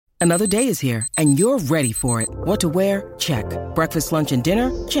Another day is here, and you're ready for it. What to wear? Check. Breakfast, lunch, and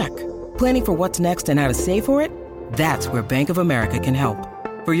dinner? Check. Planning for what's next and how to save for it? That's where Bank of America can help.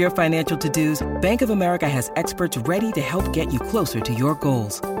 For your financial to-dos, Bank of America has experts ready to help get you closer to your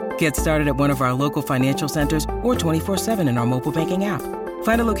goals. Get started at one of our local financial centers or 24/7 in our mobile banking app.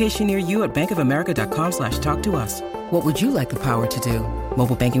 Find a location near you at bankofamerica.com/talktous. What would you like the power to do?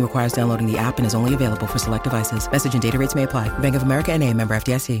 Mobile banking requires downloading the app and is only available for select devices. Message and data rates may apply. Bank of America N.A., member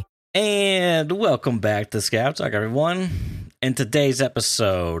FDIC. And welcome back to Scavtalk, everyone. In today's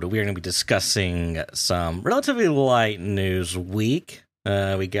episode, we're going to be discussing some relatively light news week.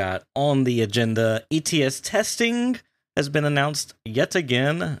 We got on the agenda, ETS testing has been announced yet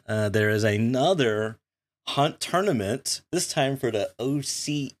again. There is another hunt tournament, this time for the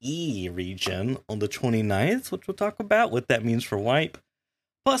OCE region on the 29th, which we'll talk about what that means for Wipe.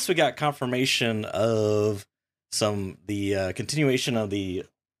 Plus, we got confirmation of the continuation of the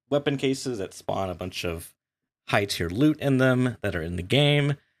weapon cases that spawn a bunch of high-tier loot in them that are in the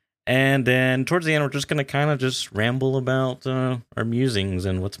game. And then towards the end, we're just going to kind of just ramble about our musings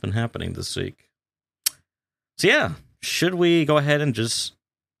and what's been happening this week. So yeah, should we go ahead and just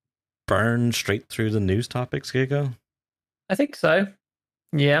burn straight through the news topics, Gigo? I think so.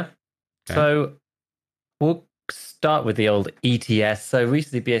 Yeah. Okay. So we'll start with the old ETS. So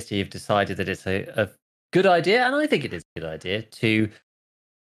recently BSG have decided that it's a good idea, and I think it is a good idea, to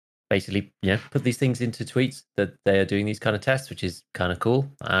basically, put these things into tweets that they are doing these kind of tests, which is kind of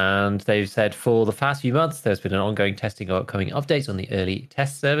cool. And they've said for the past few months, there's been an ongoing testing of upcoming updates on the early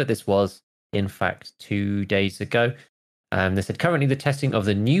test server. This was, in fact, 2 days ago. They said currently the testing of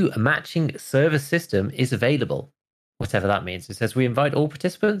the new matching server system is available, whatever that means. It says we invite all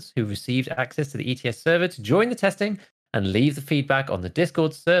participants who received access to the ETS server to join the testing and leave the feedback on the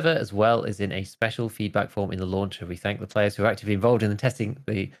Discord server, as well as in a special feedback form in the launcher. We thank the players who are actively involved in the testing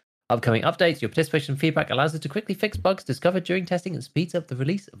the upcoming updates. Your participation and feedback allows us to quickly fix bugs discovered during testing and speeds up the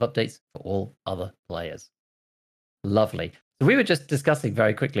release of updates for all other players. Lovely. So we were just discussing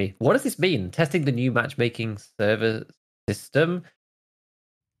very quickly, what does this mean? Testing the new matchmaking server system?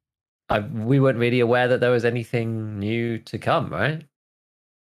 We weren't really aware that there was anything new to come, right?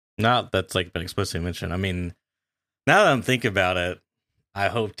 Not that's been explicitly mentioned. I mean, now that I'm thinking about it, I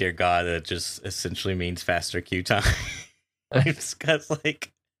hope, dear God, that it just essentially means faster queue time. Because,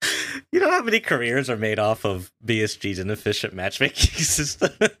 you know how many careers are made off of BSG's inefficient matchmaking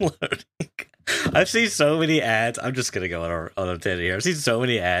system and loading? I've seen so many ads. I'm just going to go on a tangent here. I've seen so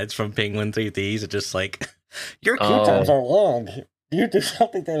many ads from Penguin 3Ds that just your queue times are long. You do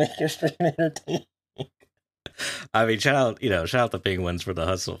something to make your stream entertaining. I mean, shout out to Penguins for the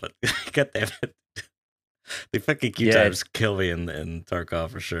hustle, but God damn it. The fucking queue times kill me in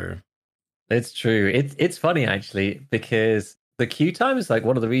Tarkov for sure. It's true. It's funny, actually, because the queue time is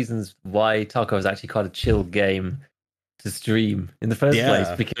one of the reasons why Tarkov is actually quite a chill game to stream in the first place.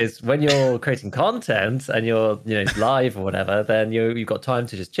 Because when you're creating content and you're live or whatever, then you've got time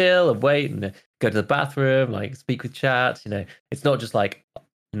to just chill and wait and go to the bathroom, speak with chat. It's not just 99%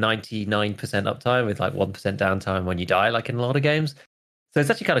 uptime with 1% downtime when you die, in a lot of games. So it's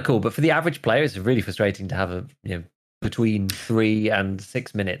actually kind of cool. But for the average player, it's really frustrating to have between 3 and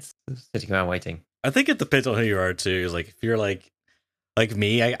 6 minutes sitting around waiting. I think it depends on who you are too. If you're like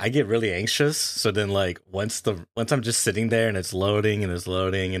me, I get really anxious. So then once I'm just sitting there and it's loading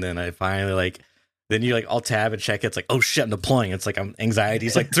and then I finally then you alt tab and check it. It's oh shit, I'm deploying. It's I'm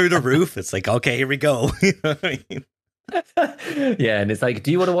anxiety's through the roof. It's okay, here we go. You know what I mean? Yeah, and it's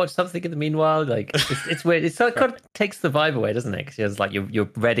do you want to watch something in the meanwhile? It's weird. It kind of takes the vibe away, doesn't it? Because it's you're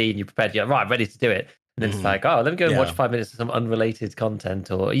ready and you're prepared. You're right, I'm ready to do it. And then it's let me go and watch 5 minutes of some unrelated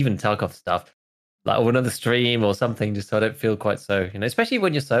content or even Tarkov stuff. Or another stream or something, just so I don't feel quite so, especially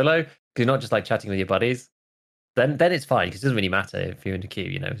when you're solo, because you're not just chatting with your buddies, then it's fine, because it doesn't really matter if you're in a queue,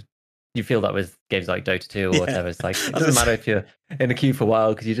 You feel that with games like Dota 2 or whatever. It's it doesn't matter if you're in a queue for a while,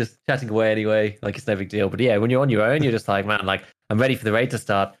 because you're just chatting away anyway, it's no big deal. But yeah, when you're on your own, you're just man, I'm ready for the raid to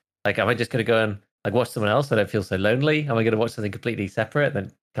start. Am I just going to go and watch someone else so I don't feel so lonely? Am I going to watch something completely separate?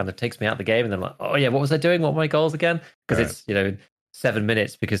 Then kind of takes me out of the game, and then oh yeah, what was I doing? What were my goals again? Because it's, 7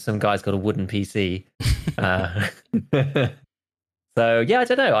 minutes because some guy's got a wooden PC. So yeah, I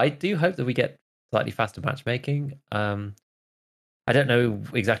don't know. I do hope that we get slightly faster matchmaking. I don't know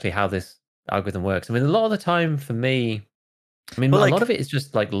exactly how this algorithm works. I mean, a lot of the time for me, a lot of it is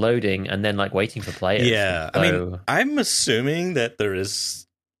just loading and then waiting for players. Yeah, so, I mean, I'm assuming that there is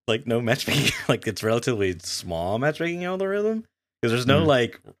no matchmaking. It's relatively small matchmaking algorithm, because there's no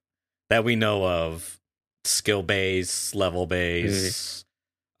that we know of skill base, level base.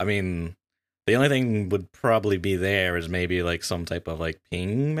 I mean, The only thing would probably be there is maybe like some type of like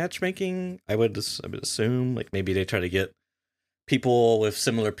ping matchmaking. I would assume like maybe they try to get people with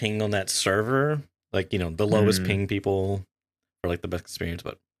similar ping on that server, like the lowest ping people for like the best experience.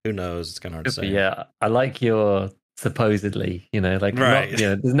 But who knows? It's kind of hard to say. Yeah, I like your supposedly. Like right.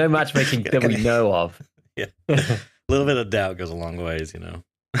 there's no matchmaking that we know of. Yeah, a little bit of doubt goes a long ways.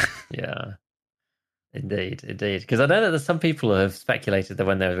 Yeah. Indeed. Because I know that there's some people who have speculated that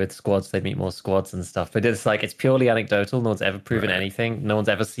when they're with squads, they meet more squads and stuff. But it's like it's purely anecdotal. No one's ever proven anything. No one's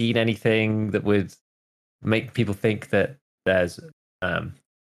ever seen anything that would make people think that there's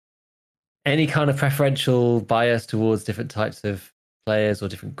any kind of preferential bias towards different types of players or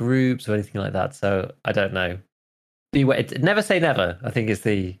different groups or anything like that. So I don't know. Never say never, I think, is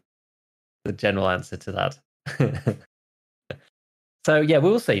the general answer to that. So yeah,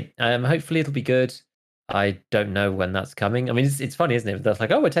 we'll see. Hopefully it'll be good. I don't know when that's coming. I mean, it's funny, isn't it? That's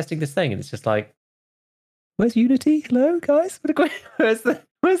like, oh, we're testing this thing, and it's just like, where's Unity? Hello, guys. Where's the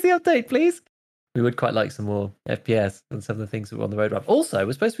update, please? We would quite like some more FPS and some of the things that were on the roadmap. Also,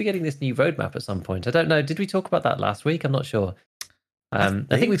 we're supposed to be getting this new roadmap at some point. I don't know. Did we talk about that last week? I'm not sure. I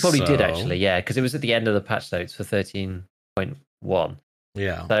think we probably did actually. Yeah, because it was at the end of the patch notes for 13.1.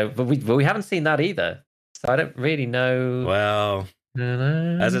 Yeah. So, but we haven't seen that either. So I don't really know. Well.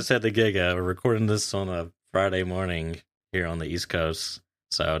 As I said to Giga, we're recording this on a Friday morning here on the East Coast.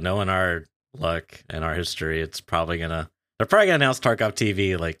 So knowing our luck and our history, they're probably gonna announce Tarkov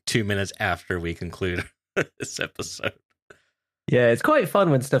TV like 2 minutes after we conclude this episode. Yeah, it's quite fun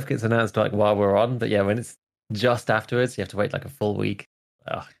when stuff gets announced like while we're on, but yeah, when it's just afterwards, you have to wait like a full week.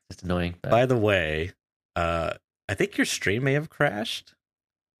 Oh, it's just annoying. But... By the way, I think your stream may have crashed,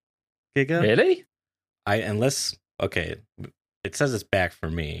 Giga. Really? Okay. It says it's back for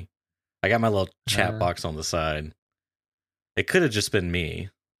me. I got my little chat box on the side. It could have just been me.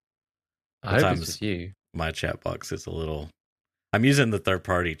 I hope it's just you. My chat box is a little... I'm using the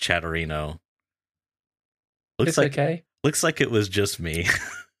third-party Chatterino. Looks like it was just me.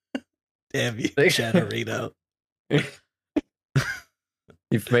 Damn you, Chatterino.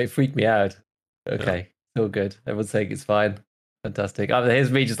 You've freaked me out. Okay, all good. Everyone's saying it's fine. Fantastic. Here's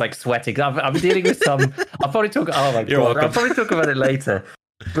me just like sweating. I'm dealing with some. I'll probably talk. Oh my god! I'll probably talk about it later.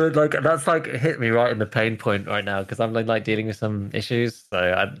 But like that's like hit me right in the pain point right now because I'm like dealing with some issues.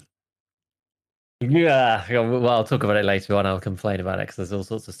 So well, I'll talk about it later on. I'll complain about it because there's all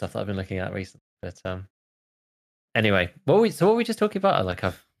sorts of stuff that I've been looking at recently. But anyway, what were we just talking about? Like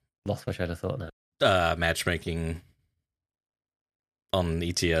I've lost my train of thought now. Matchmaking on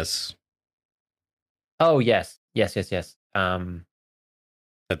ETS. Oh yes. That's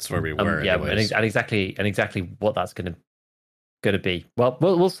where we were. Yeah, and exactly what that's going to be. Well,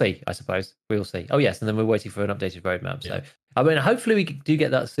 we'll see. I suppose we'll see. Oh yes, and then we're waiting for an updated roadmap. So I mean, hopefully we do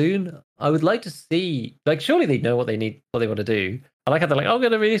get that soon. I would like to see. Like, surely they know what they need, what they want to do. I like how they're like, "Oh, we're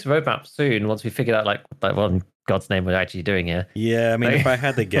going to release a roadmap soon." Once we figure out like what in God's name we're actually doing here. Yeah, I mean, if I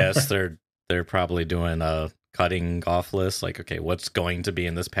had to guess, they're probably doing a cutting off list. Like, okay, what's going to be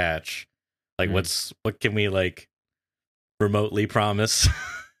in this patch? Like, what can we like remotely promise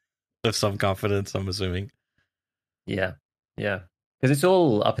with some confidence? I'm assuming. Yeah, because it's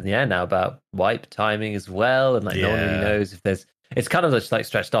all up in the air now about wipe timing as well, and like no one really knows if there's. It's kind of just like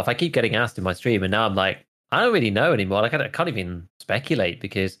stretched off. I keep getting asked in my stream, and now I'm like, I don't really know anymore. Like I can't even speculate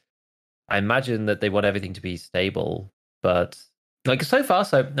because I imagine that they want everything to be stable, but like so far,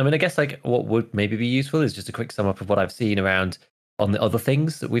 I mean, I guess like what would maybe be useful is just a quick sum up of what I've seen around on the other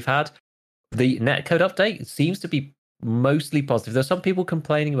things that we've had. The netcode update seems to be mostly positive. There's some people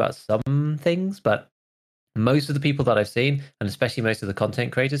complaining about some things, but most of the people that I've seen, and especially most of the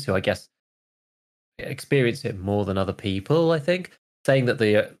content creators who I guess experience it more than other people, I think, saying that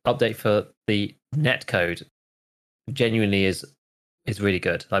the update for the netcode genuinely is really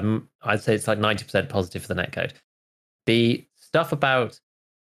good. I'd say it's like 90% positive for the netcode. The stuff about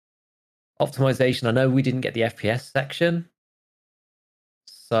optimization, I know we didn't get the FPS section,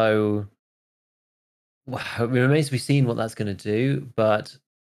 so it remains to be seen what that's going to do. But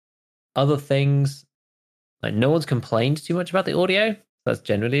other things, like no one's complained too much about the audio. That's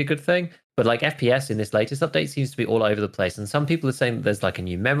generally a good thing. But like FPS in this latest update seems to be all over the place. And some people are saying that there's like a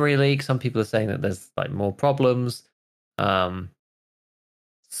new memory leak. Some people are saying that there's like more problems. So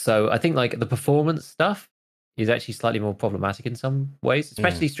I think like the performance stuff is actually slightly more problematic in some ways,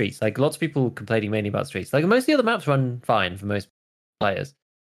 especially Streets. Like lots of people complaining mainly about Streets. Like most of the other maps run fine for most players,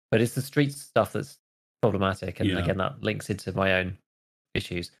 but it's the Streets stuff that's problematic. And again, that links into my own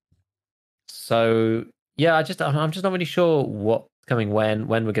issues. So yeah, I'm just not really sure what's coming when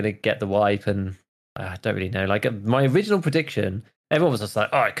we're going to get the wipe, and I don't really know. Like my original prediction everyone was just like,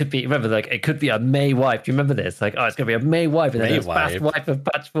 oh, it could be. Remember, like it could be a May wipe. Do you remember this? Like, oh, it's gonna be a May wipe, and then it's fast wipe of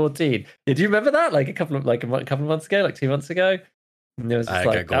patch 14. Yeah, do you remember that? Like a couple of months ago, like 2 months ago. And there was just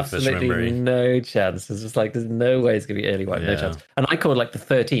like absolutely no chance. It's just like there's no way it's gonna be early wipe, no chance. And I called like the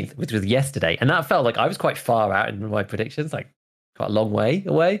 13th, which was yesterday, and that felt like I was quite far out in my predictions, like quite a long way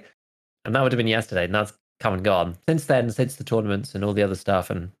away. And that would have been yesterday, and that's come and gone. Since then, since the tournaments and all the other stuff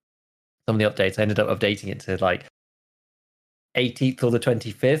and some of the updates, I ended up updating it to like 18th or the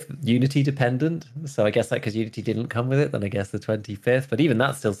 25th, Unity dependent. So I guess like because Unity didn't come with it, then I guess the 25th. But even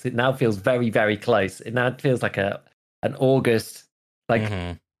that still now feels very, very close. It now feels like an August,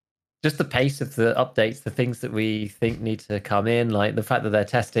 like just the pace of the updates, the things that we think need to come in, like the fact that they're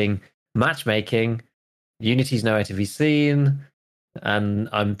testing matchmaking, Unity's nowhere to be seen. And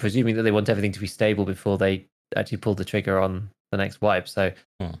I'm presuming that they want everything to be stable before they actually pull the trigger on the next wipe. So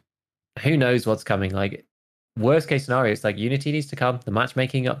who knows what's coming? Like worst case scenario, it's like Unity needs to come, the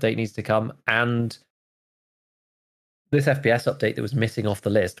matchmaking update needs to come, and this FPS update that was missing off the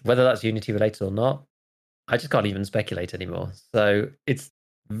list, whether that's Unity related or not, I just can't even speculate anymore. So it's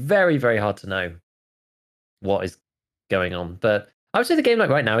very, very hard to know what is going on. But I would say the game like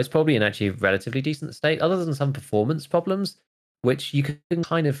right now is probably in actually a relatively decent state, other than some performance problems, which you can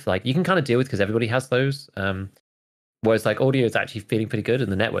kind of deal with because everybody has those. Whereas like audio is actually feeling pretty good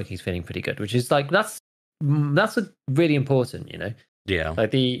and the networking is feeling pretty good, which is like that's really important, you know. Yeah.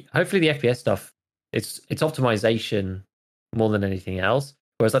 Like hopefully the FPS stuff, it's optimization more than anything else.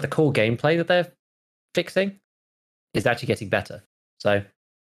 Whereas like the core gameplay that they're fixing is actually getting better. So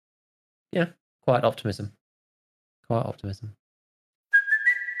yeah, quiet optimism.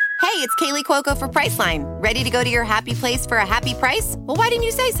 Hey, it's Kaylee Cuoco for Priceline. Ready to go to your happy place for a happy price? Well, why didn't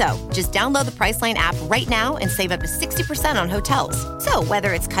you say so? Just download the Priceline app right now and save up to 60% on hotels. So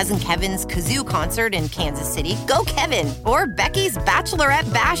whether it's Cousin Kevin's Kazoo Concert in Kansas City, go Kevin, or Becky's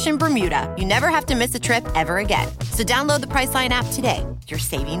Bachelorette Bash in Bermuda, you never have to miss a trip ever again. So download the Priceline app today. Your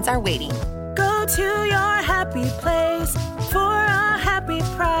savings are waiting. Go to your happy place for a happy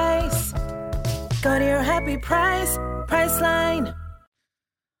price. Go to your happy price, Priceline.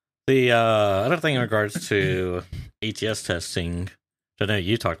 The other thing in regards to ETS testing, which I know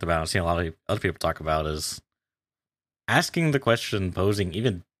you talked about, I've seen a lot of other people talk about, is asking the question, posing,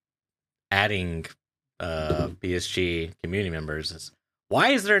 even adding BSG community members is, why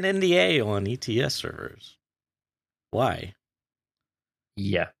is there an NDA on ETS servers? Why?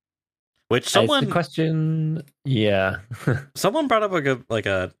 Yeah. Which someone... It's the question, yeah. someone brought up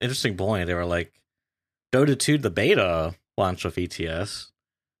a interesting point. They were like, Dota 2, the beta launch of ETS.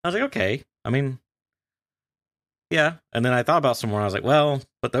 I was like, okay. I mean, yeah. And then I thought about some more. I was like, well,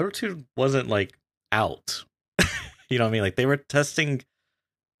 but Dota 2 wasn't like out. You know what I mean? Like they were testing.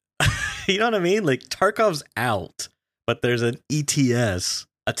 You know what I mean? Like Tarkov's out, but there's an ETS,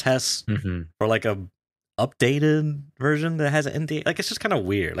 a test for like a updated version that has an NDA. Like it's just kind of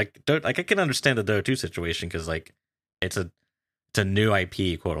weird. Like I can understand the Dota 2 situation because like it's a new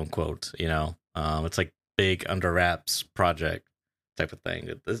IP, quote unquote. You know, it's like big under wraps project type of thing.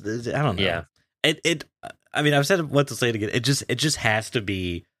 I don't know. Yeah. I mean, I've said what to say it again. It just has to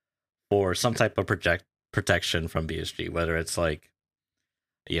be for some type of protection from BSG, whether it's like,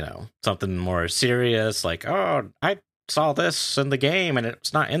 you know, something more serious, like, oh, I saw this in the game and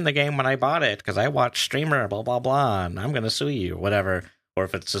it's not in the game when I bought it because I watched streamer, blah, blah, blah, and I'm going to sue you, or whatever. Or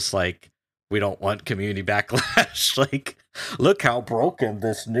if it's just like, we don't want community backlash. Like, look how broken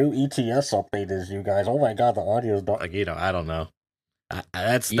this new ETS update is, you guys. Oh my God, the audio is not, like, you know, I don't know.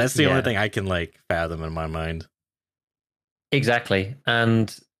 That's the only thing I can like fathom in my mind. Exactly.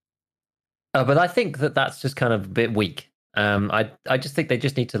 And but I think that's just kind of a bit weak. I just think they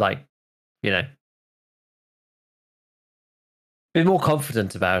just need to, like, you know, be more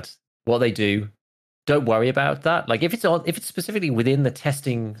confident about what they do. Don't worry about that. Like if it's specifically within the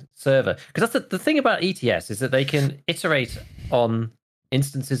testing server, because that's the thing about ETS is that they can iterate on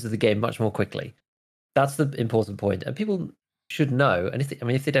instances of the game much more quickly. That's the important point, and people should know, and if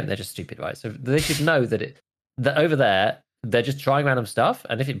they don't, they're just stupid, right? So they should know that over there they're just trying random stuff,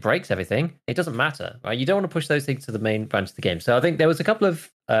 and if it breaks everything, it doesn't matter, right? You don't want to push those things to the main branch of the game. So I think there was a couple of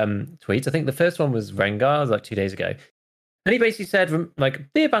tweets. I think the first one was Rengar, like 2 days ago, and he basically said, like,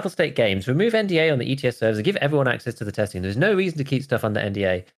 dear Battlestate Games, remove NDA on the ETS servers and give everyone access to the testing. There's no reason to keep stuff under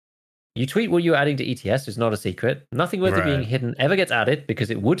NDA. You tweet what you're adding to ETS is not a secret. Nothing worth it being hidden ever gets added because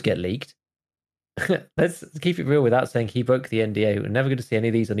it would get leaked. Let's keep it real without saying he broke the NDA. We're never going to see any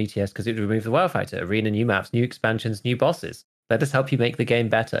of these on ETS because it would remove the wow factor. Arena, new maps, new expansions, new bosses. Let us help you make the game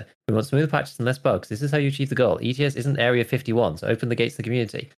better. We want smoother patches and less bugs. This is how you achieve the goal. ETS isn't Area 51, so open the gates to the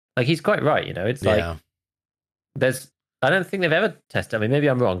community. Like, he's quite right, you know? It's like, there's I don't think they've ever tested. I mean, maybe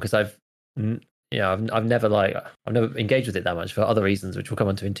I'm wrong because I've never engaged with it that much for other reasons, which we'll come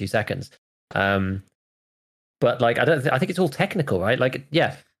on to in 2 seconds. But like, I think it's all technical, right? Like,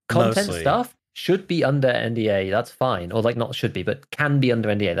 yeah, content Mostly. stuff should be under NDA. That's fine, or like not should be, but can be under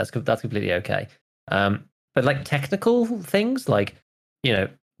NDA. That's completely okay. But like technical things, like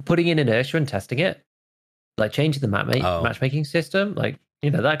putting in inertia and testing it, like changing the matchmaking system, like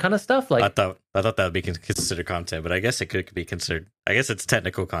that kind of stuff. Like I thought that would be considered content, but I guess it could be considered. I guess it's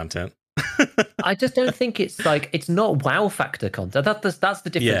technical content. I just don't think it's not wow factor content. That's the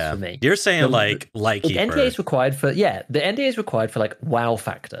difference for me. You're saying like the Lightkeeper. NDA is required for the NDA is required for like wow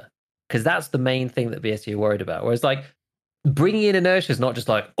factor, because that's the main thing that BSG are worried about. Whereas like bringing in inertia is not just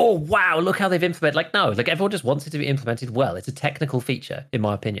like, oh wow, look how they've implemented. Like no, like everyone just wants it to be implemented well. It's a technical feature, in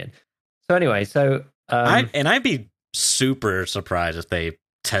my opinion. So anyway, I'd be super surprised if they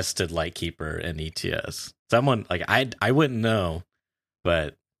tested Lightkeeper and ETS. Someone like I wouldn't know,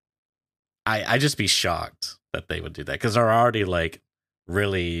 but I'd just be shocked that they would do that, because they're already like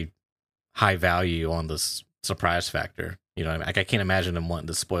really high value on this surprise factor. Like I can't imagine them wanting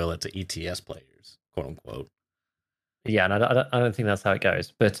to spoil it to ETS players, quote unquote. Yeah, and I don't think that's how it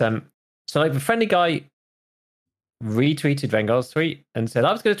goes. But so like the friendly guy retweeted Rengar's tweet and said,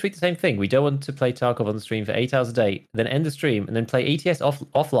 I was going to tweet the same thing. We don't want to play Tarkov on the stream for 8 hours a day, then end the stream, and then play ETS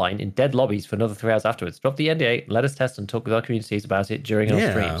offline in dead lobbies for another 3 hours afterwards. Drop the NDA, let us test and talk with our communities about it during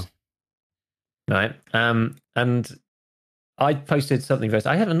our streams. Right. And I posted something first.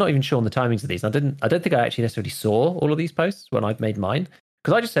 I'm not even sure on the timings of these. I don't think I actually necessarily saw all of these posts when I've made mine,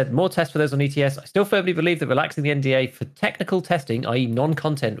 because I just said more tests for those on ETS. I still firmly believe that relaxing the NDA for technical testing, i.e.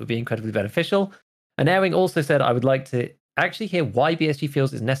 non-content, would be incredibly beneficial. And Airing also said, I would like to actually hear why BSG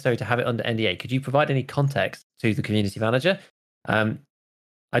feels it's necessary to have it under NDA. Could you provide any context to the community manager?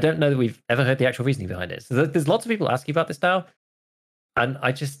 I don't know that we've ever heard the actual reasoning behind it. So there's lots of people asking about this now, and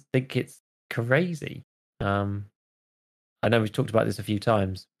I just think it's crazy. I know we've talked about this a few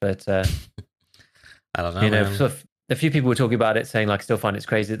times, but I don't know. Sort of, a few people were talking about it, saying like, still find it's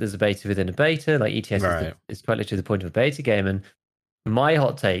crazy that there's a beta within a beta. Like ETS is quite literally the point of a beta game. And my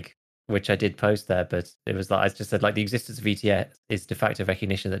hot take, which I did post there, but it was like I just said, like the existence of ETS is de facto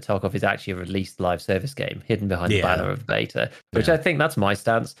recognition that Tarkov is actually a released live service game hidden behind the banner of beta, which I think that's my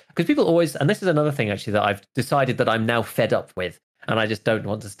stance. Because people always, and this is another thing actually that I've decided that I'm now fed up with, and I just don't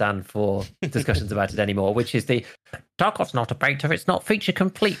want to stand for discussions about it anymore, which is the Tarkov's not a beta, it's not feature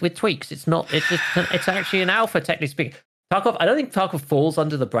complete with tweaks. It's actually an alpha, technically speaking. Tarkov, I don't think Tarkov falls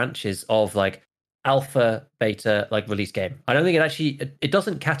under the branches of like alpha, beta, like release game. I don't think it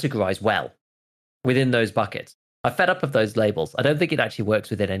doesn't categorize well within those buckets. I'm fed up of those labels. I don't think it actually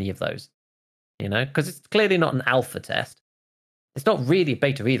works within any of those, because it's clearly not an alpha test. It's not really a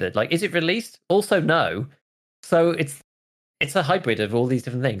beta either. Like, is it released? Also, no. So it's a hybrid of all these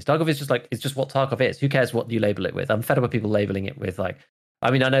different things. Tarkov is just like, it's just what Tarkov is. Who cares what you label it with? I'm fed up with people labeling it with like, I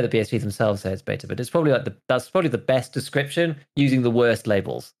mean, I know the BSG themselves say it's beta, but it's probably like that's probably the best description using the worst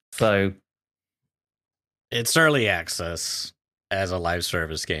labels. So it's early access as a live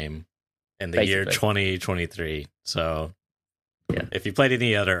service game in the year 2023. So if you played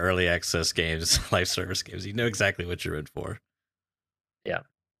any other early access games, live service games, you know exactly what you're in for. Yeah.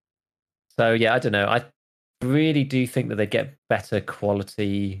 So I don't know. I really do think that they'd get better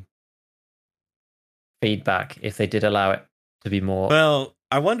quality feedback if they did allow it to be more. Well,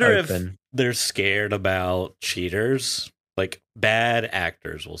 I wonder open. if they're scared about cheaters, like bad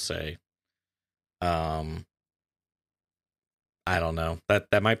actors, we'll say. I don't know.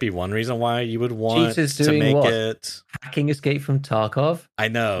 That might be one reason why you would want to make it hacking Escape from Tarkov. I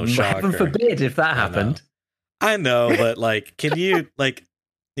know. Heaven forbid if that happened. I know, but like, can you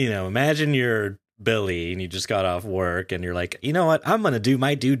imagine you're Billy and you just got off work and you're like, you know what? I'm gonna do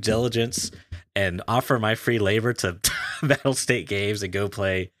my due diligence and offer my free labor to Battle State Games and go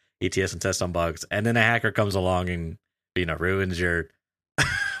play ETS and test on bugs, and then a hacker comes along and ruins your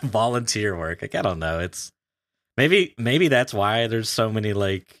volunteer work. Like, I don't know. It's maybe that's why there's so many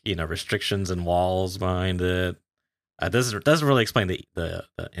restrictions and walls behind it. This doesn't really explain the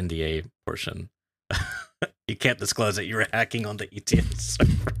NDA portion. You can't disclose that you were hacking on the ETS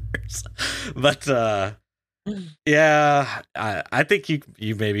servers, but I think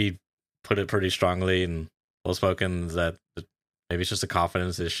you maybe put it pretty strongly and well spoken that maybe it's just a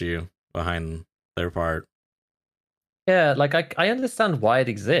confidence issue behind their part. Yeah, like I understand why it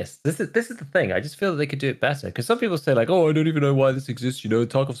exists. This is the thing. I just feel that they could do it better, because some people say like, oh, I don't even know why this exists.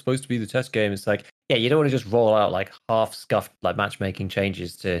 Tarkov's supposed to be the test game. It's like, yeah, you don't want to just roll out like half scuffed like matchmaking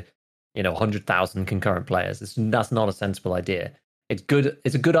changes to 100,000 concurrent players. That's not a sensible idea. it's good.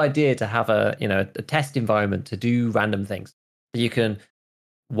 It's a good idea to have a a test environment to do random things. You can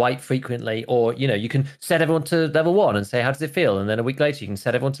wipe frequently, or you can set everyone to level 1 and say how does it feel, and then a week later you can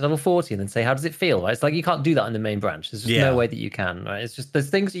set everyone to level 40 and then say how does it feel. Right? It's like you can't do that in the main branch. There's just no way that you can. Right? It's just there's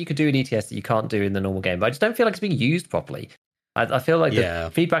things that you could do in ETS that you can't do in the normal game. But I just don't feel like it's being used properly. I feel like the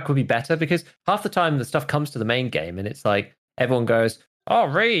feedback would be better, because half the time the stuff comes to the main game and it's like everyone goes, oh,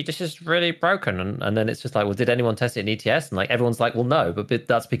 Reed, this is really broken. And then it's just like, well, did anyone test it in ETS? And like everyone's like, well, no, but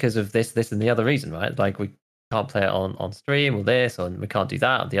that's because of this, and the other reason, right? Like we can't play it on stream, or this, or we can't do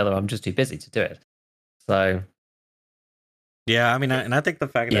that, or the other. I'm just too busy to do it. So, yeah, I mean, and I think the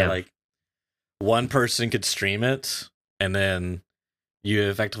fact that like one person could stream it, and then you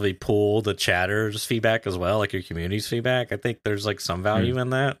effectively pull the chatter's feedback as well, like your community's feedback. I think there's like some value in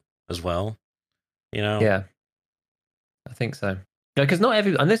that as well. Yeah, I think so. Because not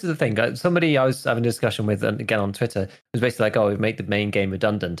every, and this is the thing. Somebody I was having a discussion with, and again on Twitter, was basically like, "Oh, we've made the main game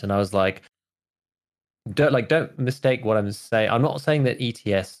redundant," and I was like, "Don't mistake what I'm saying. I'm not saying that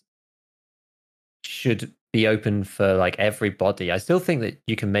ETS should be open for like everybody. I still think that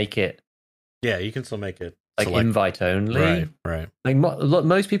you can make it. Yeah, you can still make it like invite only. Right. Like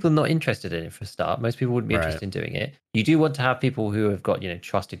most people are not interested in it for a start. Most people wouldn't be interested in doing it. You do want to have people who have got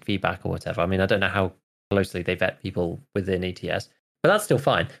trusted feedback or whatever. I mean, I don't know how closely they vet people within ETS, but that's still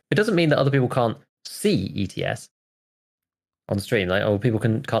fine. It doesn't mean that other people can't see ETS on stream, like, or people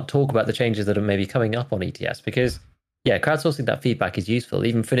can't talk about the changes that are maybe coming up on ETS, because crowdsourcing that feedback is useful,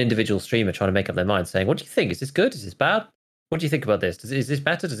 even for an individual streamer trying to make up their mind, saying, what do you think? Is this good? Is this bad? What do you think about this? Is this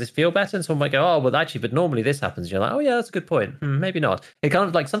better? Does this feel better? And someone might go, oh, well, actually, but normally this happens. You're like, oh, yeah, that's a good point. Maybe not. It kind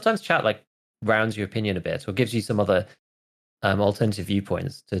of like sometimes chat like rounds your opinion a bit, or gives you some other alternative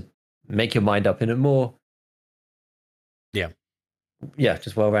viewpoints to make your mind up in a more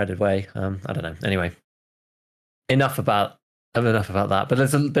just well-rounded way. I don't know. Anyway, enough about that. But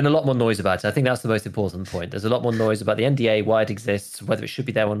there's been a lot more noise about it. I think that's the most important point. There's a lot more noise about the NDA, why it exists, whether it should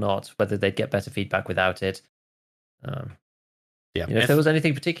be there or not, whether they'd get better feedback without it. If there was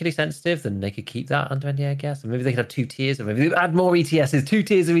anything particularly sensitive, then they could keep that under NDA, I guess. Or maybe they could have 2 tiers, or maybe they add more ETSs, 2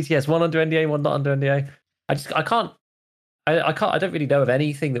 tiers of ETS, one under NDA, one not under NDA. I don't really know of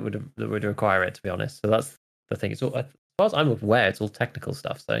anything that would require it, to be honest. So that's the thing. It's all, as far as I'm aware, it's all technical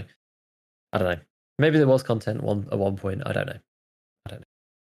stuff. So I don't know. Maybe there was content at one point. I don't know.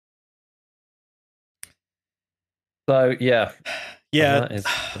 So yeah.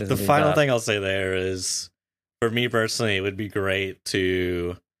 The final thing I'll say there is, for me personally, it would be great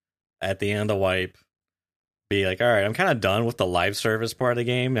to, at the end of wipe, be like, all right, I'm kind of done with the live service part of the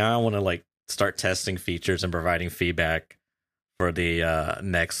game. Now I want to like start testing features and providing feedback for the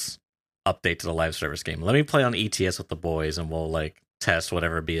next update to the live service game. Let me play on ETS with the boys, and we'll like test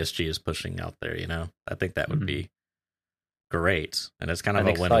whatever BSG is pushing out there. I think that would be great, and it's kind of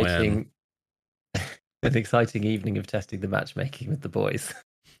a win-win. An exciting evening of testing the matchmaking with the boys.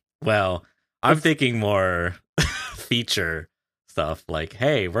 Well, I'm thinking more feature stuff, like,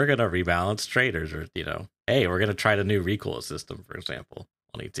 hey, we're gonna rebalance traders, or hey, we're gonna try the new recoil system, for example,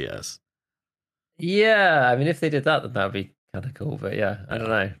 on ETS. Yeah, I mean, if they did that, then that would be kind of cool. But yeah, I don't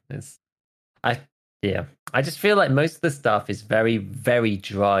know. I just feel like most of the stuff is very, very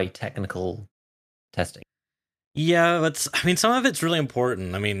dry technical testing. Yeah, but some of it's really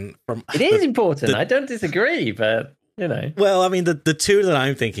important. I mean, it is important. I don't disagree, but Well, I mean, the 2 that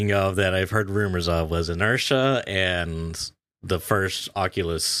I'm thinking of that I've heard rumors of was Inertia and the first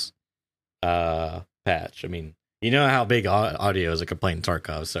Oculus patch. I mean, how big audio is a complaint in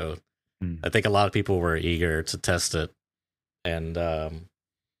Tarkov, so I think a lot of people were eager to test it. And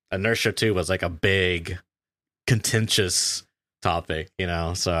Inertia 2 was like a big, contentious topic,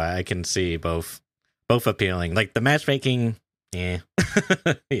 so I can see both appealing. Like the matchmaking,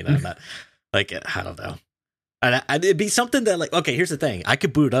 not like, I don't know. It'd be something that, like, okay, here's the thing. I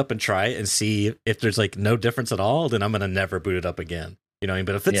could boot it up and try it and see if there's like no difference at all, then I'm gonna never boot it up again. You know what I mean?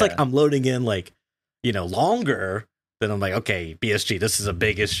 But if it's like I'm loading in like, longer, then I'm like, okay, BSG, this is a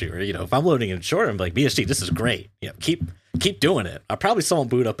big issue. Or, if I'm loading in short, I'm like, BSG, this is great. Keep doing it. I probably still won't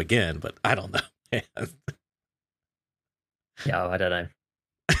boot up again, but I don't know. Yeah, I don't know.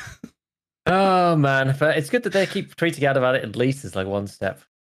 Oh man, but it's good that they keep tweeting out about it. At least it's like one step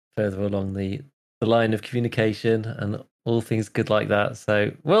further along the line of communication and all things good like that.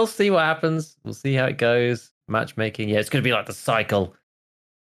 So we'll see what happens. We'll see how it goes. Matchmaking, it's going to be like the cycle.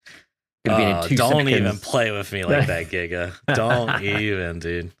 Don't even play with me like that, Giga. Don't even,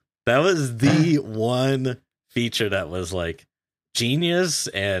 dude. That was the one feature that was like genius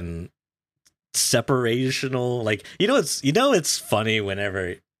and separational. Like, it's funny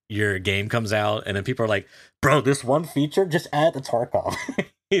whenever your game comes out and then people are like, bro, this one feature, just add the Tarkov.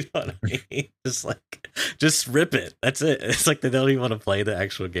 You know what I mean? Just rip it. That's it. It's like they don't even want to play the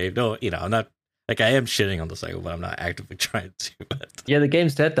actual game. No, I'm not, like, I am shitting on the cycle, but I'm not actively trying to. But yeah, the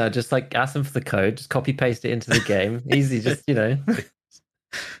game's dead now. Just like ask them for the code, just copy paste it into the game. Easy, just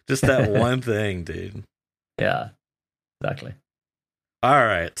just that one thing, dude. Yeah, exactly. All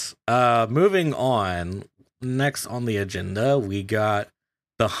right. Moving on. Next on the agenda, we got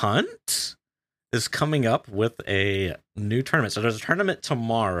The Hunt is coming up with a new tournament. So there's a tournament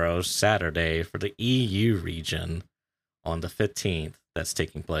tomorrow, Saturday, for the EU region on the 15th that's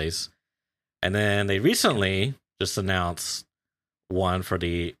taking place. And then they recently just announced one for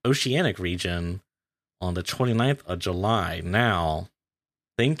the Oceanic region on the 29th of July. Now,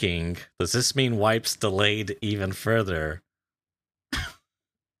 thinking, does this mean wipes delayed even further?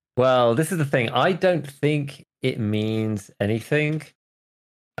 Well, this is the thing. I don't think it means anything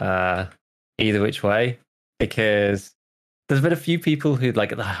either which way, because there's been a few people who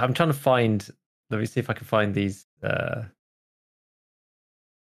like. I'm trying to find. Let me see if I can find these. Let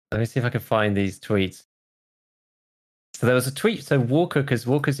me see if I can find these tweets. So there was a tweet. So Walker, because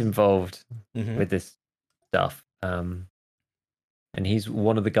Walker's involved with this stuff, and he's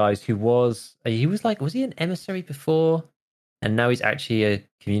one of the guys who was he an emissary before? And now he's actually a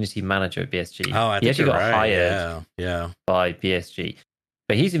community manager at BSG. Oh, I think he actually got hired by BSG.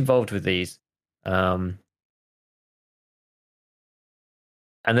 But he's involved with these. And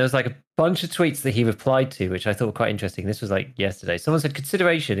there was like a bunch of tweets that he replied to, which I thought were quite interesting. This was like yesterday. Someone said,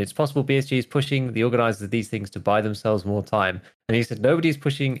 consideration, it's possible BSG is pushing the organizers of these things to buy themselves more time. And he said, nobody's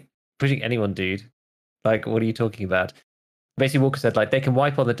pushing anyone, dude. Like, what are you talking about? Basically, Walker said, like, they can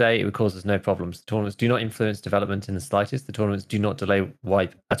wipe on the day, it would cause us no problems. The tournaments do not influence development in the slightest. The tournaments do not delay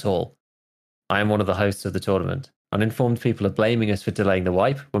wipe at all. I am one of the hosts of the tournament. Uninformed people are blaming us for delaying the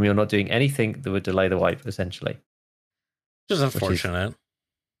wipe when we are not doing anything that would delay the wipe, essentially. Just unfortunate.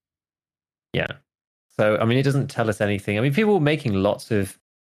 Yeah. So, I mean, it doesn't tell us anything. I mean, people were making lots of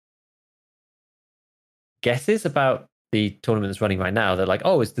guesses about the tournament that's running right now. They're like,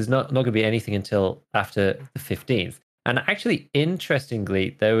 oh, there's not going to be anything until after the 15th. And actually, interestingly,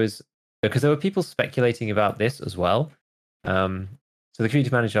 because there were people speculating about this as well. So the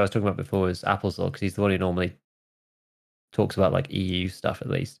community manager I was talking about before was Applesall, because he's the one who normally talks about like EU stuff at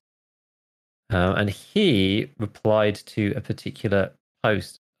least. And he replied to a particular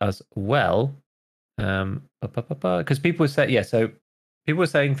post as well. Because people were saying, so people were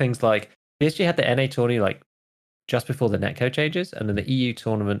saying things like BSG had the NA tourney like just before the netcode changes, and then the EU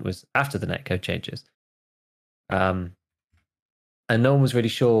tournament was after the netcode changes. And no one was really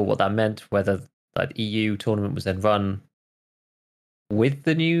sure what that meant, whether that EU tournament was then run with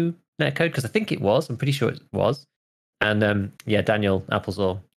the new netcode, because I think it was. I'm pretty sure it was. And Daniel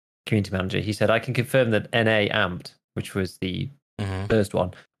Applesall, community manager, he said, I can confirm that NA Amped, which was the first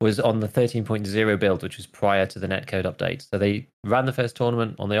one, was on the 13.0 build, which was prior to the netcode update. So they ran the first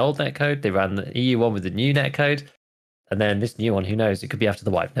tournament on the old netcode. They ran the EU one with the new netcode. And then this new one, who knows? It could be after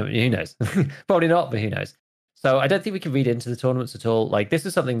the wipe. No, who knows? Probably not, but who knows? So I don't think we can read into the tournaments at all. Like, this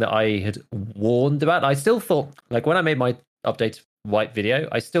is something that I had warned about. I still thought, like, when I made my update wipe video,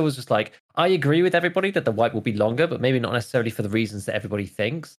 I still was just like, I agree with everybody that the wipe will be longer, but maybe not necessarily for the reasons that everybody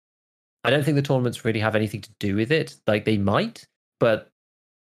thinks. I don't think the tournaments really have anything to do with it. Like, they might, but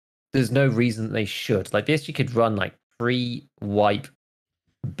there's no reason they should. Like, BSG could run, like, pre-wipe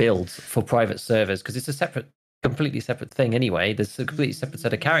builds for private servers, because it's a completely separate thing anyway. There's a completely separate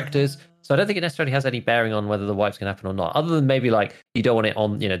set of characters. So I don't think it necessarily has any bearing on whether the wipe's going to happen or not. Other than maybe like you don't want it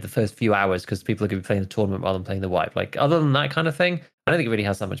on, the first few hours because people are going to be playing the tournament rather than playing the wipe. Like, other than that kind of thing, I don't think it really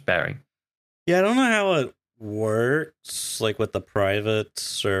has that much bearing. Yeah, I don't know how it works, like with the private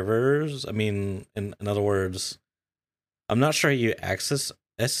servers. I mean, in other words, I'm not sure you access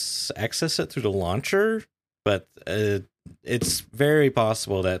it through the launcher, but it's very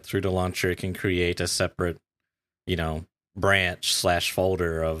possible that through the launcher it can create a separate, branch /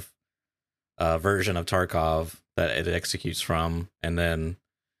 folder of version of Tarkov that it executes from, and then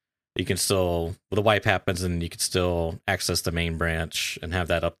you can still, the wipe happens and you can still access the main branch and have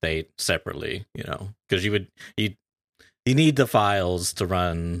that update separately, because you need the files to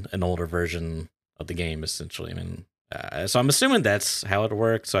run an older version of the game, essentially. I mean, so I'm assuming that's how it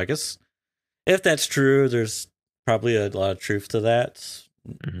works. So I guess if that's true, there's probably a lot of truth to that,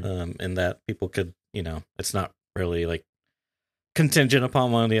 in that people could, it's not really like contingent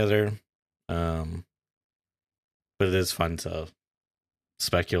upon one or the other. But it is fun to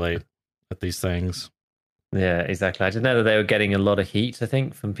speculate at these things. Yeah, exactly. I didn't know that they were getting a lot of heat, I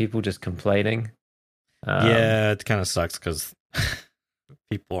think, from people just complaining. Yeah, it kind of sucks because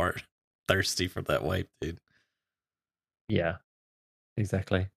People are thirsty for that wipe, dude. Yeah,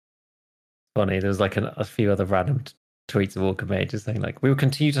 exactly. Funny. There was like a few other random tweets that Walker made just saying like, we will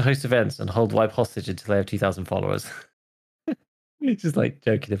continue to host events and hold wipe hostage until they have 2,000 followers. Just like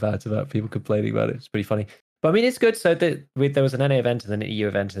joking about people complaining about it. It's pretty funny. But I mean, it's good. So there was an NA event and then an EU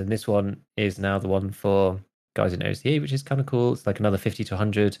event, and this one is now the one for guys in OCE, which is kind of cool. It's like another 50 to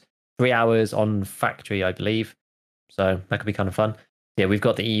 100, 3 hours on factory, I believe. So that could be kind of fun. Yeah, we've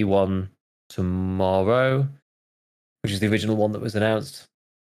got the EU one tomorrow, which is the original one that was announced.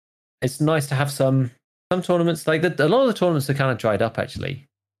 It's nice to have some tournaments. Like a lot of the tournaments are kind of dried up, actually.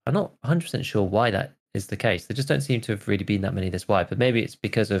 I'm not 100% sure why that is the case. There just don't seem to have really been that many this wide, but maybe it's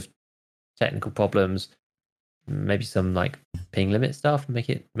because of technical problems, maybe some like ping limit stuff,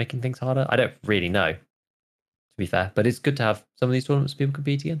 making things harder. I don't really know, to be fair, but it's good to have some of these tournaments people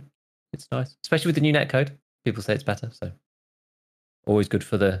compete again. It's nice, especially with the new netcode. People say it's better, so always good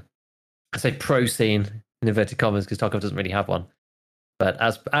for the, I say pro scene in inverted commas because Tarkov doesn't really have one, but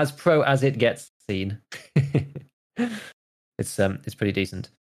as pro as it gets scene, it's pretty decent.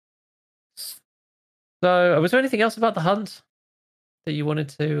 So, was there anything else about the hunt that you wanted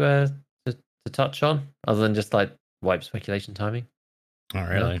to touch on, other than just like wipe speculation timing? Not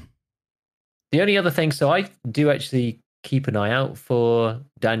really. No. The only other thing, so I do actually keep an eye out for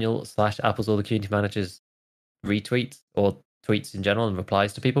Daniel / Apple's or the community managers retweets or tweets in general and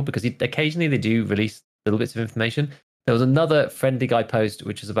replies to people, because occasionally they do release little bits of information. There was another friendly guy post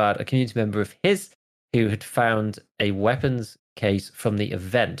which was about a community member of his who had found a weapons case from the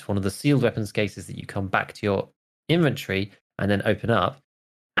event, one of the sealed weapons cases that you come back to your inventory and then open up.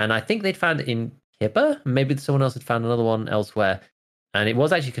 And I think they'd found it in Kipper. Maybe someone else had found another one elsewhere. And it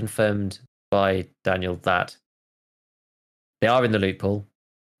was actually confirmed by Daniel that they are in the loot pool.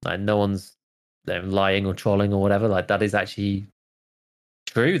 Like, no one's lying or trolling or whatever. Like, that is actually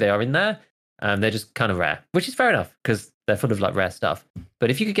true. They are in there. They're just kind of rare, which is fair enough because they're full of like rare stuff. But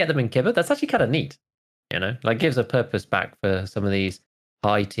if you could get them in Kipper, that's actually kind of neat. You know, like gives a purpose back for some of these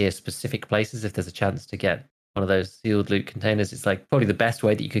high tier specific places. If there's a chance to get one of those sealed loot containers, it's like probably the best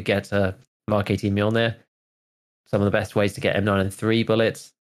way that you could get a Mark 18 Mjolnir. Some of the best ways to get M903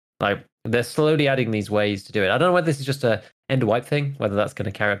 bullets. Like they're slowly adding these ways to do it. I don't know whether this is just a end wipe thing, whether that's going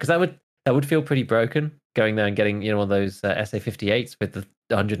to carry on, because that would feel pretty broken going there and getting, you know, one of those SA58s with the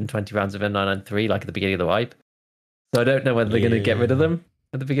 120 rounds of M993 like at the beginning of the wipe. So I don't know whether they're going to get rid of them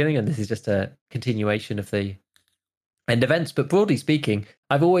at the beginning, and this is just a continuation of the end events. But broadly speaking,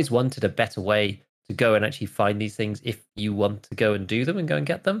 I've always wanted a better way to go and actually find these things if you want to go and do them and go and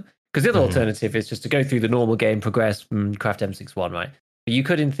get them. Because the other alternative is just to go through the normal game, progress, and craft M61, right? But you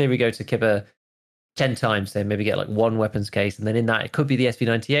could, in theory, go to Kipper 10 times, then maybe get like one weapons case, and then in that, it could be the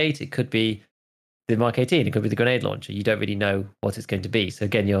SV98, it could be the Mark 18, it could be the grenade launcher. You don't really know what it's going to be. So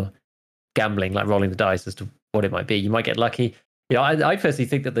again, you're gambling, like rolling the dice as to what it might be. You might get lucky. You know, I personally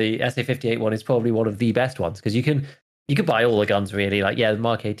think that the SA58 one is probably one of the best ones because you can buy all the guns really. Like, yeah, the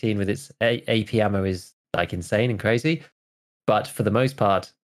Mark 18 with its AP ammo is like insane and crazy, but for the most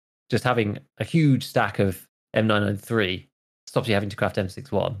part, just having a huge stack of M993 stops you having to craft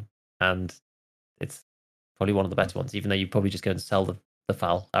M61, and it's probably one of the better ones, even though you probably just go and sell the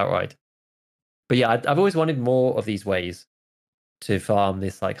FAL outright. But yeah, I've always wanted more of these ways to farm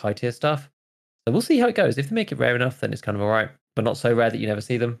this like high tier stuff. So we'll see how it goes. If they make it rare enough, then it's kind of all right, but not so rare that you never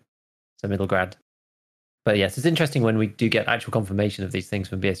see them. So middle ground. But yes, it's interesting when we do get actual confirmation of these things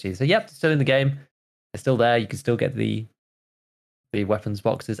from BSG. So yep, it's still in the game. They're still there. You can still get the weapons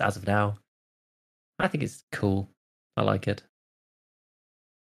boxes as of now. I think it's cool. I like it.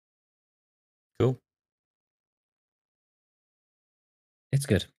 Cool. It's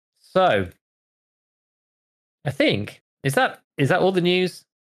good. So I think is that all the news? Is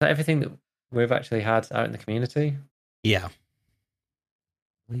that everything that we've actually had out in the community? Yeah. I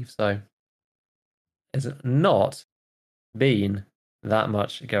believe so. There's not been that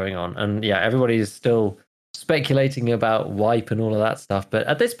much going on. And yeah, everybody is still speculating about wipe and all of that stuff. But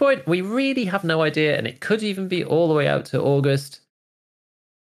at this point, we really have no idea. And it could even be all the way out to August.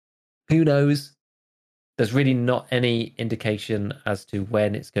 Who knows? There's really not any indication as to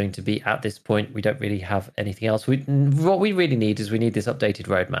when it's going to be at this point. We don't really have anything else. What we really need is we need this updated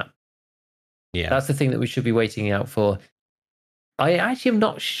roadmap. Yeah. That's the thing that we should be waiting out for. I actually am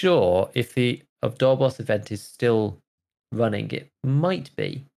not sure if the Abdorboss event is still running. It might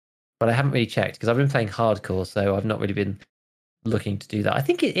be, but I haven't really checked because I've been playing hardcore, so I've not really been looking to do that. I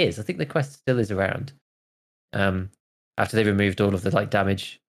think it is. I think the quest still is around. After they removed all of the like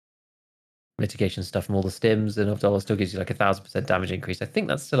damage mitigation stuff from all the stims, and Abdorboss still gives you like 1,000% damage increase. I think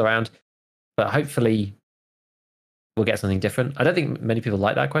that's still around, but hopefully we'll get something different. I don't think many people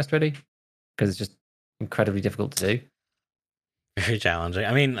like that quest really because it's just incredibly difficult to do. Very challenging.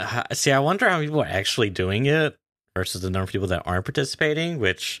 I mean, see, I wonder how people are actually doing it versus the number of people that aren't participating,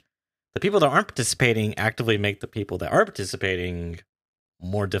 which the people that aren't participating actively make the people that are participating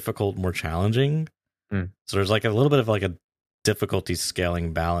more difficult, more challenging. So there's like a little bit of like a difficulty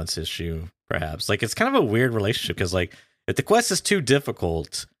scaling balance issue, perhaps. Like it's kind of a weird relationship because like if the quest is too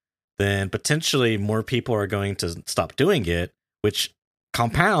difficult, then potentially more people are going to stop doing it, which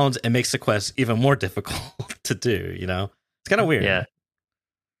compounds and makes the quest even more difficult to do, you know? It's kind of weird. Yeah.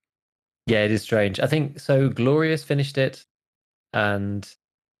 Yeah, it is strange. I think so. Glorious finished it, and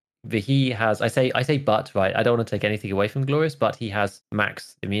he has. I say, but right. I don't want to take anything away from Glorious, but he has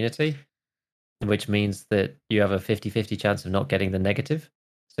max immunity, which means that you have a 50-50 chance of not getting the negative.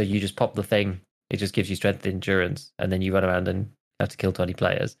 So you just pop the thing. It just gives you strength and endurance, and then you run around and have to kill 20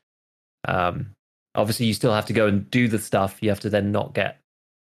 players. Obviously, you still have to go and do the stuff. You have to then not get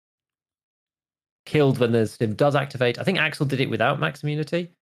killed when the stim does activate. I think Axel did it without max immunity.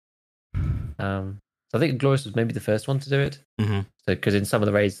 So I think Glorious was maybe the first one to do it. Mm-hmm. So because in some of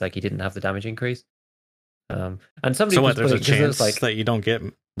the raids, like he didn't have the damage increase. And somebody so was what? There's a chance like, that you don't get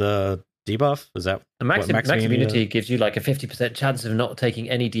the debuff. Is that max immunity gives you like a 50% chance of not taking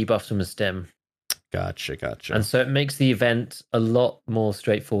any debuffs from a stim. Gotcha. And so it makes the event a lot more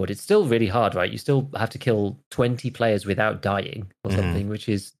straightforward. It's still really hard, right? You still have to kill 20 players without dying or something, which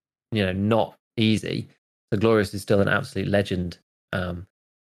is, not easy. So Glorious is still an absolute legend.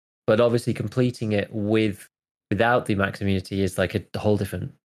 But obviously completing it without the max immunity is like a whole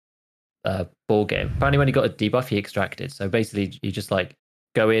different ball game. Apparently when he got a debuff, he extracted. So basically you just like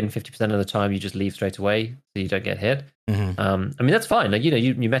go in 50% of the time, you just leave straight away so you don't get hit. I mean, that's fine. Like, you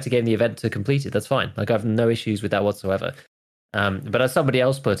metagame the event to complete it. That's fine. Like I have no issues with that whatsoever. But as somebody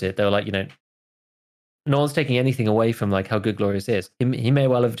else put it, they were like, no one's taking anything away from like how good Glorious is. He may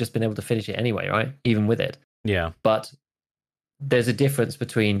well have just been able to finish it anyway, right? Even with it. Yeah. But there's a difference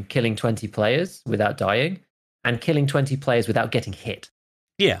between killing 20 players without dying and killing 20 players without getting hit.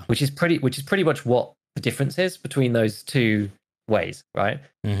 Yeah. Which is pretty much what the difference is between those two ways, right?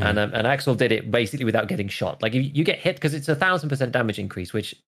 And Axel did it basically without getting shot. Like you get hit because it's 1,000% damage increase,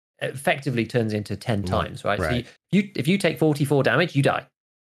 which effectively turns into 10 times, right? So if you take 44 damage, you die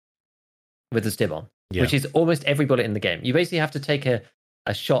with the stim on, which is almost every bullet in the game. You basically have to take a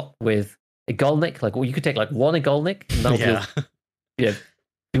shot with a Golnik, like, well, you could take like one Golnik, and that'll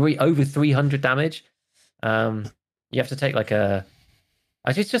do over 300 damage. You have to take like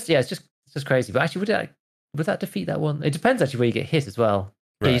it's just crazy. But actually, would that defeat that one? It depends actually where you get hit as well.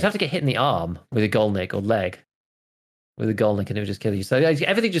 Right. Yeah, you'd have to get hit in the arm with a Golnik or leg with a Golnik, and it would just kill you. So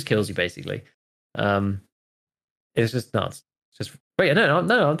everything just kills you basically. It's just nuts. It's just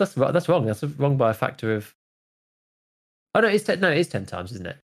no, that's wrong. That's wrong by a factor of. Oh no, it's 10 times, isn't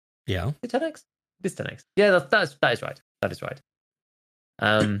it? Yeah. Is it 10x? It's 10x. Yeah, that is right. That is right.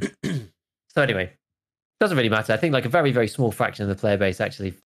 So anyway, doesn't really matter. I think like a very, very small fraction of the player base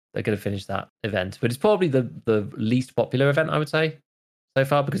actually are going to finish that event, but it's probably the least popular event, I would say, so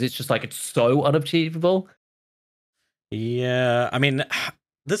far, because it's just like it's so unachievable. Yeah, I mean,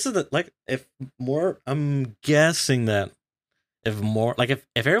 this is I'm guessing that if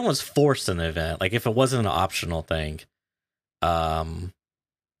everyone's forced an event, like if it wasn't an optional thing, I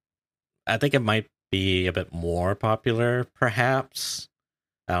think it might be a bit more popular, perhaps.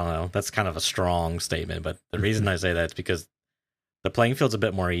 I don't know. That's kind of a strong statement, but the reason I say that is because the playing field's a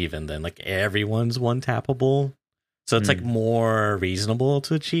bit more even than like everyone's one tappable. So it's like more reasonable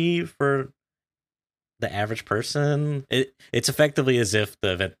to achieve for the average person. It's effectively as if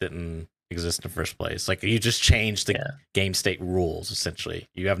the event didn't exist in the first place. Like you just changed the game state rules, essentially.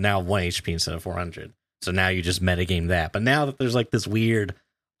 You have now 1 HP instead of 400. So now you just metagame that. But now that there's like this weird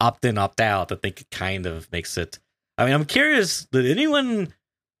opt-in, opt-out, I think it kind of makes it... I mean, I'm curious, did anyone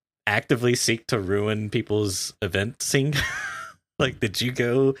actively seek to ruin people's eventing? Like, did you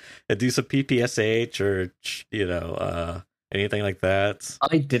go and do some PPSH or, anything like that?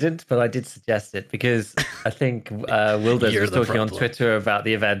 I didn't, but I did suggest it because I think Wilders was talking on Twitter about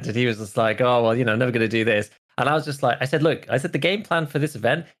the event, and he was just like, oh, well, I'm never going to do this. And I was just like, I said, the game plan for this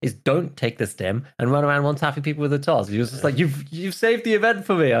event is don't take the stim and run around one-tapping people with the TOS. He was just like, you've saved the event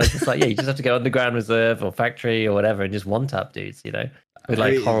for me. I was just like, yeah, you just have to go underground reserve or factory or whatever and just one-tap dudes, with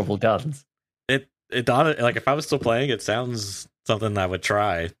like horrible guns. It like if I was still playing, it sounds something I would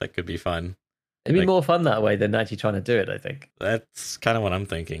try. That could be fun. It'd be more fun that way than actually trying to do it, I think. That's kind of what I'm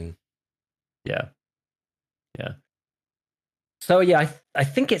thinking. Yeah. So yeah, I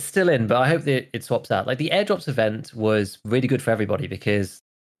think it's still in, but I hope that it swaps out. Like the airdrops event was really good for everybody because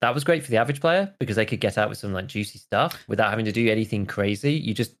that was great for the average player because they could get out with some like juicy stuff without having to do anything crazy.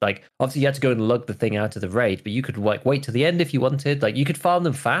 You just like obviously you had to go and lug the thing out of the raid, but you could like wait to the end if you wanted. Like you could farm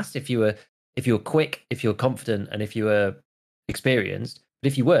them fast if you were quick, if you were confident, and if you were experienced.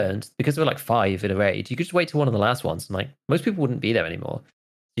 But if you weren't, because there were like 5 in a raid, you could just wait till one of the last ones, and like most people wouldn't be there anymore.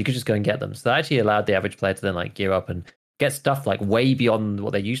 You could just go and get them. So that actually allowed the average player to then like gear up and get stuff like way beyond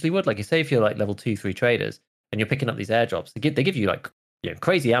what they usually would. Like you say, if you're like level 2, 3 traders and you're picking up these airdrops, they give you like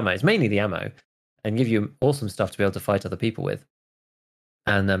crazy ammo. It's mainly the ammo, and give you awesome stuff to be able to fight other people with.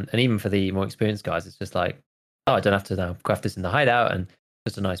 And even for the more experienced guys, it's just like, oh, I don't have to now craft this in the hideout, and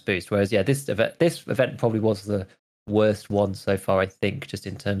just a nice boost. Whereas this event probably was the worst one so far, I think, just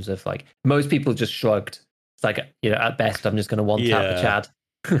in terms of like most people just shrugged. It's like, at best, I'm just going to one tap the Chad.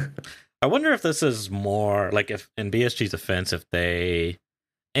 I wonder if this is more like, if in BSG's defense, if they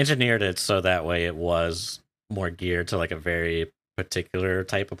engineered it so that way it was more geared to like a very particular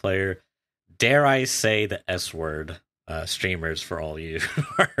type of player. Dare I say the S word, streamers, for all you who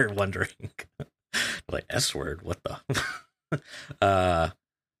are wondering. Like, S word, what the?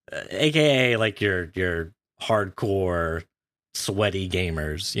 AKA like your hardcore sweaty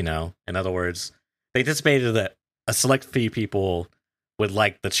gamers, In other words, they anticipated that a select few people would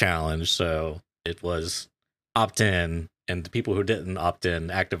like the challenge, so it was opt in, and the people who didn't opt in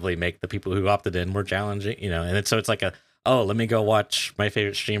actively make the people who opted in more challenging, and so it's like let me go watch my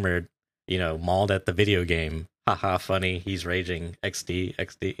favorite streamer, mauled at the video game. Haha, funny, he's raging, XD,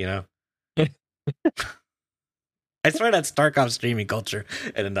 I swear that's Tarkov streaming culture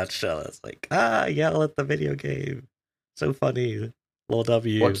in a nutshell. It's like, yell at the video game. So funny. Lil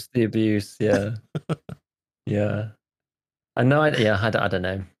W. Watch the abuse, yeah. Yeah. I know, I don't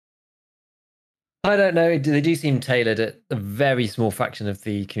know. I don't know. They do seem tailored at a very small fraction of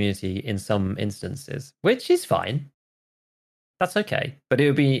the community in some instances, which is fine. That's okay. But it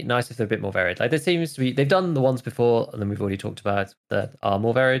would be nice if they're a bit more varied. Like there seems to be, they've done the ones before, and then we've already talked about that are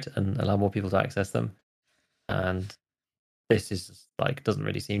more varied and allow more people to access them. And this is just, like, doesn't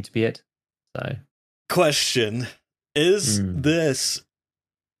really seem to be it. So, question: is this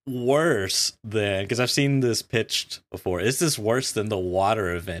worse than, because I've seen this pitched before, is this worse than the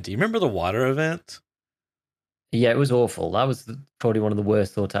water event? Do you remember the water event? Yeah, it was awful. That was probably one of the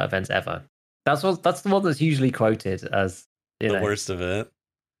worst thought out events ever. That's the one that's usually quoted as the worst event.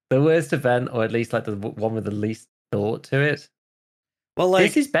 The worst event, or at least like the one with the least thought to it. Well, like,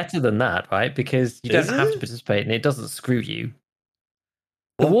 this is better than that, right? Because you don't have to participate and it doesn't screw you.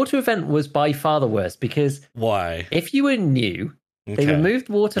 The water event was by far the worst because why? If you were new, they removed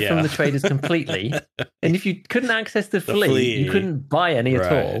water from the traders completely, and if you couldn't access the flea, you couldn't buy any at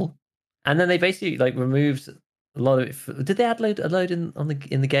all. And then they basically like removed a lot of it. Did they add a load in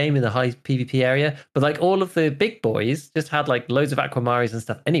the game in the high PvP area? But like all of the big boys just had like loads of Aquamaris and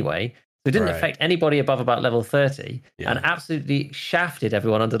stuff anyway. So it didn't affect anybody above about level 30 and absolutely shafted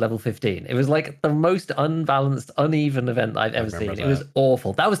everyone under level 15. It was like the most unbalanced, uneven event I've ever seen. It was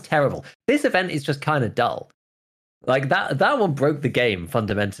awful. That was terrible. This event is just kind of dull. Like that one broke the game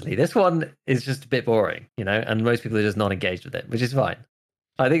fundamentally. This one is just a bit boring, and most people are just not engaged with it, which is fine.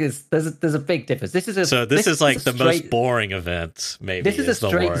 I think there's a big difference. This is like the most boring event. Maybe this is a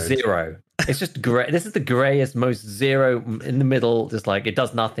straight zero. It's just gray. This is the grayest, most zero in the middle. Just like it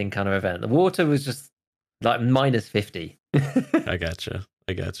does nothing kind of event. The water was just like minus 50. I gotcha.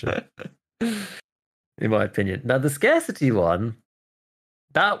 In my opinion. Now the scarcity one,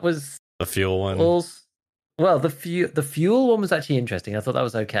 that was the fuel one. Well, the fuel one was actually interesting. I thought that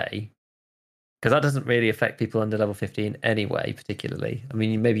was okay. Because that doesn't really affect people under level 15 anyway, particularly. I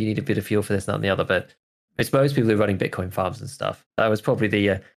mean, maybe you need a bit of fuel for this, that, and the other, but I suppose people who are running Bitcoin farms and stuff. That was probably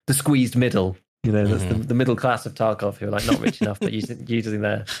the squeezed middle. That's the middle class of Tarkov who are like not rich enough, but using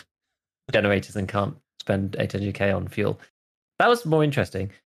their generators and can't spend 800k on fuel. That was more interesting.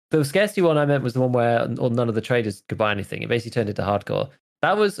 The scarcity one I meant was the one where none of the traders could buy anything. It basically turned into hardcore.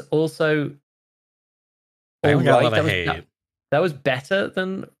 That was also That was better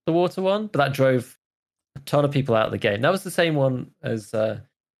than the water one, but that drove a ton of people out of the game. That was the same one as the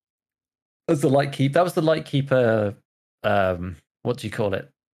Lightkeeper. That was the Lightkeeper, what do you call it?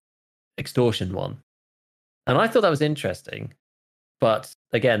 Extortion one. And I thought that was interesting. But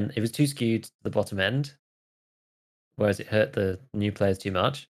again, it was too skewed to the bottom end, whereas it hurt the new players too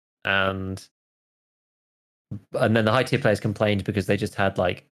much. And then the high tier players complained because they just had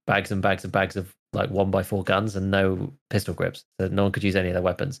like bags and bags and bags of like 1x4 guns and no pistol grips, so no one could use any of their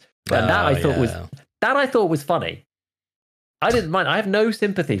weapons. And that I thought was funny. I didn't mind. I have no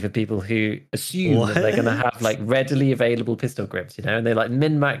sympathy for people who assume that they're going to have like readily available pistol grips, and they like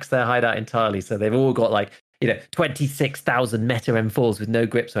min-max their hideout entirely, so they've all got like 26,000 meta M4s with no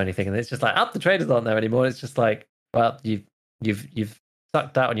grips or anything, and it's just like, the traders aren't there anymore. It's just like, well, you've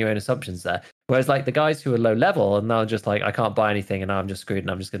sucked out on your own assumptions there. Whereas like the guys who are low level and now just like, I can't buy anything and now I'm just screwed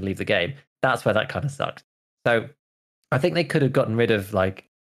and I'm just going to leave the game. That's where that kind of sucked. So I think they could have gotten rid of like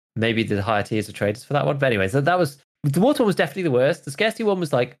maybe the higher tiers of traders for that one. But anyway, so that was the water one was definitely the worst. The scarcity one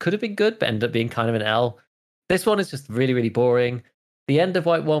was like could have been good, but ended up being kind of an L. This one is just really, really boring. The end of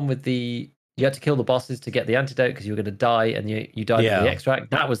White one with you had to kill the bosses to get the antidote because you were going to die and you died from the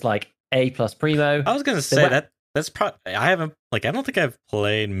extract. That was like A+ primo. I was going to say that's probably, I don't think I've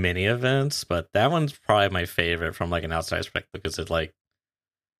played many events, but that one's probably my favorite from like an outside perspective because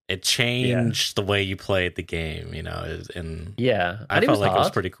it changed the way you played the game, and I felt like it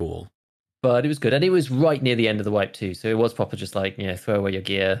was pretty cool. But it was good, and it was right near the end of the wipe too, so it was proper just like, throw away your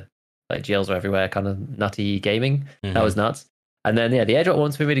gear, like gels are everywhere, kind of nutty gaming. Mm-hmm. That was nuts. And then the airdrop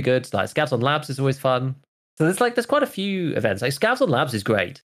one's been really good. Like Scavs on Labs is always fun. So there's quite a few events. Like Scavs on Labs is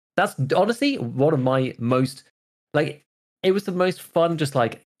great. That's honestly one of my most, like, it was the most fun, just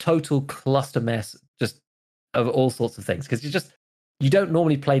like total cluster mess, just of all sorts of things. Because you don't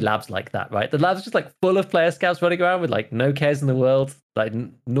normally play labs like that, right? The labs are just like full of player scouts running around with like no cares in the world. Like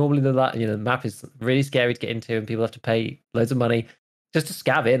normally the map is really scary to get into and people have to pay loads of money just to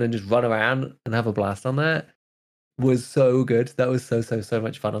scav in and just run around and have a blast on there. Was so good. That was so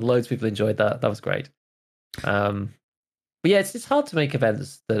much fun, and loads of people enjoyed that. That was great. But yeah, it's hard to make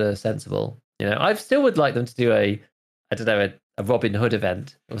events that are sensible. I still would like them to do a Robin Hood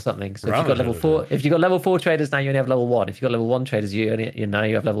event or something. So if you've got level 4 traders, now you only have level 1. If you've got level 1 traders, you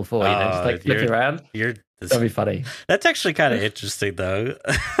have level 4. Just like flip it around. That'd be funny. That's actually kind of interesting, though.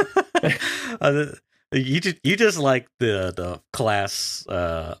 You just like the class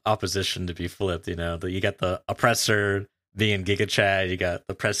opposition to be flipped, you got the oppressor being Giga Chad, you got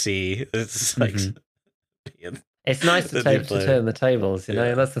the pressy. It's like it's nice to turn the tables,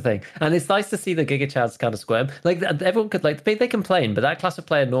 that's the thing. And it's nice to see the Giga Chads kind of squirm. Like everyone could they complain, but that class of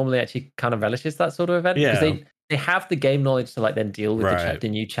player normally actually kind of relishes that sort of event because they have the game knowledge to like then deal with the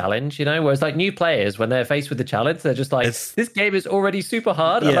new challenge, whereas like new players, when they're faced with the challenge, they're just like, this game is already super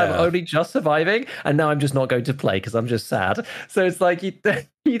hard and I'm only just surviving and now I'm just not going to play because I'm just sad. So it's like you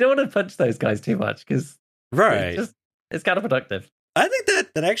don't want to punch those guys too much because it's counterproductive. I think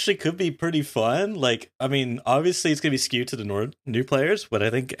that actually could be pretty fun. Like, I mean, obviously it's going to be skewed to the new players, but I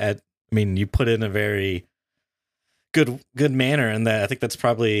think you put in a very good manner, and that I think that's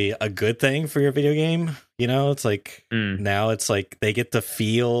probably a good thing for your video game. It's like now it's like they get to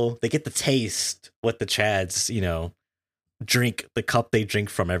taste what the Chads, drink, the cup they drink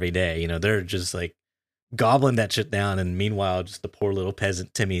from every day. They're just like gobbling that shit down, and meanwhile, just the poor little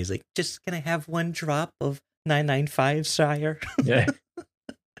peasant Timmy is like, just gonna have one drop of 995, sire. Yeah.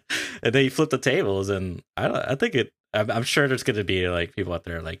 And then you flip the tables, and I'm sure there's gonna be like people out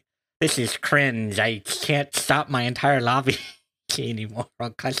there like, this is cringe. I can't stop my entire lobby anymore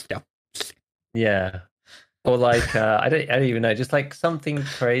on custom. Yeah. Or like I don't even know, just like something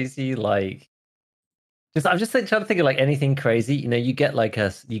crazy like I'm just trying to think of like anything crazy. You get like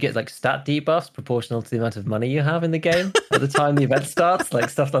stat debuffs proportional to the amount of money you have in the game at the time the event starts, like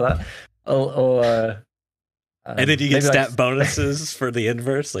stuff like that. Or and then you get stat bonuses for the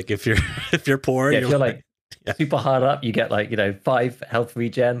inverse. Like if you're poor, if you're like super hard up, you get like 5 health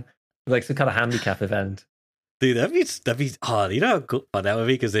regen, like some kind of handicap event. Dude, that'd be how cool that would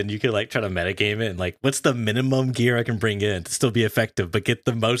be, because then you could like try to metagame it and like, what's the minimum gear I can bring in to still be effective, but get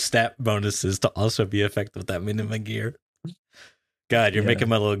the most stat bonuses to also be effective with that minimum gear. God, you're making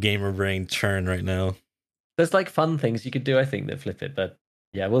my little gamer brain churn right now. There's like fun things you could do, I think, that flip it, but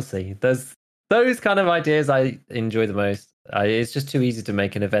yeah, we'll see. There's those kind of ideas I enjoy the most. It's just too easy to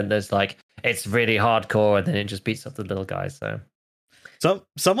make an event that's like, it's really hardcore and then it just beats up the little guys. So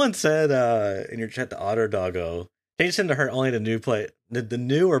someone said in your chat, the Otter Doggo, changes him to hurt only the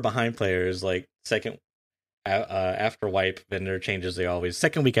new or behind players, like second after wipe vendor changes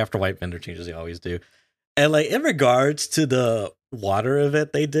second week after wipe vendor changes they always do. And like in regards to the water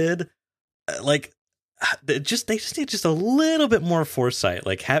event they did, like they just need just a little bit more foresight.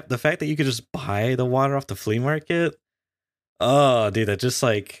 Like the fact that you could just buy the water off the flea market. Oh, dude, that just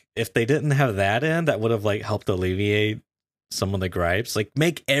like, if they didn't have that in, that would have like helped alleviate some of the gripes. Like,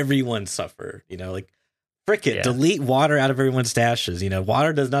 make everyone suffer, like, frick it, delete water out of everyone's stashes.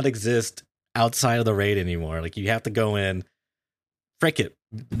 Water does not exist outside of the raid anymore. Like, you have to go in, frick it,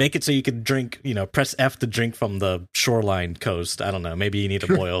 make it so you can drink, press F to drink from the shoreline coast. I don't know, maybe you need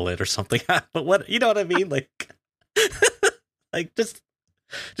to boil it or something. But what, you know what I mean? Like, like just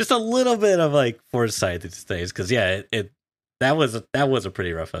a little bit of like foresight these days, because that was a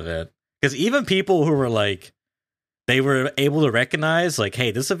pretty rough event. Because even people who were like, they were able to recognize, like,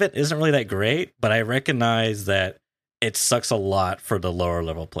 hey, this event isn't really that great, but I recognize that it sucks a lot for the lower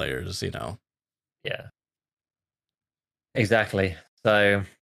level players, you know? Yeah. Exactly. So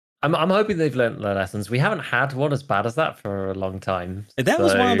I'm hoping they've learned their lessons. We haven't had one as bad as that for a long time. And that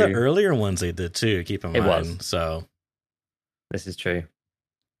was one of the earlier ones they did too, keep in mind. Was. So this is true.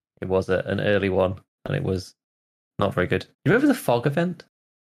 It was an early one, and it was not very good. You remember the fog event?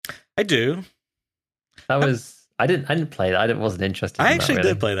 I do. That was I didn't play that. I wasn't interested. I in actually that,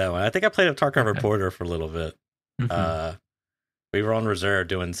 really. did play that one. I think I played at Tarkov Okay. Reporter for a little bit. Mm-hmm. We were on reserve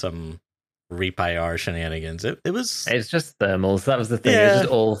doing some REAP-IR shenanigans. It was just thermals. That was the thing. Yeah. It was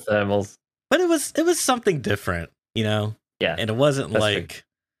just all thermals. But it was something different, you know? Yeah. And it wasn't like true.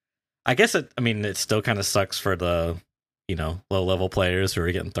 I guess it still kind of sucks for the, you know, low level players who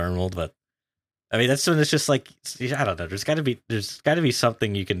are getting thermaled, but I mean that's when it's just like, I don't know, there's gotta be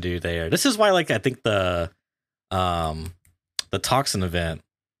something you can do there. This is why, like, I think the toxin event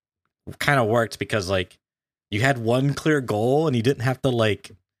kind of worked, because like you had one clear goal and you didn't have to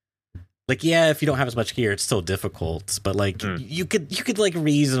like yeah, if you don't have as much gear, it's still difficult. But like you could like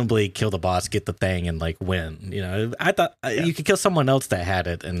reasonably kill the boss, get the thing, and like win. You know, I thought you could kill someone else that had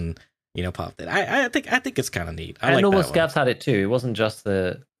it and, you know, popped it. I think it's kind of neat. I and like normal that scavs had it too. It wasn't just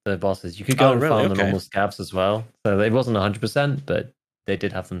the bosses. You could go and farm the normal scavs as well. So it wasn't 100%, but they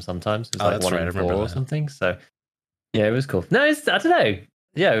did have them sometimes. It was like 1 in 4 or something. So yeah, it was cool. No, I don't know.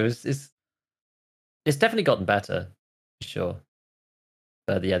 Yeah, it's definitely gotten better, for sure.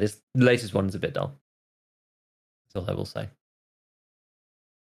 But yeah, this latest one is a bit dull. That's all I will say.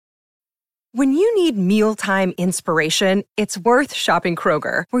 When you need mealtime inspiration, it's worth shopping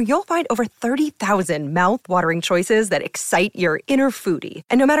Kroger, where you'll find over 30,000 mouth-watering choices that excite your inner foodie.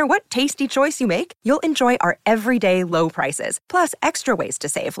 And no matter what tasty choice you make, you'll enjoy our everyday low prices, plus extra ways to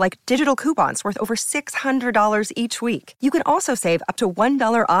save, like digital coupons worth over $600 each week. You can also save up to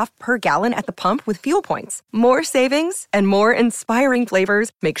 $1 off per gallon at the pump with fuel points. More savings and more inspiring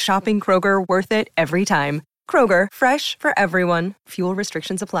flavors make shopping Kroger worth it every time. Kroger, fresh for everyone. Fuel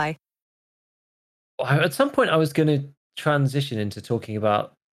restrictions apply. At some point, I was going to transition into talking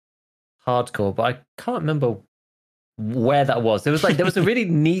about hardcore, but I can't remember where that was. There was a really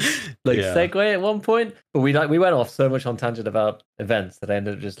neat segue at one point, but we went off so much on tangent about events that I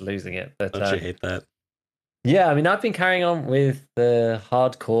ended up just losing it. But don't you hate that? Yeah, I mean, I've been carrying on with the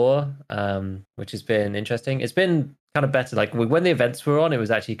hardcore, which has been interesting. It's been kind of better. Like when the events were on, it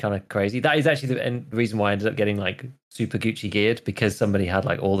was actually kind of crazy. That is actually the reason why I ended up getting like super Gucci geared, because somebody had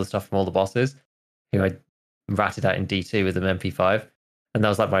like all the stuff from all the bosses who I ratted out in D2 with them MP5, and that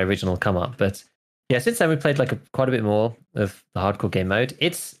was like my original come up. But yeah, since then we played like quite a bit more of the hardcore game mode.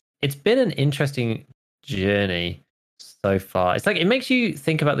 It's been an interesting journey so far. It's like it makes you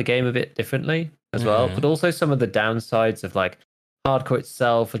think about the game a bit differently as well, but also some of the downsides of like hardcore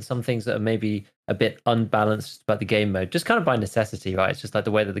itself and some things that are maybe a bit unbalanced about the game mode, just kind of by necessity, right? It's just like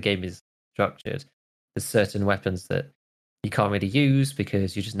the way that the game is structured. There's certain weapons that you can't really use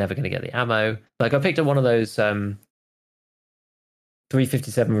because you're just never going to get the ammo. Like I picked up one of those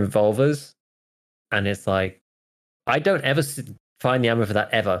 357 revolvers, and it's like I don't ever find the ammo for that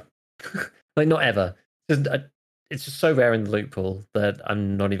ever. Like not ever. It's just so rare in the loot pool that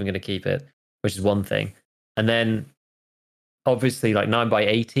I'm not even going to keep it, which is one thing. And then obviously like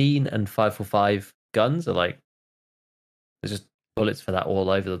 9x18 and 545 guns are like there's just bullets for that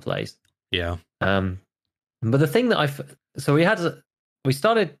all over the place. Yeah. But the thing that we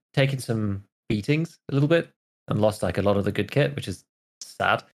started taking some beatings a little bit and lost like a lot of the good kit, which is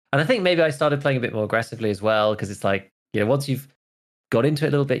sad. And I think maybe I started playing a bit more aggressively as well, because it's like, you know, once you've got into it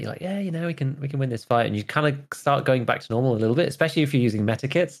a little bit, you're like, yeah, you know, we can win this fight, and you kind of start going back to normal a little bit, especially if you're using meta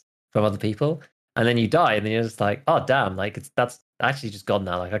kits from other people, and then you die, and then you're just like, oh damn, like that's actually just gone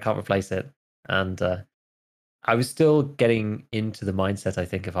now, like I can't replace it. And I was still getting into the mindset, I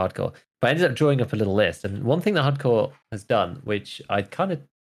think, of hardcore, but I ended up drawing up a little list. And one thing that hardcore has done, which I kind of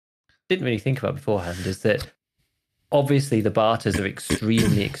didn't really think about beforehand, is that obviously the barters are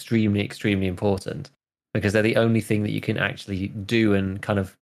extremely, extremely, extremely important, because they're the only thing that you can actually do and kind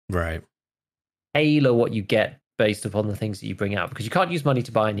of tailor what you get based upon the things that you bring out, because you can't use money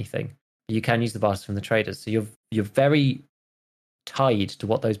to buy anything. You can use the barters from the traders. So you're very tied to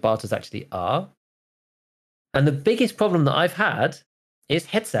what those barters actually are. And the biggest problem that I've had is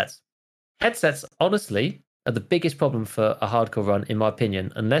headsets. Headsets, honestly, are the biggest problem for a hardcore run, in my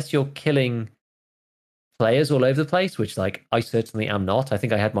opinion, unless you're killing players all over the place, which like I certainly am not. I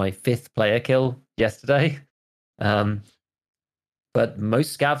think I had my 5th player kill yesterday. But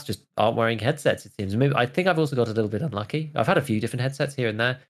most scavs just aren't wearing headsets, it seems. Maybe I think I've also got a little bit unlucky. I've had a few different headsets here and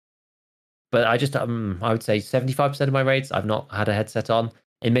there. But I would say 75% of my raids, I've not had a headset on.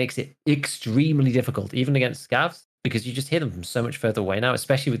 It makes it extremely difficult, even against scavs, because you just hear them from so much further away now,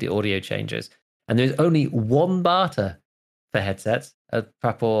 especially with the audio changes. And there's only one barter for headsets at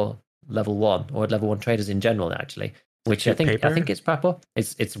Prapor level 1, or at level 1 traders in general, actually. Which I think it's Prapor.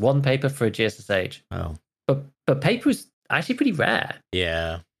 It's one paper for a GSSH. Oh. But paper is actually pretty rare.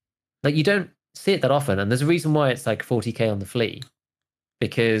 Yeah. Like, you don't see it that often, and there's a reason why it's like 40k on the flea,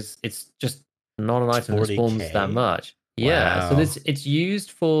 because it's just not an item that spawns that much. Yeah, wow. so it's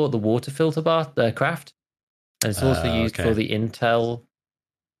used for the water filter craft, and it's also used for the Intel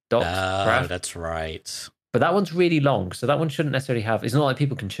dock craft. That's right. But that one's really long, so that one shouldn't necessarily have... It's not like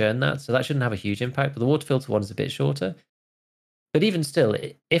people can churn that, so that shouldn't have a huge impact. But the water filter one is a bit shorter. But even still,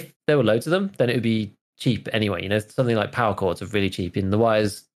 if there were loads of them, then it would be cheap anyway. You know, something like power cords are really cheap. In the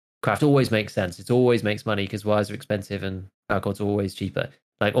wires craft always makes sense. It always makes money because wires are expensive and power cords are always cheaper,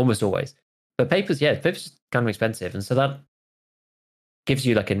 like almost always. But paper's kind of expensive, and so that gives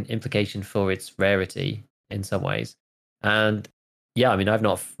you like an implication for its rarity in some ways. And yeah, I mean, I've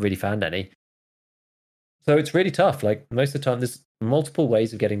not really found any. So it's really tough. Like, most of the time, there's multiple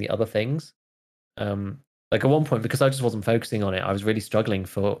ways of getting the other things. Like, at one point, because I just wasn't focusing on it, I was really struggling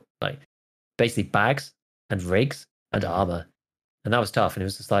for like basically bags and rigs and armor. And that was tough. And it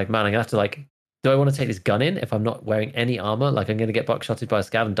was just like, man, I have to like, do I want to take this gun in if I'm not wearing any armor? Like, I'm going to get buckshotted by a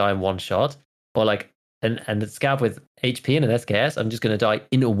scav and die in one shot. Or like, and a scav with HP and an SKS, I'm just going to die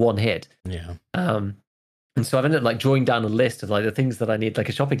in a one hit. Yeah. And so I've ended up like drawing down a list of like the things that I need, like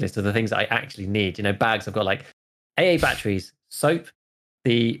a shopping list of the things that I actually need. You know, bags, I've got like AA batteries, soap,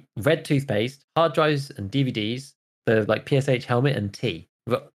 the red toothpaste, hard drives and DVDs, the like PSH helmet and tea.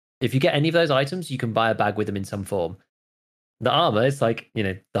 But if you get any of those items, you can buy a bag with them in some form. The armor is like, you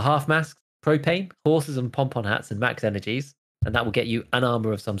know, the half masks, propane, horses and pom-pom hats and max energies. And that will get you an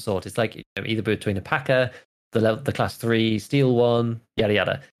armor of some sort. It's like, you know, either between a packer, the class 3 steel one, yada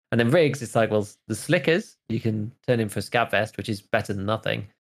yada. And then rigs, it's like, well, the slickers you can turn in for a scab vest, which is better than nothing.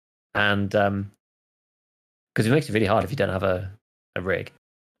 And because it makes it really hard if you don't have a rig.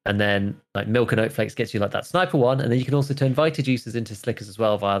 And then like milk and oat flakes gets you like that sniper one. And then you can also turn vita juices into slickers as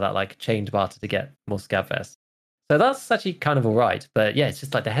well via that like chained barter to get more scab vests. So that's actually kind of all right. But yeah, it's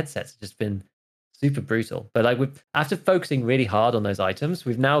just like the headsets have just been super brutal. But like after focusing really hard on those items,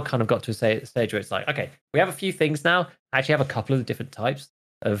 we've now kind of got to a stage where it's like, okay, we have a few things now. I actually have a couple of the different types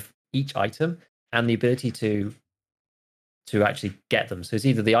of each item and the ability to actually get them. So it's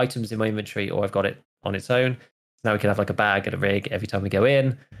either the items in my inventory or I've got it on its own. So now we can have like a bag and a rig every time we go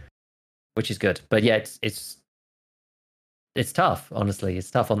in, which is good. But yeah, it's tough, honestly. It's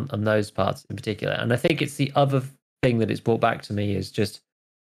tough on those parts in particular. And I think it's the other thing that it's brought back to me is just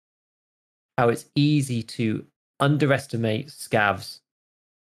how it's easy to underestimate scavs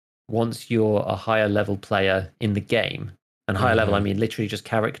once you're a higher level player in the game. And higher level, I mean literally just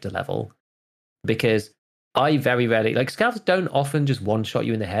character level. Because I very rarely... Like, scavs don't often just one-shot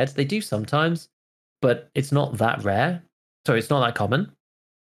you in the head. They do sometimes, but it's not that rare. So it's not that common.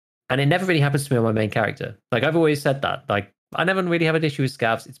 And it never really happens to me on my main character. Like, I've always said that. Like, I never really have an issue with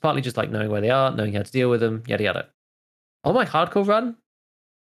scavs. It's partly just, like, knowing where they are, knowing how to deal with them, yada, yada. On my hardcore run,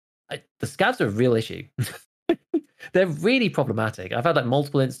 the scavs are a real issue. They're really problematic. I've had, like,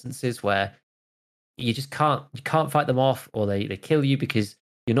 multiple instances where you just can't fight them off, or they kill you because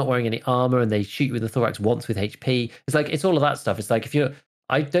you're not wearing any armor and they shoot you with the thorax once with HP. It's like, it's all of that stuff. It's like,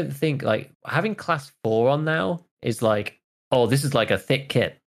 I don't think like having class 4 on now is like, oh, this is like a thick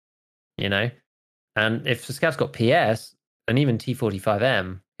kit, you know? And if the scav's got PS and even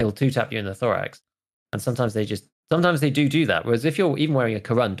T45M, he'll 2-tap you in the thorax. And sometimes they do that. Whereas if you're even wearing a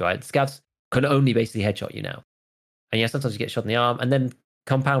Corund, right, scavs can only basically headshot you now. And yeah, sometimes you get shot in the arm, and then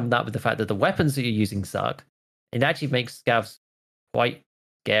compound that with the fact that the weapons that you're using suck. It actually makes scavs quite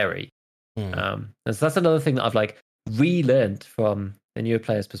scary. And so that's another thing that I've like relearned from the newer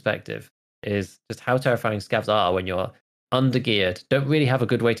player's perspective, is just how terrifying scavs are when you're undergeared, don't really have a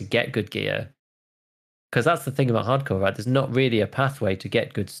good way to get good gear. Because that's the thing about hardcore, right? There's not really a pathway to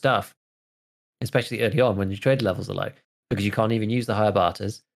get good stuff, especially early on when your trade levels are low, because you can't even use the higher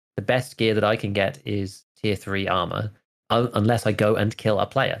barters. The best gear that I can get is tier 3 armor, unless I go and kill a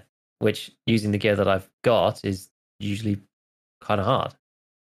player, which using the gear that I've got is usually kind of hard.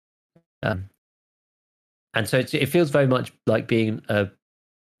 And so it feels very much like being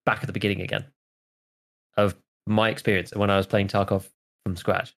back at the beginning again of my experience when I was playing Tarkov from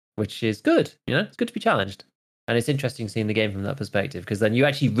scratch, which is good. You know, it's good to be challenged. And it's interesting seeing the game from that perspective, because then you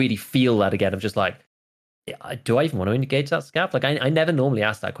actually really feel that again of just like, do I even want to engage that scav? Like, I never normally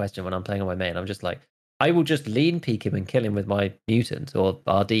ask that question when I'm playing on my main. I'm just like, I will just lean peek him and kill him with my mutant or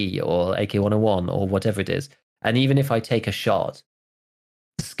RD or AK-101 or whatever it is. And even if I take a shot,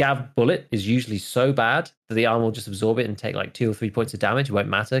 the scav bullet is usually so bad that the armor will just absorb it and take like 2 or 3 points of damage. It won't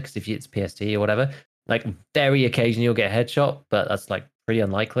matter because if it's PST or whatever, like very occasionally you'll get a headshot, but that's like pretty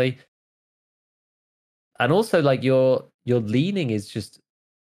unlikely. And also like your leaning is just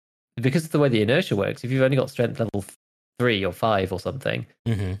because of the way the inertia works. If you've only got strength level 3 or 5 or something,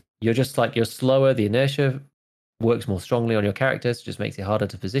 you're just like you're slower. The inertia works more strongly on your characters, so just makes it harder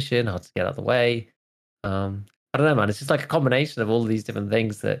to position, hard to get out of the way. I don't know, man. It's just like a combination of all of these different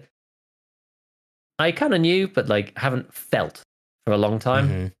things that I kind of knew, but like haven't felt for a long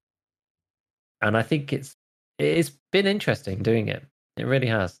time. And I think it's been interesting doing it. It really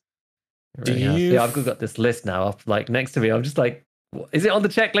has. It really has. Yeah, I've got this list now up like next to me. I'm just like, is it on the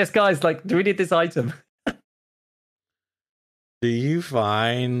checklist, guys? Like, do we need this item? Do you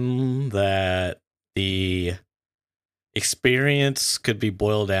find that the experience could be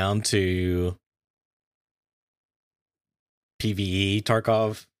boiled down to PvE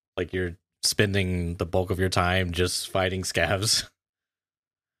Tarkov? Like you're spending the bulk of your time just fighting scavs?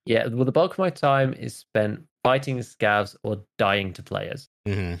 Yeah, well, the bulk of my time is spent fighting scavs or dying to players.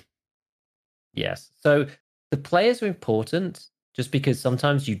 Yes. So the players are important just because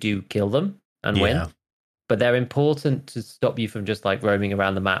sometimes you do kill them and win. But they're important to stop you from just like roaming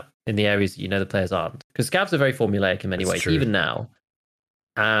around the map in the areas that you know the players aren't. Because scavs are very formulaic in many ways, even now.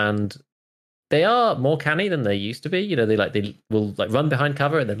 And they are more canny than they used to be. You know, they will like run behind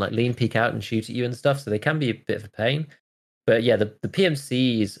cover and then like lean peek out and shoot at you and stuff. So they can be a bit of a pain. But yeah, the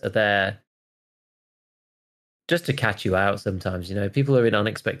PMCs are there just to catch you out sometimes. You know, people are in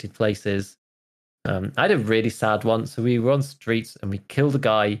unexpected places. I had a really sad one. So we were on streets and we killed a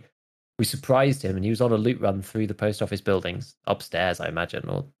guy. We surprised him and he was on a loot run through the post office buildings upstairs, I imagine,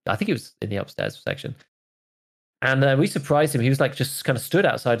 or I think he was in the upstairs section. And we surprised him. He was like just kind of stood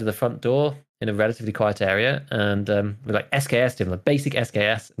outside of the front door in a relatively quiet area, and we like SKS'd him, like basic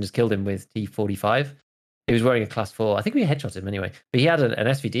SKS, and just killed him with T45. He was wearing a class 4. I think we headshot him anyway, but he had an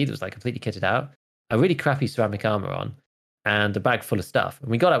SVD that was like completely kitted out, a really crappy ceramic armor on, and a bag full of stuff. And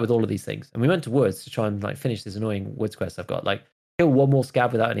we got out with all of these things, and we went to woods to try and like finish this annoying woods quest I've got. Like kill one more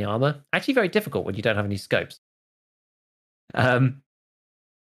scav without any armor. Actually, very difficult when you don't have any scopes.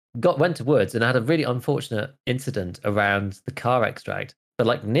 Went to woods and had a really unfortunate incident around the car extract. But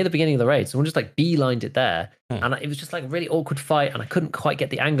like near the beginning of the raid, someone just like beelined it there, and it was just like a really awkward fight, and I couldn't quite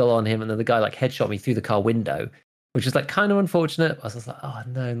get the angle on him, and then the guy like headshot me through the car window, which was like kind of unfortunate. I was just like, oh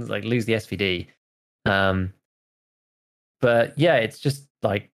no, and like lose the SVD. But yeah, it's just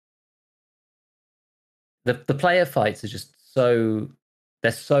like the player fights are just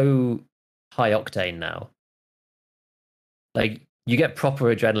they're so high octane now. Like you get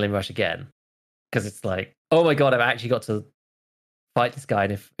proper adrenaline rush again because it's like, oh my god, I've actually got to fight this guy,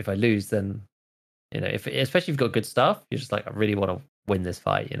 and if I lose, then you know, especially if you've got good stuff, you're just like, I really want to win this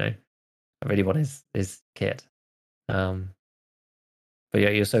fight. You know, I really want his kit. But yeah,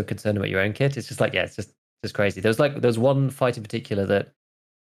 you're so concerned about your own kit. It's just like, yeah, it's just crazy. There's one fight in particular that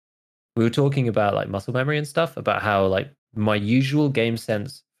we were talking about, like muscle memory and stuff, about how like my usual game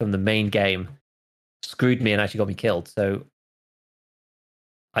sense from the main game screwed me and actually got me killed. So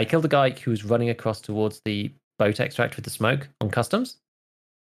I killed a guy who was running across towards the boat extract with the smoke on customs.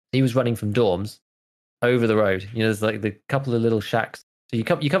 He was running from dorms over the road. You know, there's like the couple of little shacks. So you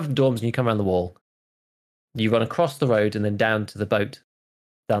come from dorms and you come around the wall. You run across the road and then down to the boat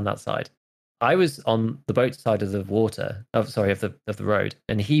down that side. I was on the boat side of the water, of the road,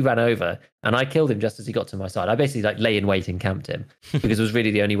 and he ran over, and I killed him just as he got to my side. I basically like lay in wait and camped him because it was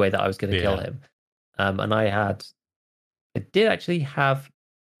really the only way that I was going to kill him. And I did actually have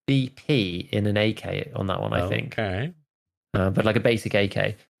BP in an AK on that one, I think. Okay. But like a basic AK.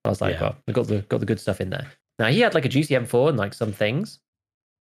 I was like, well, I got the good stuff in there. Now he had like a juicy M4 and like some things,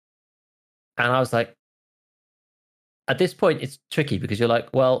 and I was like, at this point, it's tricky because you're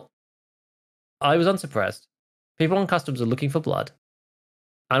like, well, I was unsuppressed. People on customs are looking for blood.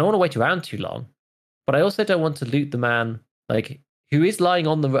 I don't want to wait around too long, but I also don't want to loot the man like who is lying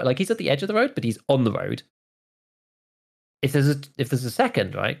on the road. Like he's at the edge of the road, but he's on the road. If there's a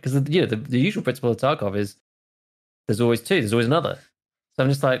second, right? Because you know the usual principle of Tarkov is there's always two. There's always another. So I'm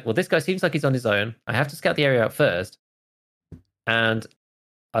just like, well, this guy seems like he's on his own. I have to scout the area out first, and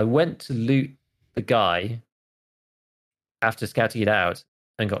I went to loot the guy after scouting it out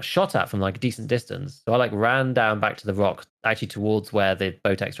and got shot at from like a decent distance. So I like ran down back to the rock, actually towards where the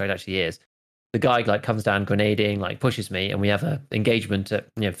boat extract actually is. The guy like comes down grenading, like pushes me, and we have an engagement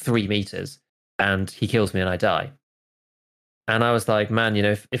at 3 meters, and he kills me and I die. And I was like, man,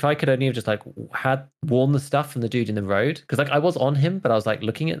 if I could only have just like had worn the stuff from the dude in the road, because like I was on him, but I was like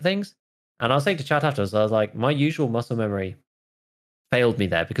looking at things. And I was saying to chat afterwards, I was like, my usual muscle memory failed me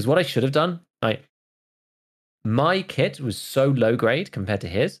there, because what I should have done, like my kit was so low grade compared to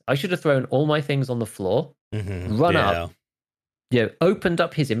his. I should have thrown all my things on the floor, run up, opened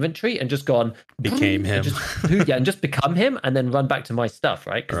up his inventory and just gone became him, and just become him, and then run back to my stuff,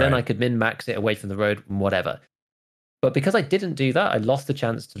 right? Because then I could min max it away from the road and whatever. But because I didn't do that, I lost the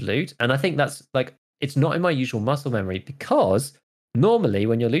chance to loot, and I think that's like it's not in my usual muscle memory, because normally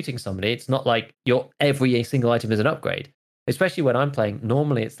when you're looting somebody, it's not like every single item is an upgrade. Especially when I'm playing,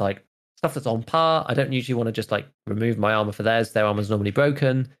 normally it's like stuff that's on par. I don't usually want to just like remove my armor for theirs. Their armor's normally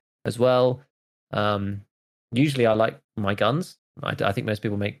broken as well. Usually I like my guns. I think most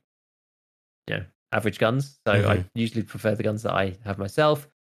people make average guns. So I usually prefer the guns that I have myself.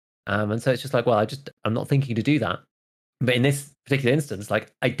 And so it's just like, well, I'm not thinking to do that. But in this particular instance,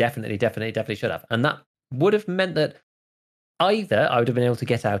 like I definitely should have. And that would have meant that either I would have been able to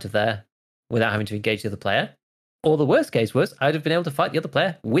get out of there without having to engage the other player, or the worst case was I'd have been able to fight the other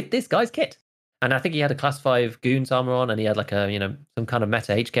player with this guy's kit. And I think he had a class 5 goons armor on, and he had like a, some kind of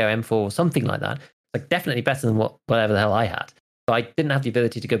meta HKO M4 or something like that. Like definitely better than whatever the hell I had. But I didn't have the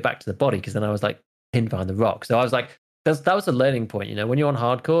ability to go back to the body, because then I was like pinned behind the rock. So I was like, that was a learning point. When you're on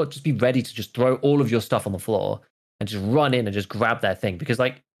hardcore, just be ready to just throw all of your stuff on the floor and just run in and just grab their thing, because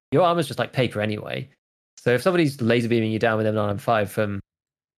like your armor's just like paper anyway. So if somebody's laser beaming you down with M9M5 from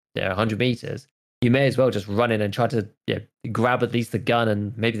 100 meters, you may as well just run in and try to grab at least the gun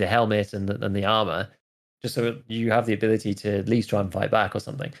and maybe the helmet and the armor, just so you have the ability to at least try and fight back or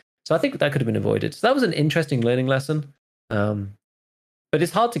something. So I think that could have been avoided. So that was an interesting learning lesson. But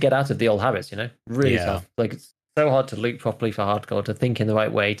it's hard to get out of the old habits, really tough. Like it's so hard to loot properly for hardcore, to think in the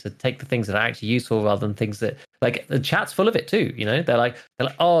right way, to take the things that are actually useful rather than things that, like, the chat's full of it too. They're like,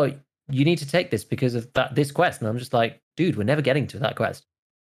 oh, you need to take this because of this quest, and I'm just like, dude, we're never getting to that quest.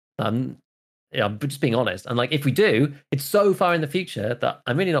 I'm just being honest, and like if we do, it's so far in the future that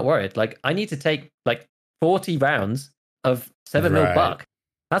I'm really not worried. Like I need to take like 40 rounds of 7mm buck.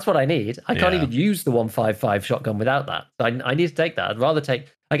 That's what I need. I can't even use the 155 shotgun without that. So I need to take that. I'd rather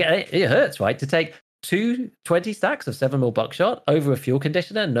take. It hurts, right, to take 20 stacks of 7mm buckshot over a fuel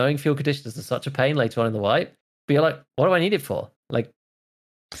conditioner, knowing fuel conditioners are such a pain later on in the wipe. But you're like, what do I need it for? Like,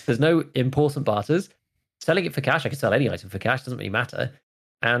 there's no important barters. Selling it for cash, I can sell any item for cash. Doesn't really matter.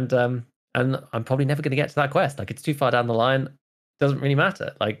 And I'm probably never going to get to that quest. Like, it's too far down the line. Doesn't really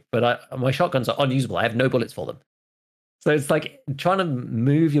matter. Like, but my shotguns are unusable. I have no bullets for them. So it's like trying to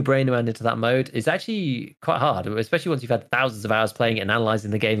move your brain around into that mode is actually quite hard, especially once you've had thousands of hours playing it and analyzing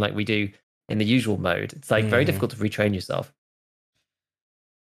the game like we do in the usual mode. It's like very difficult to retrain yourself.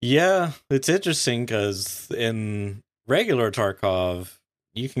 Yeah, it's interesting because in regular Tarkov,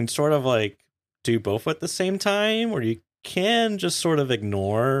 you can sort of like do both at the same time, or you can just sort of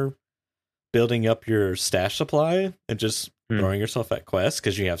ignore building up your stash supply and just throwing yourself at quests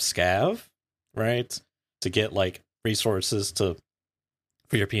because you have Scav, right? To get like resources for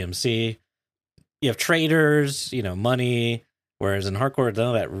your PMC. You have traders, money. Whereas in hardcore, none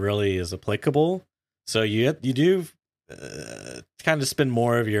of that really is applicable. So you do kind of spend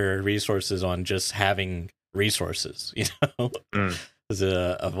more of your resources on just having resources,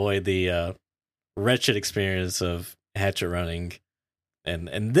 to avoid the wretched experience of hatchet running.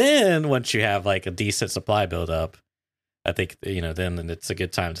 And then once you have like a decent supply build up, I think, then it's a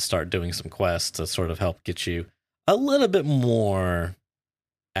good time to start doing some quests to sort of help get you a little bit more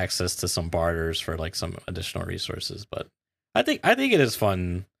access to some barters for like some additional resources. But I think it is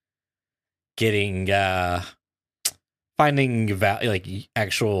fun getting finding like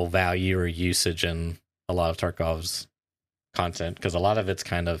actual value or usage in a lot of Tarkov's content, because a lot of it's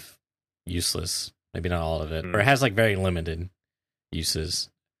kind of useless. Maybe not all of it, or it has like very limited uses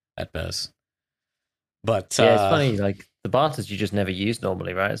at best. But it's funny, like the barters you just never use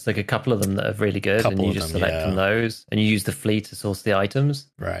normally, right? It's like a couple of them that are really good, and you just select from those, and you use the fleet to source the items,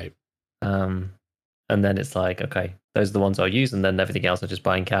 right? And then it's like, okay, those are the ones I'll use, and then everything else I'm just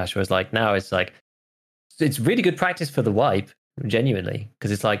buying cash. Whereas like now it's like it's really good practice for the wipe, genuinely,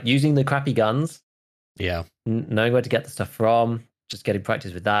 because it's like using the crappy guns, knowing where to get the stuff from, just getting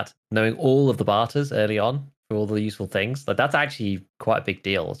practice with that, knowing all of the barters early on for all the useful things. Like that's actually quite a big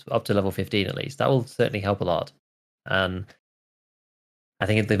deal, up to level 15 at least. That will certainly help a lot. And I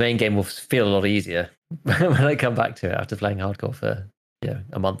think the main game will feel a lot easier when I come back to it after playing hardcore for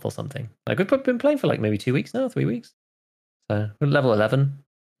a month or something. Like we've been playing for like maybe 2 weeks now, 3 weeks. So we're level 11.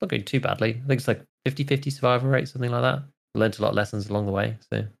 Not going too badly. I think it's like 50-50 survival rate, something like that. Learned a lot of lessons along the way.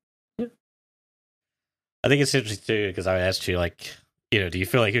 So I think it's interesting too because I asked you like, do you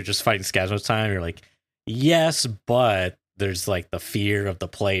feel like you're just fighting scavs most time? You're like, yes, but there's like the fear of the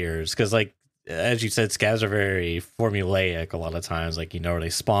players because like as you said, scavs are very formulaic a lot of times. Like where they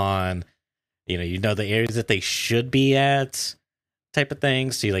spawn, you know the areas that they should be at, type of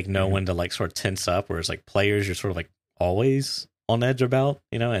thing. So you like know when to like sort of tense up. Whereas like players, you're sort of like always on edge about,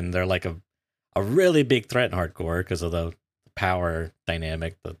 and they're like a really big threat in hardcore because of the power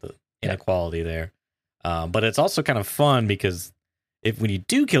dynamic, the inequality there. But it's also kind of fun because when you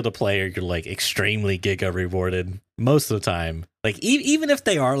do kill the player, you're like extremely giga rewarded most of the time. Like even if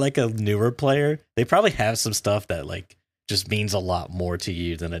they are like a newer player, they probably have some stuff that like just means a lot more to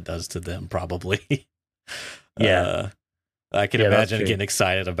you than it does to them, probably. Yeah. I can imagine getting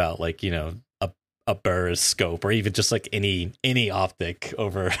excited about like, a Burris scope or even just like any optic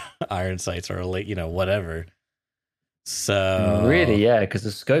over iron sights or like, whatever. So really, yeah, because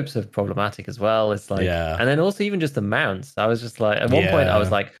the scopes are problematic as well. It's like, and then also even just the mounts. I was just like, at one point I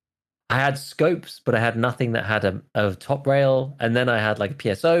was like, I had scopes, but I had nothing that had a top rail, and then I had like a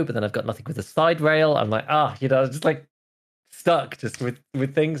PSO, but then I've got nothing with a side rail. I'm like, I was just like stuck just with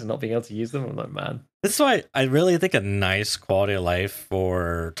things and not being able to use them. I'm like, man. That's why I really think a nice quality of life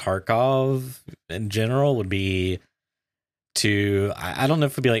for Tarkov in general would be to, I don't know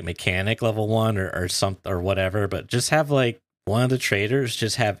if it'd be like mechanic level 1 or something or whatever, but just have like one of the traders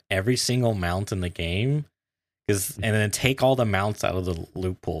just have every single mount in the game, and then take all the mounts out of the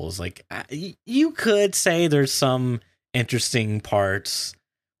loopholes. Like you could say there's some interesting parts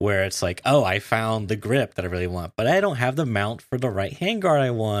where it's like, oh, I found the grip that I really want, but I don't have the mount for the right handguard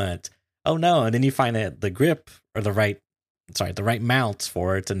I want. Oh no. And then you find the grip or the right mounts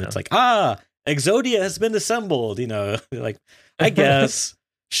for it. And it's like, Exodia has been assembled, like, I guess,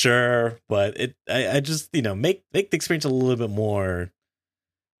 sure. But I just, make the experience a little bit more,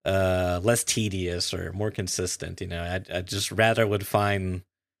 less tedious or more consistent. I just rather would find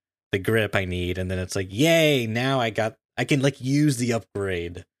the grip I need. And then it's like, yay, now I can like use the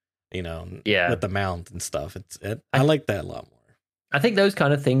upgrade, with the mount and stuff. I like that a lot more. I think those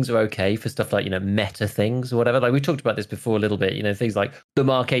kind of things are okay for stuff like, meta things or whatever. Like we talked about this before a little bit, things like the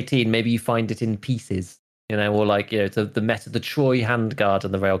Mark 18, maybe you find it in pieces, or like, the meta, the Troy handguard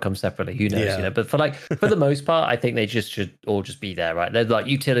and the rail come separately. Who knows, but for the most part, I think they just should all just be there, right? They're like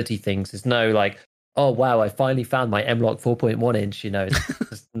utility things. There's no like, oh, wow, I finally found my M-Lock 4.1 inch,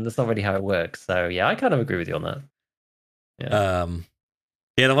 that's not really how it works. So yeah, I kind of agree with you on that. Yeah.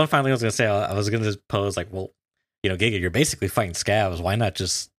 The one final thing I was going to say, I was going to pose like, well, Giga, you're basically fighting scavs. Why not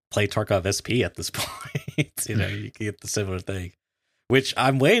just play Tarkov SP at this point? You can get the similar thing. Which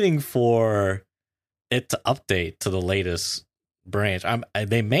I'm waiting for it to update to the latest branch.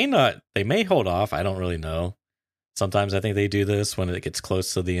 They may hold off. I don't really know. Sometimes I think they do this when it gets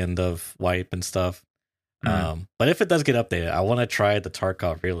close to the end of wipe and stuff. But if it does get updated, I want to try the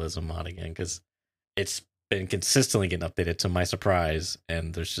Tarkov realism mod again because it's been consistently getting updated to my surprise,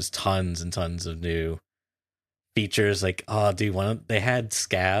 and there's just tons and tons of new features. Like, oh dude, they had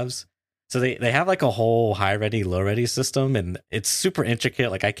scavs, so they have like a whole high ready low ready system, and it's super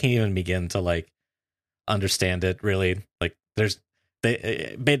intricate. Like I can't even begin to like understand it really. Like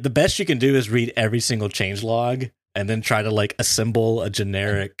the best you can do is read every single change log and then try to like assemble a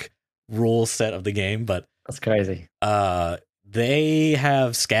generic rule set of the game. But that's crazy. They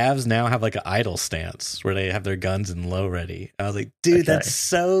have scavs now have like an idle stance where they have their guns in low ready. I was like, dude, that's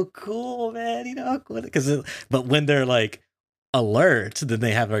so cool, man. But when they're like alert, then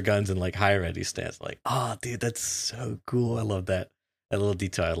they have their guns in like high ready stance. Like, oh, dude, that's so cool. I love that little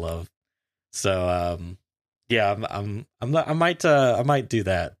detail. I love. So, yeah, I might do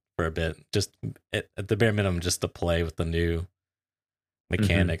that for a bit, just at the bare minimum, just to play with the new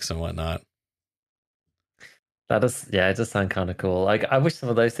mechanics and whatnot. It does sound kind of cool. Like, I wish some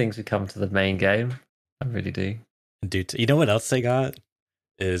of those things would come to the main game. I really do. Dude, you know what else they got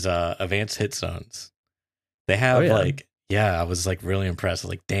is advanced hit zones. They have I was like really impressed. I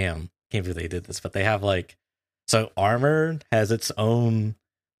was like, damn, can't believe they did this. But they have like, so armor has its own,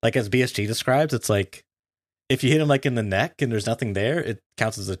 like as BSG describes, it's like if you hit him like in the neck and there's nothing there, it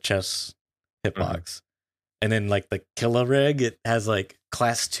counts as a chest hitbox. And then like the Killa rig, it has like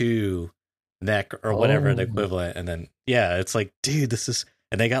class 2 neck or whatever the equivalent. And then it's like, dude, this is,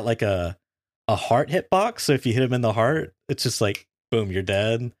 and they got like a heart hitbox. So if you hit him in the heart, it's just like boom, you're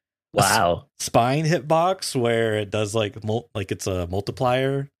dead. Wow. Spine hitbox where it does like it's a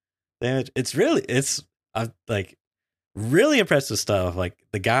multiplier damage. It's like really impressive stuff. Like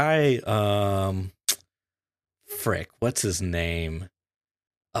the guy, what's his name?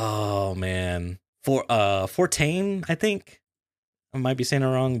 Oh man, Fortain, I think. I might be saying it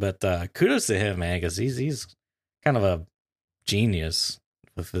wrong, but kudos to him, man, because he's kind of a genius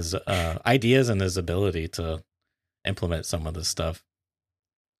with his ideas and his ability to implement some of this stuff.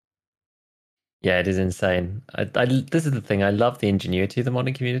 Yeah, it is insane. This is the thing. I love the ingenuity of the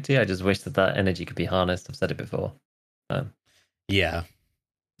modding community. I just wish that energy could be harnessed. I've said it before. Yeah.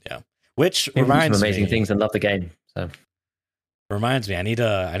 Which People do reminds some amazing me, things and love the game. So reminds me, I need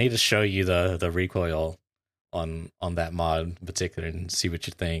to show you the recoil on that mod in particular and see what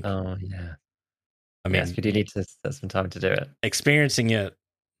you think. oh yeah, I mean, yes, we do need to set some time to do it. experiencing it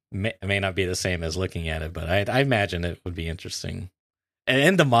may not be the same as looking at it, but I imagine it would be interesting.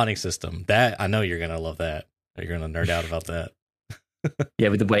 And the modding system, that I know you're gonna love that. You're gonna nerd out about that. Yeah,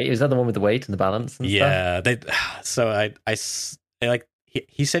 with the weight. Is that the one with the weight and the balance? And Yeah, so like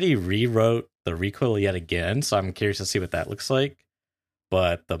he said he rewrote the recoil yet again, so I'm curious to see what that looks like.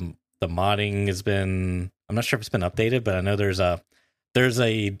 But the modding has been, I'm not sure if it's been updated, but I know there's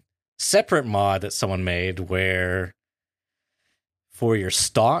a separate mod that someone made where for your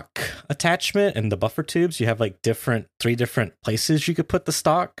stock attachment and the buffer tubes, you have like three different places you could put the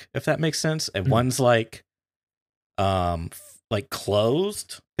stock, if that makes sense. And one's like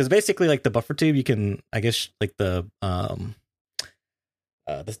closed, because basically like the buffer tube, you can, I guess, like the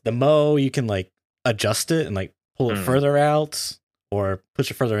mo, you can like adjust it and like pull it further out or push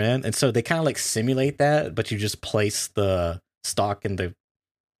it further in. And so they kind of like simulate that, but you just place the stock in the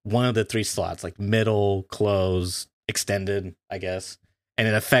one of the three slots, like middle, closed, extended, I guess. And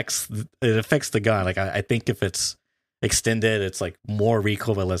it affects the gun. Like I think if it's extended, it's like more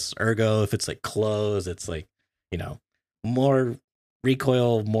recoil but less ergo. If it's like closed, it's like, more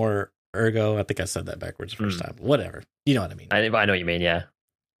recoil, more ergo. I think I said that backwards the first time. Whatever. You know what I mean. I know what you mean, yeah.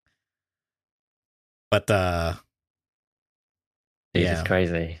 But It's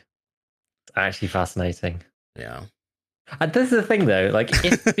crazy. It's actually fascinating. Yeah. And this is the thing though, like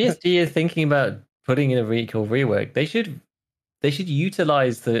if BSG is thinking about putting in a recoil rework, they should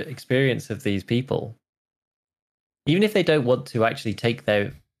utilize the experience of these people. Even if they don't want to actually take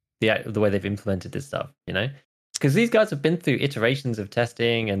the way they've implemented this stuff, because these guys have been through iterations of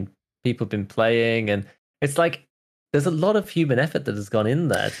testing and people have been playing, and it's like there's a lot of human effort that has gone in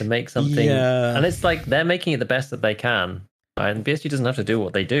there to make something, and it's like they're making it the best that they can. Right? And BSG doesn't have to do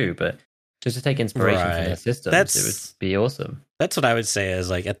what they do, but just to take inspiration from their systems, it would be awesome. That's what I would say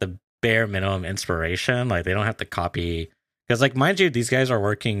is like at the bare minimum inspiration. Like they don't have to copy, because like mind you, these guys are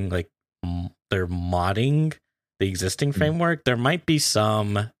working like they're modding the existing framework. There might be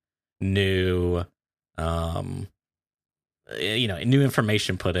some new new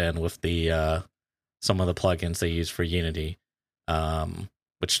information put in with the some of the plugins they use for Unity,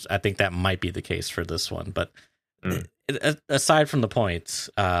 which I think that might be the case for this one. But aside from the points,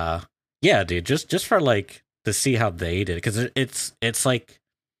 yeah, dude, just for like to see how they did it, because it's like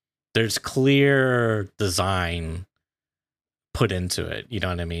there's clear design put into it. You know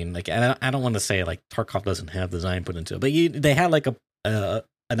what I mean? Like, I don't want to say like Tarkov doesn't have design put into it, but they had like an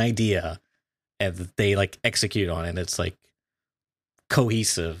idea and they like execute on it. And it's like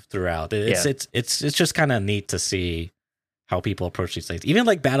cohesive throughout. It's just kind of neat to see how people approach these things. Even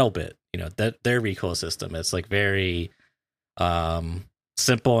like BattleBit, their recoil system, it's like very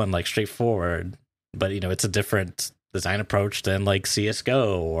simple and like straightforward, but it's a different design approach than like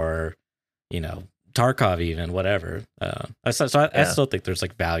CS:GO or Tarkov, even whatever. I still think there's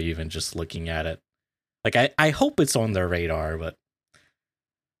like value even just looking at it. Like I hope it's on their radar, but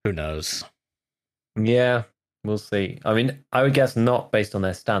who knows? Yeah, we'll see. I mean, I would guess not based on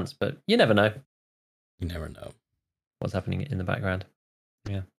their stance, but you never know. You never know what's happening in the background.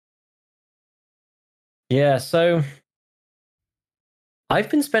 Yeah, so I've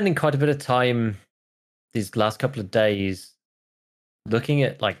been spending quite a bit of time these last couple of days looking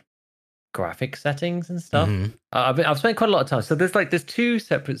at like graphic settings and stuff. I've spent quite a lot of time. So there's two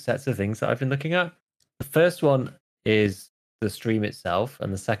separate sets of things that I've been looking at. The first one is the stream itself,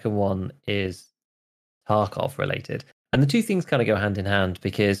 and the second one is Tarkov related. And the two things kind of go hand in hand,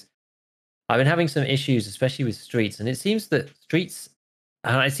 because I've been having some issues, especially with Streets, and it seems that Streets,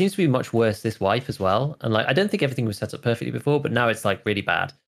 and it seems to be much worse this wipe as well. And like, I don't think everything was set up perfectly before, but now it's like really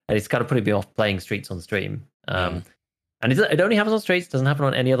bad, and it's kind of putting me off playing Streets on stream. And it only happens on Streets, doesn't happen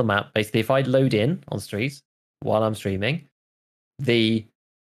on any other map. Basically, if I load in on Streets while I'm streaming,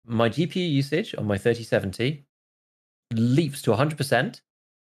 my GPU usage on my 3070 leaps to 100%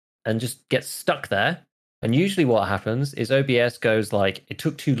 and just gets stuck there. And usually what happens is OBS goes like, it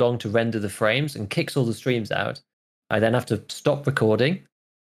took too long to render the frames and kicks all the streams out. I then have to stop recording,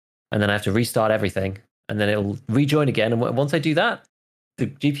 and then I have to restart everything, and then it'll rejoin again. And once I do that, the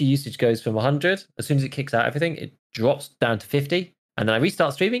GPU usage goes from 100. As soon as it kicks out everything, it drops down to 50, and then I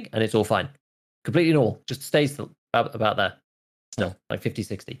restart streaming, and it's all fine. Completely normal. Just stays about there. Still, like 50,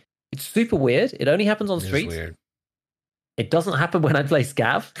 60. It's super weird. It only happens on streets. Weird. It doesn't happen when I play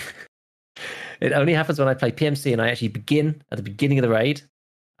Scav. It only happens when I play PMC and I actually begin at the beginning of the raid.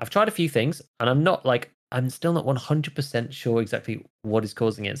 I've tried a few things, and I'm still not 100% sure exactly what is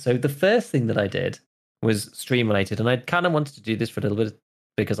causing it. So the first thing that I did was stream related, and I kind of wanted to do this for a little bit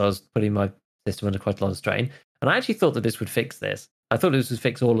because I was putting my system under quite a lot of strain. And I actually thought that this would fix this. I thought this would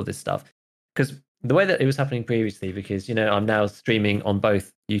fix all of this stuff because the way that it was happening previously, because, I'm now streaming on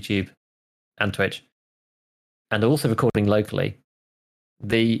both YouTube and Twitch and also recording locally.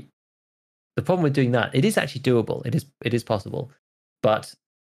 The problem with doing that, it is actually doable. It is possible. But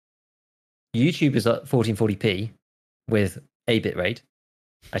YouTube is at 1440p with a bit rate.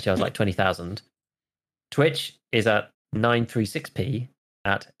 Actually, I was like 20,000. Twitch is at 936p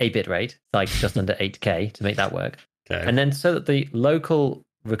at a bit rate, like just under 8K to make that work. Okay. And then so that the local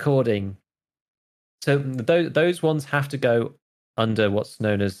recording, so those ones have to go under what's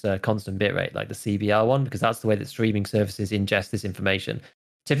known as constant bitrate, like the CBR one, because that's the way that streaming services ingest this information.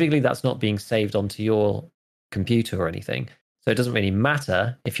 Typically, that's not being saved onto your computer or anything. So it doesn't really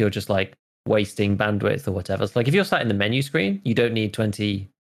matter if you're just like wasting bandwidth or whatever. It's like if you're sat in the menu screen, you don't need 20K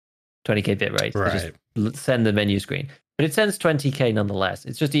bitrate. Right. Just send the menu screen. But it sends 20K nonetheless.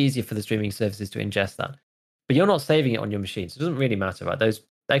 It's just easier for the streaming services to ingest that. But you're not saving it on your machine, so it doesn't really matter, right? Those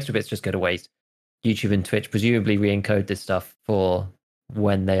extra bits just go to waste. YouTube and Twitch presumably re-encode this stuff for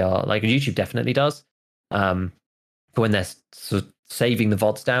when they are, like YouTube definitely does, for when they're sort of saving the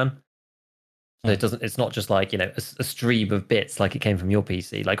VODs down. So it's not just like, a stream of bits like it came from your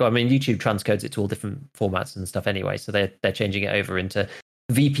PC. Like, YouTube transcodes it to all different formats and stuff anyway. So they're changing it over into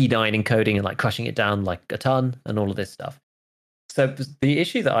VP9 encoding and like crushing it down like a ton and all of this stuff. So the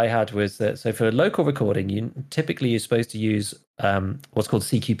issue that I had was that, so for local recording, you're supposed to use what's called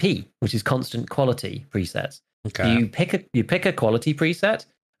CQP, which is constant quality presets. Okay. You pick a quality preset,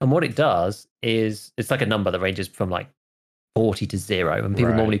 and what it does is it's like a number that ranges from like 40 to 0, and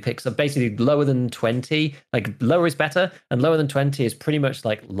people normally pick so basically lower than 20. Like lower is better, and lower than 20 is pretty much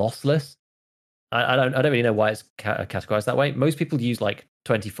like lossless. I don't really know why it's categorized that way. Most people use like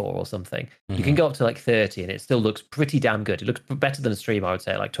 24 or something. Mm-hmm. You can go up to like 30 and it still looks pretty damn good. It looks better than a stream, I would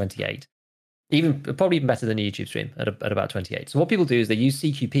say, at like 28. Probably even better than a YouTube stream at about 28. So what people do is they use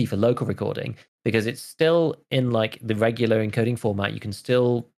CQP for local recording because it's still in like the regular encoding format. You can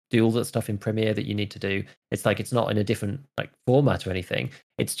still do all that stuff in Premiere that you need to do. It's like it's not in a different like format or anything.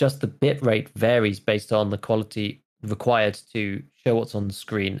 It's just the bit rate varies based on the quality required to show what's on the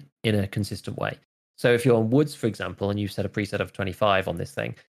screen in a consistent way. So if you're on Woods, for example, and you've set a preset of 25 on this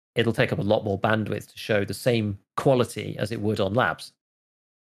thing, it'll take up a lot more bandwidth to show the same quality as it would on Labs.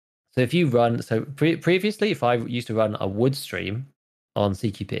 So if you run, previously, if I used to run a Woods stream on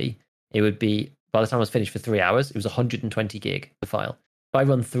CQP, it would be, by the time I was finished for 3 hours, it was 120 gig, the file. If I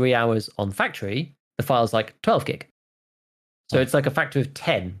run 3 hours on Factory, the file's like 12 gig. So it's like a factor of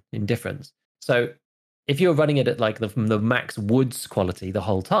 10 in difference. So if you're running it at like the max Woods quality the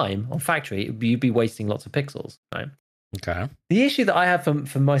whole time on Factory, you'd be wasting lots of pixels, right? Okay. The issue that I have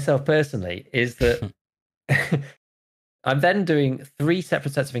for myself personally is that I'm then doing 3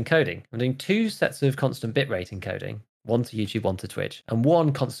 separate sets of encoding. I'm doing 2 sets of constant bitrate encoding, one to YouTube, one to Twitch, and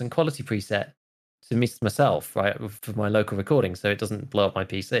 1 constant quality preset to myself, right, for my local recording, so it doesn't blow up my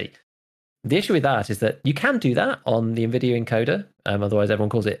PC. The issue with that is that you can do that on the NVIDIA encoder. Otherwise, everyone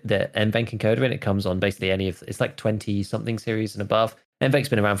calls it the NVENC encoder, and it comes on basically it's like 20-something series and above. NVENC's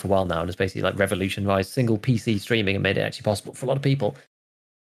been around for a while now, and it's basically like revolutionized single PC streaming and made it actually possible for a lot of people.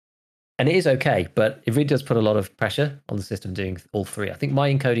 And it is okay, but it really does put a lot of pressure on the system doing all 3. I think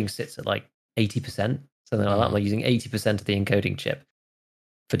my encoding sits at like 80%, something like that. I'm like using 80% of the encoding chip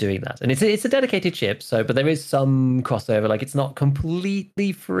for doing that, and it's a dedicated chip. But there is some crossover. Like it's not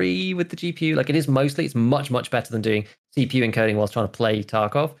completely free with the GPU. Like it's much better than doing CPU encoding whilst trying to play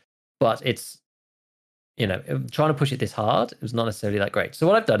Tarkov. But it's trying to push it this hard, it was not necessarily that great. So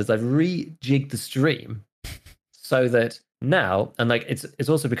what I've done is I've rejigged the stream so that now, and like it's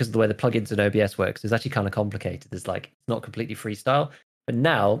also because of the way the plugins in OBS works, it's actually kind of complicated. It's like it's not completely freestyle. But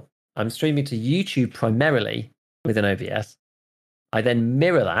now I'm streaming to YouTube primarily within OBS. I then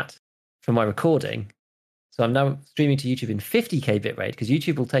mirror that for my recording. So I'm now streaming to YouTube in 50K bitrate because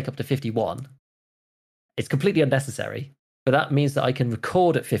YouTube will take up to 51. It's completely unnecessary, but that means that I can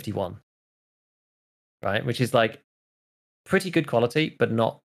record at 51, right? Which is like pretty good quality, but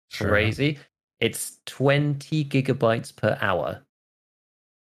not crazy. It's 20 gigabytes per hour,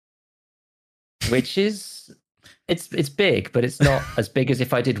 which is, it's big, but it's not as big as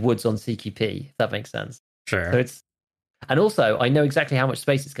if I did Woods on CQP, if that makes sense. Sure. So And also, I know exactly how much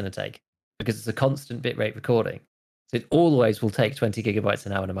space it's going to take because it's a constant bitrate recording. So it always will take 20 gigabytes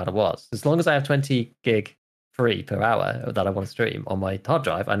an hour no matter what. So as long as I have 20 gig free per hour that I want to stream on my hard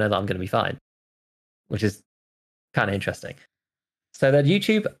drive, I know that I'm going to be fine, which is kind of interesting. So then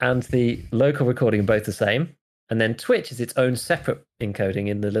YouTube and the local recording are both the same. And then Twitch is its own separate encoding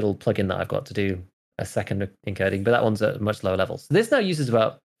in the little plugin that I've got to do a second encoding, but that one's at a much lower level. So this now uses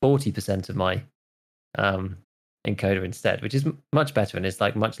about 40% of my encoder instead, which is much better and it's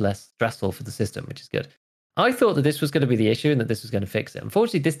like much less stressful for the system, which is good. I thought that this was going to be the issue and that this was going to fix it.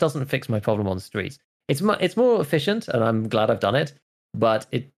 Unfortunately, this doesn't fix my problem on the streets. It's more efficient, and I'm glad I've done it, but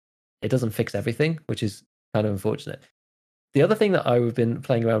it doesn't fix everything, which is kind of unfortunate. The other thing that I've been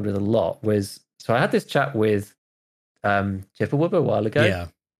playing around with a lot was, so I had this chat with Chipperwubber a while ago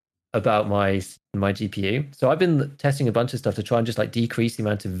about my GPU. So I've been testing a bunch of stuff to try and just like decrease the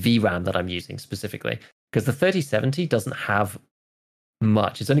amount of VRAM that I'm using specifically, because the 3070 doesn't have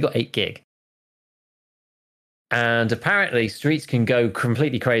much. It's only got 8 gig. And apparently Streets can go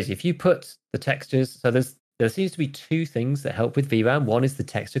completely crazy. If you put the textures, so there seems to be 2 things that help with VRAM. One is the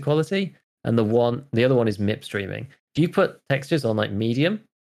texture quality, and the other one is MIP streaming. If you put textures on like medium,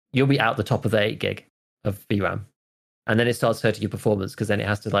 you'll be out the top of the 8 gig of VRAM. And then it starts hurting your performance because then it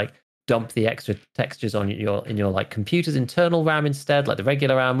has to like dump the extra textures on in your like computer's internal RAM instead, like the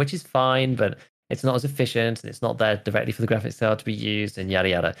regular RAM, which is fine, but it's not as efficient and it's not there directly for the graphics card to be used and yada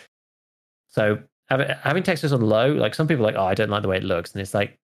yada. So having textures on low, like some people are like, oh, I don't like the way it looks. And it's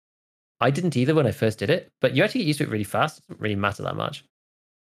like, I didn't either when I first did it, but you actually get used to it really fast. It doesn't really matter that much.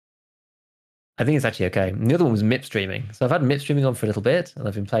 I think it's actually okay. And the other one was MIP streaming. So I've had MIP streaming on for a little bit and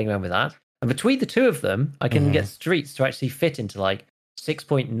I've been playing around with that. And between the 2 of them, I can get Streets to actually fit into like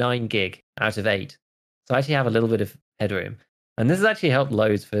 6.9 gig out of 8. So I actually have a little bit of headroom. And this has actually helped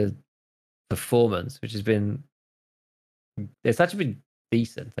loads for performance, which has been, it's actually been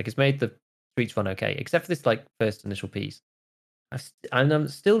decent. Like it's made the Streets run okay, except for this like first initial piece. And I'm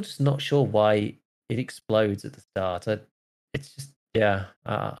still just not sure why it explodes at the start. It's just, yeah.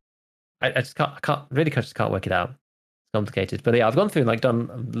 I just can't work it out. It's complicated. But yeah, I've gone through and like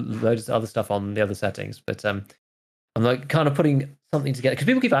done loads of other stuff on the other settings. But I'm like kind of putting something together because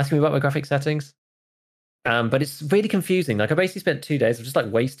people keep asking me about my graphic settings. But it's really confusing. Like I basically spent 2 days, I've just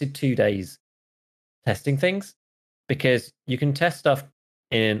like wasted 2 days testing things because you can test stuff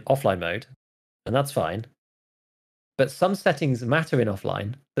in offline mode and that's fine. But some settings matter in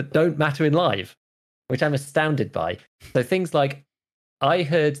offline that don't matter in live, which I'm astounded by. So things like, I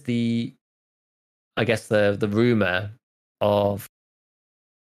heard the rumor of,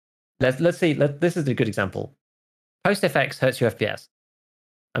 let's see, this is a good example. PostFX hurts your FPS.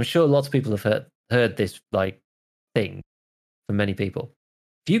 I'm sure lots of people have heard this like thing from many people.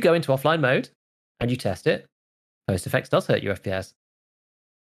 If you go into offline mode and you test it, PostFX does hurt your FPS.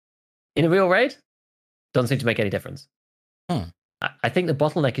 In a real raid, doesn't seem to make any difference. I think the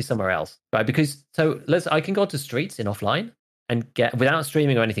bottleneck is somewhere else, right? Because I can go to Streets in offline and get, without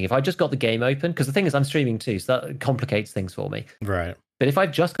streaming or anything, if I just got the game open, because the thing is I'm streaming too, so that complicates things for me. Right. But if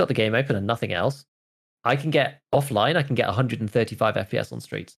I've just got the game open and nothing else, I can get offline, I can get 135 FPS on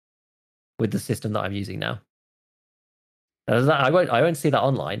Streets with the system that I'm using now. I won't see that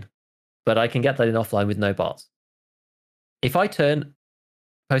online, but I can get that in offline with no bots. If I turn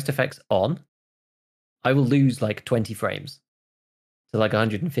PostFX on, I will lose like 20 frames to like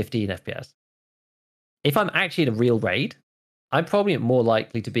 115 FPS. If I'm actually in a real raid, I'm probably more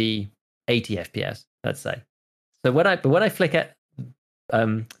likely to be 80 FPS, let's say. So when I flick at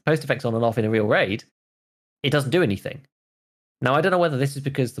PostFX on and off in a real raid, it doesn't do anything. Now, I don't know whether this is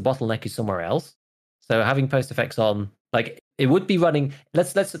because the bottleneck is somewhere else. So having PostFX on, like it would be running,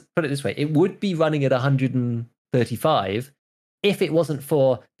 let's put it this way, it would be running at 135 if it wasn't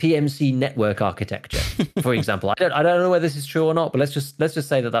for PMC network architecture, for example. I don't know whether this is true or not, but let's just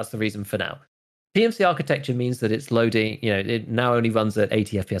say that that's the reason for now. PMC architecture means that it's loading, it now only runs at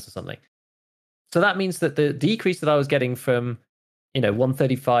 80 FPS or something. So that means that the decrease that I was getting from,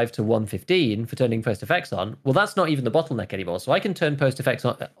 135 to 115 for turning PostFX on, well, that's not even the bottleneck anymore. So I can turn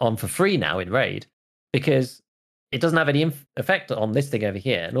PostFX on for free now in RAID because it doesn't have any effect on this thing over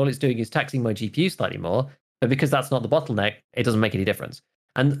here. And all it's doing is taxing my GPU slightly more. But because that's not the bottleneck, it doesn't make any difference.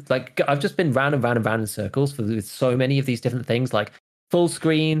 And like I've just been round and round and round in circles with so many of these different things, like full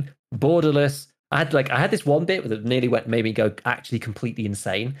screen, borderless. I had this one bit that nearly made me go actually completely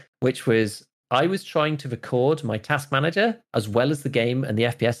insane, which was I was trying to record my task manager as well as the game and the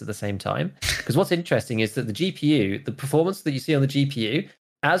FPS at the same time. Because what's interesting is that the GPU, the performance that you see on the GPU,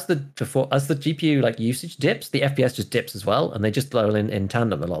 as the GPU like usage dips, the FPS just dips as well, and they just blow in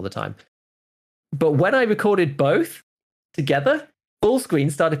tandem a lot of the time. But when I recorded both, together, full screen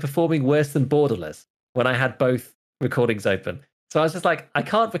started performing worse than borderless when I had both recordings open. So I was just like, I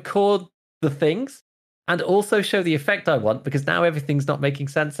can't record the things and also show the effect I want because now everything's not making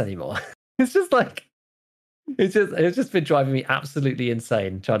sense anymore. It's just like, it's just been driving me absolutely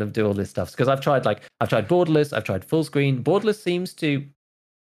insane trying to do all this stuff. Because I've tried borderless, I've tried full screen. Borderless seems to,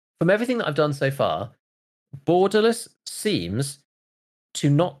 from everything that I've done so far, borderless seems to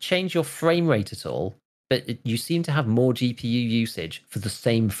not change your frame rate at all, but you seem to have more GPU usage for the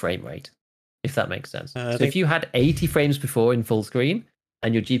same frame rate, if that makes sense. So if you had 80 frames before in full screen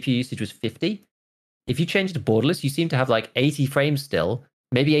and your GPU usage was 50, if you change it to borderless, you seem to have like 80 frames still,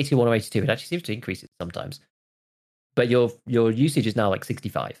 maybe 81 or 82. It actually seems to increase it sometimes. But your usage is now like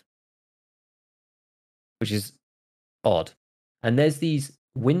 65, which is odd. And there's these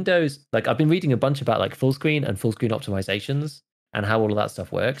windows, like I've been reading a bunch about like full screen and full screen optimizations and how all of that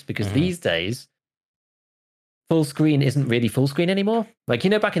stuff works, because these days, full screen isn't really full screen anymore. Like, you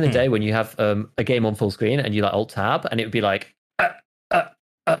know, back in the day when you have a game on full screen and you like alt tab and it would be like,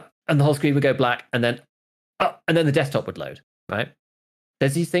 and the whole screen would go black and then the desktop would load, right?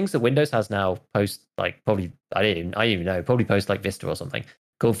 There's these things that Windows has now post, like probably, I don't even know, probably post like Vista or something,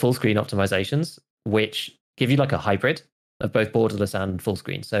 called full screen optimizations, which give you like a hybrid of both borderless and full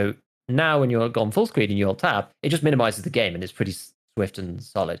screen. So now when you're on full screen and you alt tab, it just minimizes the game and it's pretty swift and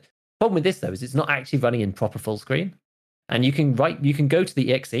solid. Problem with this though is it's not actually running in proper full screen. And you can go to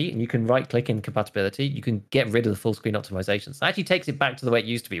the exe and you can right click in compatibility. You can get rid of the full screen optimizations. It actually takes it back to the way it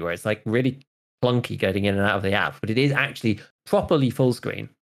used to be, where it's like really clunky getting in and out of the app, but it is actually properly full screen.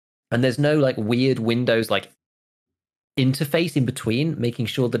 And there's no like weird Windows like interface in between, making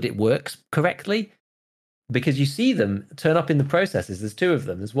sure that it works correctly. Because you see them turn up in the processes. There's two of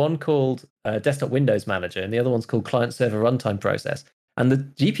them. There's one called Desktop Windows Manager, and the other one's called Client Server Runtime Process. And the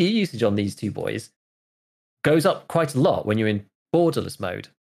GPU usage on these two boys goes up quite a lot when you're in borderless mode.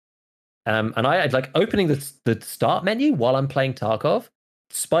 And I like opening the start menu while I'm playing Tarkov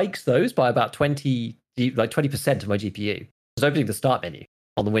spikes those by about 20% of my GPU. Just opening the start menu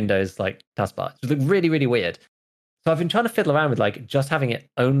on the Windows like taskbar. It's really, really weird. So I've been trying to fiddle around with like just having it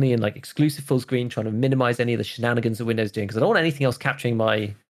only in like exclusive full screen, trying to minimize any of the shenanigans that Windows is doing, because I don't want anything else capturing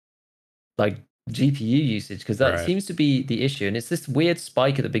my like GPU usage, because that seems to be the issue. And it's this weird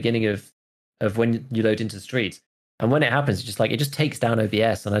spike at the beginning of when you load into Streets. And when it happens, it just takes down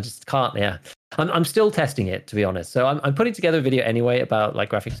OBS, and I just can't. Yeah, I'm still testing it, to be honest. So I'm putting together a video anyway about like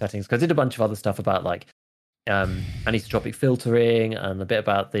graphic settings, because I did a bunch of other stuff about like anisotropic filtering and a bit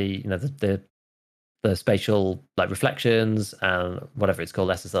about the spatial like reflections and whatever it's called,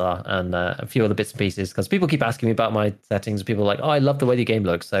 SSR, and a few other bits and pieces, because people keep asking me about my settings. People are like, oh, I love the way the game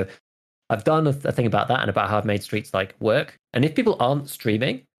looks. So I've done a thing about that and about how I've made Streets like work. And if people aren't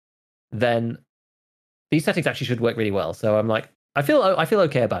streaming, then these settings actually should work really well. So I'm like, I feel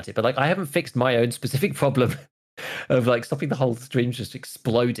okay about it, but like I haven't fixed my own specific problem of like stopping the whole stream just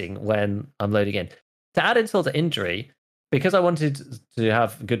exploding when I'm loading in. To add insult to injury, because I wanted to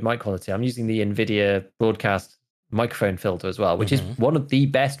have good mic quality, I'm using the NVIDIA broadcast microphone filter as well, which is one of the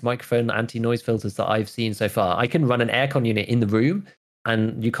best microphone anti-noise filters that I've seen so far. I can run an aircon unit in the room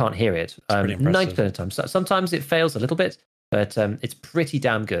and you can't hear it 90% of the time. So sometimes it fails a little bit, but it's pretty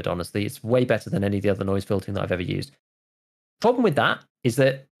damn good, honestly. It's way better than any of the other noise filtering that I've ever used. Problem with that is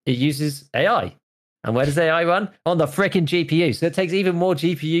that it uses AI. And where does AI run? On the freaking GPU. So it takes even more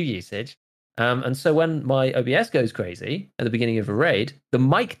GPU usage. And so when my OBS goes crazy at the beginning of a raid, the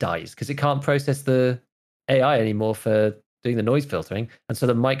mic dies because it can't process the AI anymore for doing the noise filtering. And so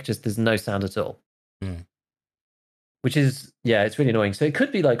the mic there's no sound at all. Which is, yeah, it's really annoying. So it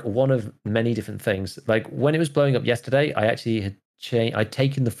could be like one of many different things. Like when it was blowing up yesterday, I actually had I'd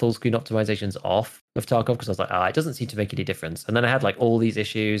taken the full screen optimizations off of Tarkov because I was like, it doesn't seem to make any difference. And then I had like all these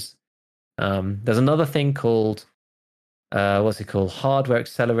issues. There's another thing called, what's it called? Hardware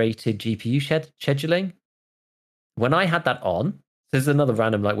accelerated GPU scheduling. When I had that on, this is another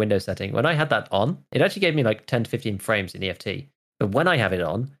random like Windows setting. When I had that on, it actually gave me like 10 to 15 frames in EFT. But when I have it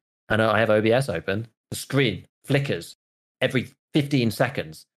on and I have OBS open, the screen flickers every 15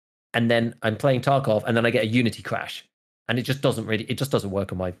 seconds. And then I'm playing Tarkov and then I get a Unity crash. And it just doesn't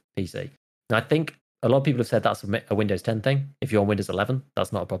work on my PC. And I think a lot of people have said that's a Windows 10 thing. If you're on Windows 11,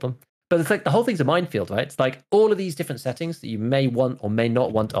 that's not a problem. But it's like the whole thing's a minefield, right? It's like all of these different settings that you may want or may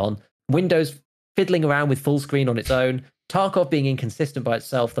not want on. Windows fiddling around with full screen on its own. Tarkov being inconsistent by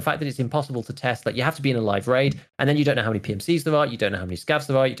itself. The fact that it's impossible to test. Like you have to be in a live raid. And then you don't know how many PMCs there are. You don't know how many scavs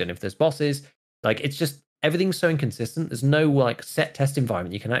there are. You don't know if there's bosses. Like it's just, everything's so inconsistent. There's no like set test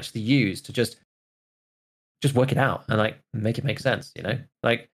environment you can actually use to just work it out and like make it make sense, you know?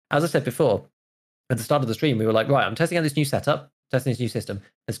 Like, as I said before, at the start of the stream, we were like, right, I'm testing out this new setup, testing this new system.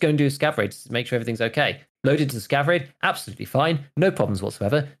 Let's go and do a scav raid to make sure everything's okay. Loaded to the scav raid, absolutely fine. No problems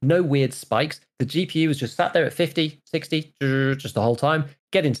whatsoever. No weird spikes. The GPU was just sat there at 50, 60, just the whole time.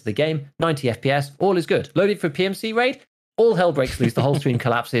 Get into the game, 90 FPS, all is good. Loaded for PMC raid, all hell breaks loose. The whole stream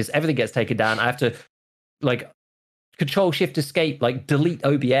collapses. Everything gets taken down. I have to like Control Shift Escape, like delete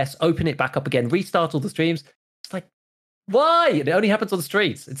OBS, open it back up again, restart all the streams. It's like, why? It only happens on the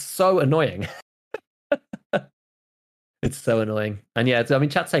streets. It's so annoying. It's so annoying. And yeah, I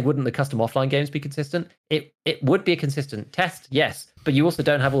mean, chat saying, wouldn't the custom offline games be consistent? It would be a consistent test, yes. But you also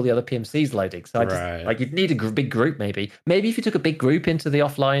don't have all the other PMCs loading. So I just, like, you'd need a big group, maybe. Maybe if you took a big group into the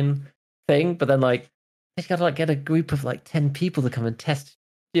offline thing, but then like, you got to like get a group of like 10 people to come and test,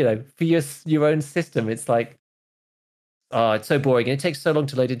 you know, for your own system. It's like, oh, it's so boring. And it takes so long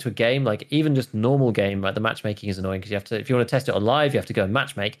to load into a game. Like even just normal game, like the matchmaking is annoying because you have to, if you want to test it on live, you have to go and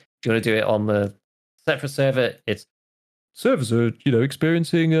matchmake. If you want to do it on the separate server, it's servers are, you know,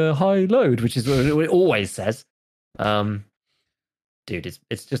 experiencing a high load, which is what it always says. Dude,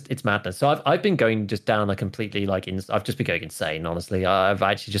 it's madness. So I've been going just down a completely like I've just been going insane. Honestly, I've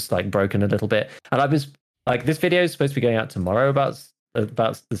actually just like broken a little bit, and I was like, this video is supposed to be going out tomorrow about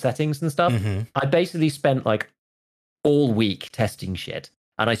the settings and stuff. Mm-hmm. I basically spent like all week testing shit,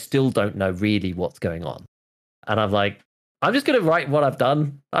 and I still don't know really what's going on. And I'm like, I'm just gonna write what I've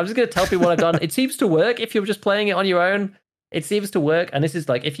done. I'm just gonna tell people what I've done. It seems to work if you're just playing it on your own. It seems to work, and this is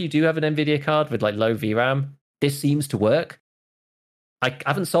like if you do have an NVIDIA card with like low VRAM, this seems to work. I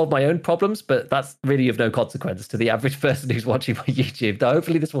haven't solved my own problems, but that's really of no consequence to the average person who's watching my YouTube. Now,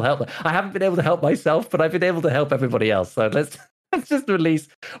 hopefully this will help them. I haven't been able to help myself, but I've been able to help everybody else. So let's just release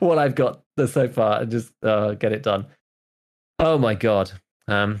what I've got so far and just get it done. Oh my God.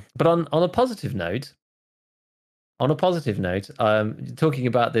 But on a positive note, talking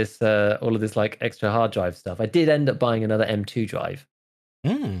about this, all of this like extra hard drive stuff, I did end up buying another M2 drive,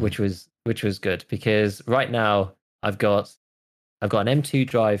 which was good because right now I've got an M2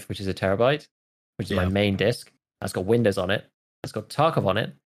 drive, which is a terabyte, which is my main disk. It's got Windows on it. It's got Tarkov on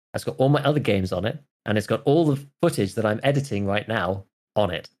it. It's got all my other games on it. And it's got all the footage that I'm editing right now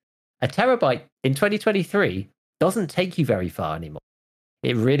on it. A terabyte in 2023 doesn't take you very far anymore.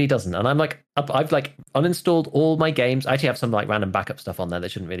 It really doesn't. And I'm like, I've like uninstalled all my games. I actually have some like random backup stuff on there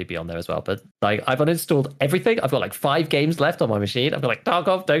that shouldn't really be on there as well. But like I've uninstalled everything. I've got like 5 games left on my machine. I've got like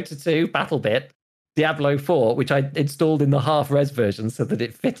Tarkov, Dota 2, BattleBit, Diablo 4, which I installed in the half-res version so that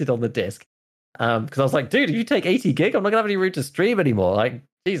it fitted on the disc. Because I was like, dude, if you take 80 gig, I'm not going to have any room to stream anymore. Like,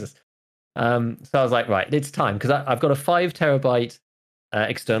 Jesus. So I was like, right, it's time. Because I've got a 5 terabyte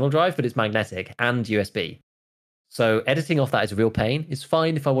external drive, but it's magnetic and USB. So editing off that is a real pain. It's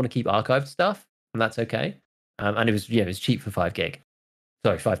fine if I want to keep archived stuff, and that's okay. And it was cheap for 5 gig.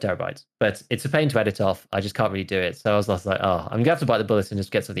 Sorry, 5 terabytes. But it's a pain to edit off. I just can't really do it. So I was just like, I'm going to have to bite the bullet and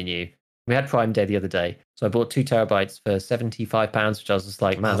just get something new. We had Prime Day the other day, so I bought 2 terabytes for £75, which I was just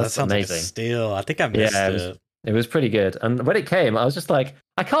like, man, that's amazing. Like a steal. I think I missed it. It was pretty good. And when it came, I was just like,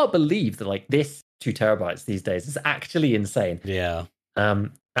 I can't believe that like this 2 terabytes these days is actually insane. Yeah.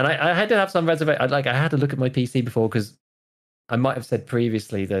 And I had to have some reservation. I had to look at my PC before because I might have said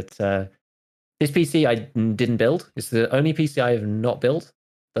previously that this PC I didn't build. It's the only PC I have not built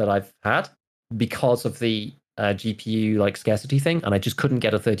that I've had because of the GPU like scarcity thing, and I just couldn't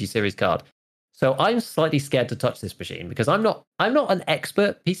get a 30 series card. So I'm slightly scared to touch this machine because I'm not an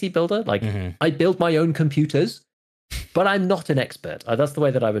expert PC builder. Like I build my own computers, but I'm not an expert. That's the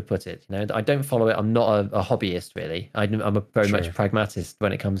way that I would put it. You know, I don't follow it. I'm not a hobbyist really. I'm a very much pragmatist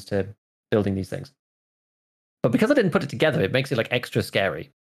when it comes to building these things. But because I didn't put it together, it makes it like extra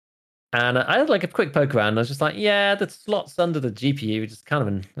scary. And I had like a quick poke around. And I was just like, yeah, the slots under the GPU is it's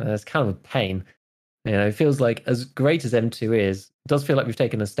kind of a pain. You know, it feels like as great as M2 is, it does feel like we've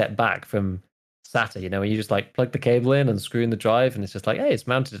taken a step back from SATA, you know, when you just like plug the cable in and screw in the drive and it's just like, hey, it's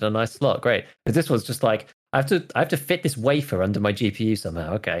mounted in a nice slot. Great. But this was just like, I have to fit this wafer under my GPU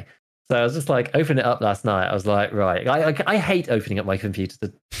somehow. Okay. So I was just like, opening it up last night. I was like, right. I hate opening up my computer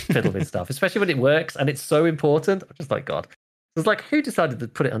to fiddle with stuff, especially when it works and it's so important. I'm just like, God. It was like, who decided to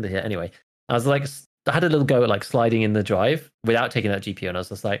put it under here? Anyway, I was like, I had a little go at like sliding in the drive without taking that GPU, and I was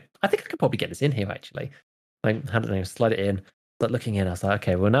just like, I think I could probably get this in here actually. Like, I don't know, slide it in. But looking in, I was like,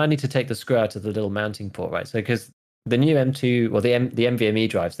 okay, well now I need to take the screw out of the little mounting port, right? So because the new M2 or the NVMe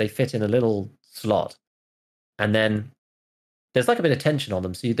drives, they fit in a little slot, and then there's like a bit of tension on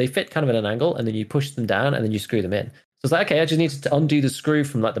them, so they fit kind of at an angle, and then you push them down, and then you screw them in. So it's like, okay, I just need to undo the screw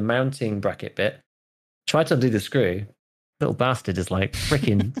from like the mounting bracket bit. Try to undo the screw. Little bastard is like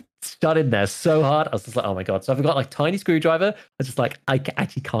freaking shut in there so hard. I was just like, oh my God. So I've got like tiny screwdriver. I was just like,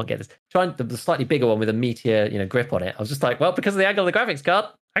 actually can't get this. Trying the slightly bigger one with a Meteor, grip on it. I was just like, well, because of the angle of the graphics card,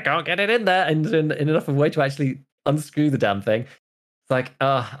 I can't get it in there in enough of a way to actually unscrew the damn thing. It's like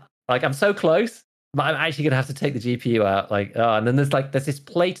I'm so close, but I'm actually gonna have to take the GPU out. And then there's this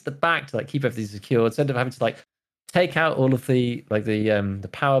plate at the back to like keep everything secure. Instead of having to like take out all of the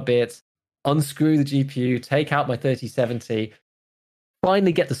power bits, unscrew the GPU, take out my 3070,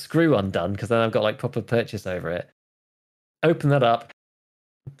 finally get the screw undone because then I've got like proper purchase over it. Open that up,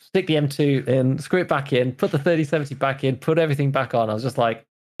 stick the M2 in, screw it back in, put the 3070 back in, put everything back on. I was just like,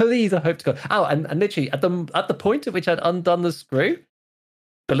 please, I hope to God. Oh, and literally at the point at which I'd undone the screw,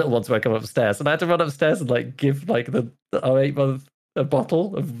 the little ones won't come upstairs, and I had to run upstairs and like give like the 8-month a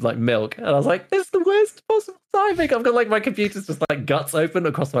bottle of like milk, and I was like, this is the worst possible timing. I've got like my computer's just like guts open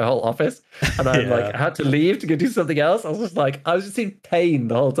across my whole office, and I had to leave to go do something else. I was just in pain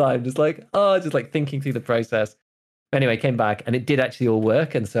the whole time, just like thinking through the process. Anyway, came back and it did actually all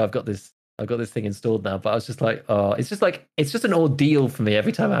work, and so I've got this thing installed now. But I was just like, it's just an ordeal for me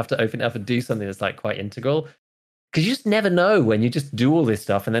every time I have to open it up and do something that's like quite integral. Because you just never know when you just do all this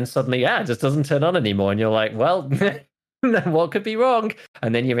stuff and then suddenly, it just doesn't turn on anymore. And you're like, well, what could be wrong?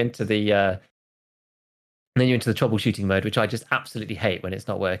 And then you're into the troubleshooting mode, which I just absolutely hate when it's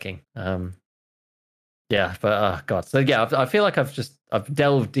not working. God. So yeah, I feel like I've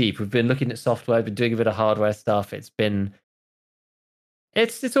delved deep. We've been looking at software, been doing a bit of hardware stuff. It's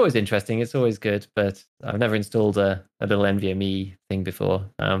always interesting. It's always good, but I've never installed a little NVMe thing before.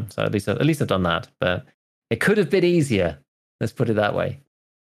 So at least I've done that, but it could have been easier. Let's put it that way.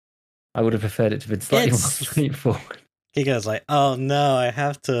 I would have preferred it to have been slightly more straightforward. He goes like, oh no, I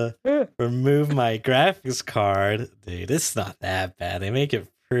have to remove my graphics card. Dude, it's not that bad. They make it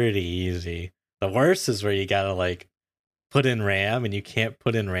pretty easy. The worst is where you gotta like put in RAM and you can't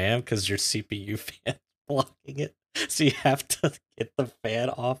put in RAM because your CPU fan blocking it. So you have to get the fan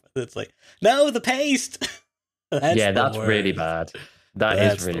off. And it's like, no, the paste. That's really bad.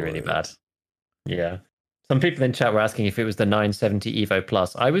 That's really, really bad. Yeah. Some people in chat were asking if it was the 970 Evo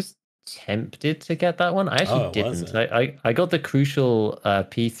Plus. I was tempted to get that one. I actually didn't. I got the Crucial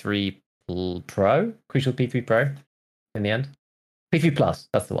P3 Pro. Crucial P3 Pro in the end. P3 Plus,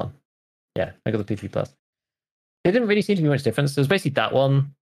 that's the one. Yeah, I got the P3 Plus. It didn't really seem to be much difference. It was basically that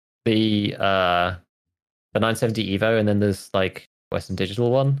one, the 970 Evo, and then there's like Western Digital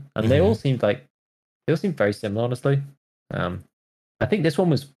one, and they all seemed very similar, honestly. I think this one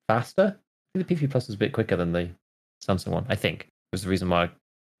was faster. I think the P3 Plus was a bit quicker than the Samsung one. I think was the reason why I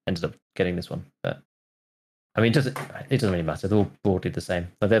ended up getting this one. But I mean, it doesn't really matter. They're all broadly the same.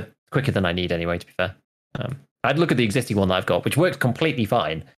 But they're quicker than I need anyway. To be fair, I'd look at the existing one that I've got, which works completely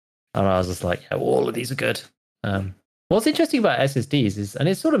fine, and I was just like, yeah, all of these are good. What's interesting about SSDs is, and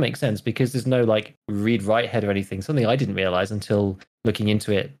it sort of makes sense because there's no like read-write head or anything. Something I didn't realize until looking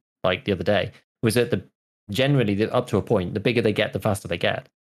into it like the other day was that generally up to a point, the bigger they get, the faster they get,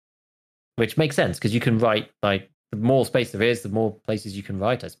 which makes sense because you can write like the more space there is, the more places you can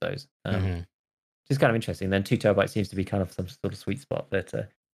write, I suppose. Which is kind of interesting. And then 2 terabytes seems to be kind of some sort of sweet spot. But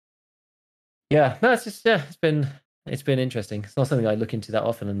it's been interesting. It's not something I look into that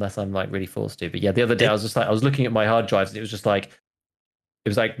often unless I'm like really forced to. But yeah, the other day I was looking at my hard drives and it was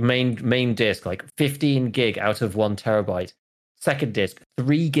like main disk, like 15 gig out of 1 terabyte. Second disk,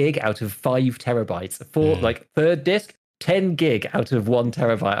 3 gig out of 5 terabytes. Like third disk, 10 gig out of 1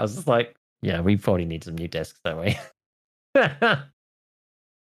 terabyte. I was just like, yeah, we probably need some new disks, don't we?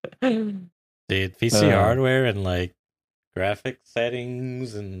 Dude, PC hardware and like graphic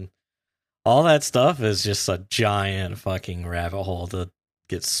settings and all that stuff is just a giant fucking rabbit hole to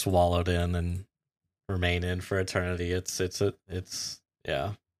get swallowed in and remain in for eternity. It's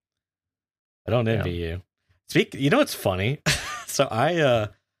yeah. I don't envy you. You know what's funny? So I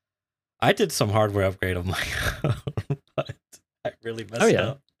did some hardware upgrade of my own, but I really messed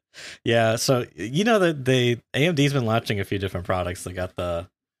up. Yeah, so you know that AMD's been launching a few different products. They got the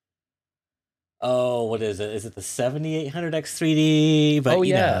what is it? Is it the 7800X3D? But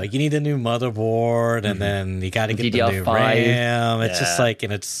you know, you need a new motherboard, and then you got to get the new RAM. It's just like,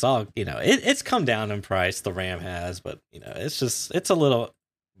 and it's all, it's come down in price. The RAM has, but it's a little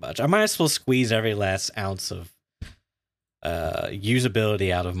much. I might as well squeeze every last ounce of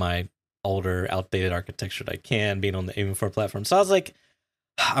usability out of my older, outdated architecture that I can, being on the AM4 platform. So I was like,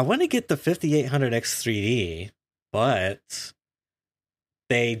 I want to get the 5800X3D, but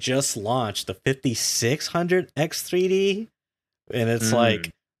they just launched the 5600X3D, and it's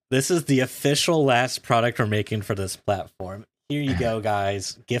like, this is the official last product we're making for this platform. Here you go,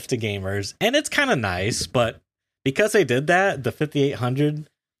 guys. Gift to gamers. And it's kind of nice, but because they did that, the 5800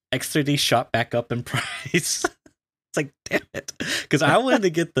 X3D shot back up in price. It's like, damn it. Because I wanted to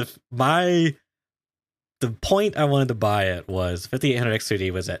get the point I wanted to buy it was 5800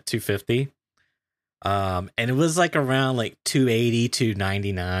 X3D was at 250. And it was like around like 280,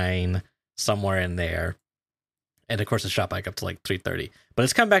 299, somewhere in there. And of course, it shot back up to like 330. But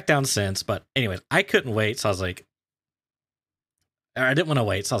it's come back down since. But anyways, I couldn't wait. So I was like, or I didn't want to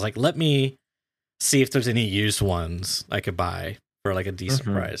wait. So I was like, let me see if there's any used ones I could buy for like a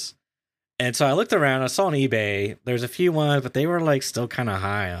decent price. And so I looked around. I saw on eBay, there's a few ones, but they were like still kind of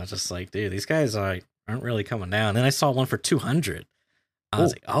high. I was just like, dude, these guys aren't really coming down. And then I saw one for 200. I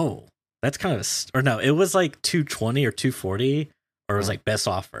was like, oh, that's kind of or no, it was like 220 or 240, or it was like best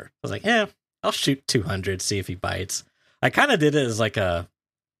offer. I was like, yeah, I'll shoot 200, see if he bites. I kind of did it as like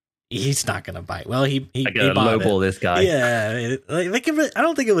he's not gonna bite. Well, he lowball this guy. Yeah, I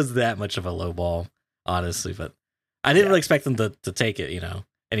don't think it was that much of a lowball, honestly, but I didn't really expect him to take it, you know.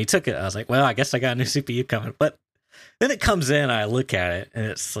 And he took it. I was like, well, I guess I got a new CPU coming. But then it comes in, I look at it, and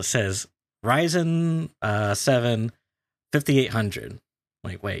it says Ryzen 7 5800. I'm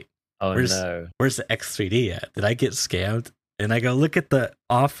like, wait, where's the X3D at? Did I get scammed? And I go look at the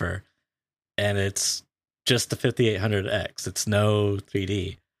offer, and it's just the 5800X. It's no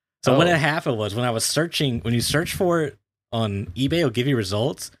 3D. So what had happened was when I was searching, when you search for it on eBay, it'll give you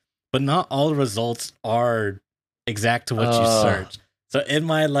results, but not all the results are exact to what you search. So in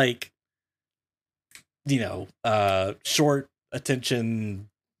my short attention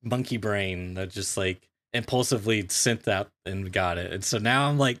monkey brain, that just like impulsively sent out and got it. And so now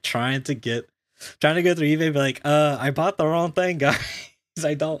I'm like trying to go through eBay, be like, I bought the wrong thing, guys.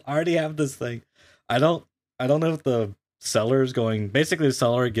 I already have this thing. I don't know if the seller's going. Basically, the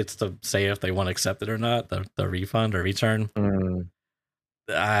seller gets to say if they want to accept it or not, the refund or return.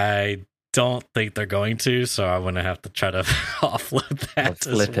 I don't think they're going to, so I'm gonna have to try to offload that.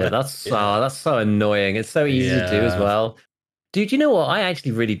 Flip it. That's so annoying. It's so easy to do as well. Dude, you know what? I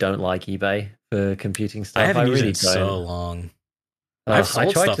actually really don't like eBay for computing stuff. I haven't used really it so long. I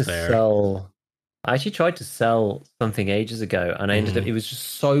actually tried to sell something ages ago, and I ended up, it was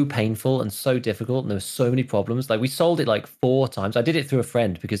just so painful and so difficult, and there were so many problems. Like, we sold it like 4 times. I did it through a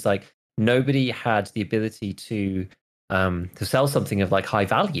friend because like nobody had the ability to sell something of like high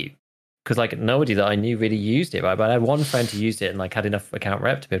value, because like nobody that I knew really used it, right? But I had one friend who used it and like had enough account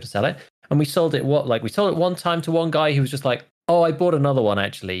rep to be able to sell it. And we sold it we sold it one time to one guy who was just like, oh, I bought another one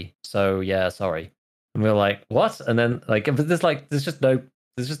actually, so yeah, sorry. And we were like, what? And then like, but there's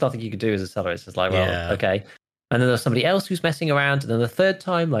just nothing you can do as a seller. It's just like, well, okay. And then there's somebody else who's messing around. And then the third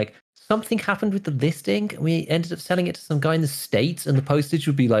time, like something happened with the listing. And we ended up selling it to some guy in the States, and the postage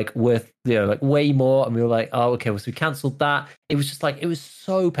would be like worth, like way more. And we were like, oh, okay. Well, so we canceled that. It was just like, it was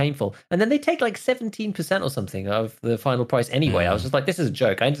so painful. And then they take like 17% or something of the final price anyway. I was just like, this is a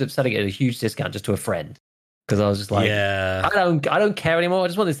joke. I ended up selling it at a huge discount just to a friend, because I was just like, I don't care anymore. I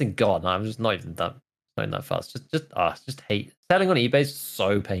just want this thing gone. I'm just not even that fast. Just hate selling on eBay. Is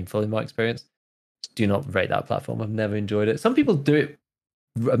so painful in my experience. Just do not rate that platform. I've never enjoyed it. Some people do it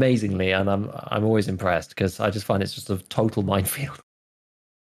amazingly, and I'm always impressed, because I just find it's just a total minefield.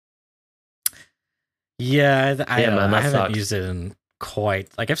 Yeah, I haven't used it in quite.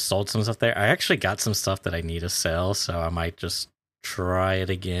 Like, I've sold some stuff there. I actually got some stuff that I need to sell, so I might just try it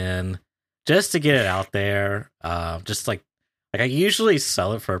again, just to get it out there. Just like I usually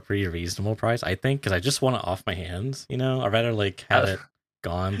sell it for a pretty reasonable price, I think, because I just want it off my hands. You know, I'd rather like have it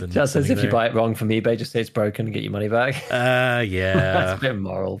gone than just as if you buy it wrong from eBay, just say it's broken and get your money back. Yeah, that's a bit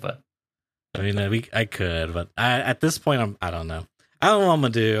immoral, but I mean, I could, but at this point, I don't know. I don't know what I'm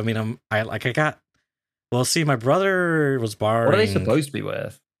gonna do. I mean, my brother was borrowing. What are they supposed to be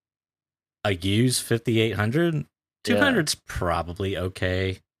worth? A used 5800. 200's probably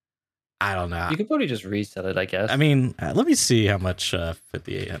okay. I don't know. You could probably just resell it, I guess. I mean, let me see how much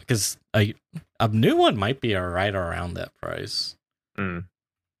 5800, because a new one might be right around that price.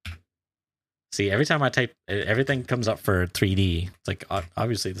 See, every time I type, everything comes up for 3D. It's like,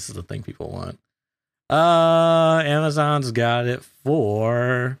 obviously, this is the thing people want. Amazon's got it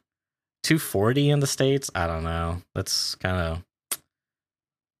for $240 in the States. I don't know. That's kind of.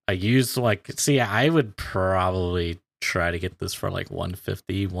 I would probably try to get this for like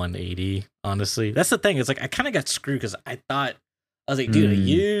 150, 180. Honestly, that's the thing. It's like I kind of got screwed, because I was like, dude, I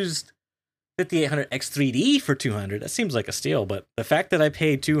used 5800 X3D for 200. That seems like a steal, but the fact that I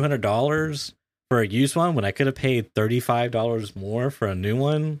paid $200 for a used one when I could have paid $35 more for a new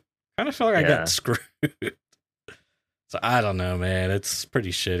one, kind of felt like I got screwed. So I don't know, man. It's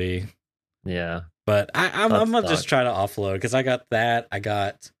pretty shitty. Yeah, but I'm gonna just try to offload, because I got that.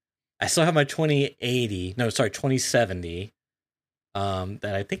 I still have my 2070,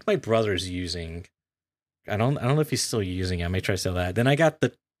 that I think my brother's using. I don't know if he's still using it. I may try to sell that. Then I got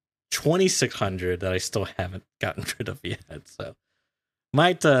the 2600 that I still haven't gotten rid of yet. So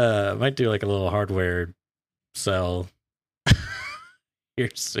might do like a little hardware sell here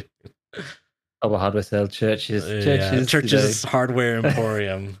soon. Oh, a hardware sale, churches, hardware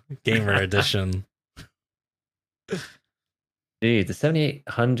emporium, gamer edition. Dude, the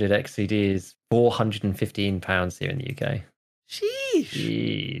 7800 XCD is £415 here in the UK.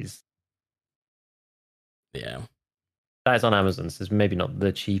 Jeez. Yeah. That is on Amazon, so it's maybe not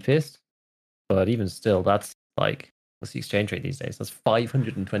the cheapest, but even still, that's like, what's the exchange rate these days? That's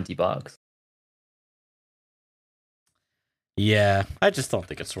 $520. Yeah, I just don't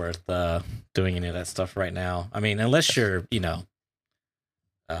think it's worth doing any of that stuff right now. I mean, unless you're,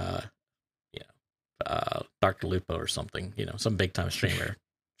 Dr. Lupo or something, some big time streamer,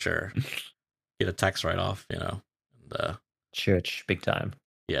 sure, get a tax write off, and, church big time.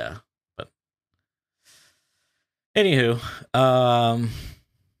 Yeah, but anywho,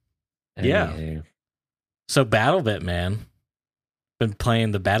 yeah. So BattleBit, man, been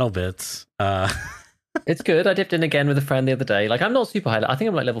playing the BattleBits. It's good. I dipped in again with a friend the other day. Like, I'm not super high. I think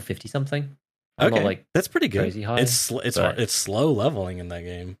I'm like level 50 something. I'm not, like, that's pretty good. Crazy high. It's slow leveling in that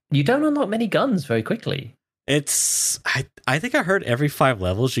game. You don't unlock many guns very quickly. I think I heard every 5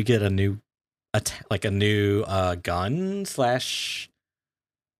 levels you get a new gun slash.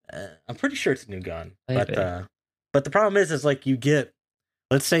 I'm pretty sure it's a new gun, maybe. but the problem is like you get,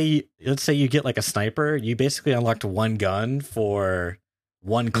 let's say you get like a sniper. You basically unlocked one gun for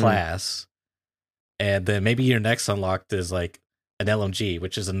one class. And then maybe your next unlocked is like an LMG,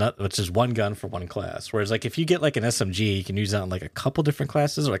 which is one gun for one class. Whereas like if you get like an SMG, you can use that on like a couple different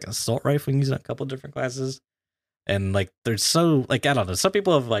classes, or like an assault rifle, you can use it on a couple different classes. And like there's so like, I don't know, some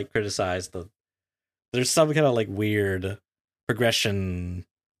people have like criticized there's some kind of like weird progression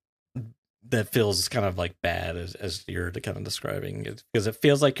that feels kind of like bad as you're kind of describing it, because it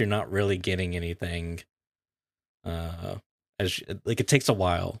feels like you're not really getting anything. Like it takes a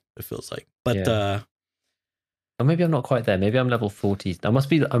while, it feels like, but or maybe I'm not quite there. Maybe I'm level 40s. I must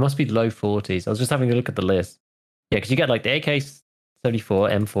be low 40s. I was just having a look at the list. Yeah, because you get like the AK-74,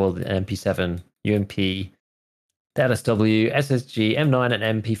 M4, the MP7, UMP, the LSW, SSG, M9,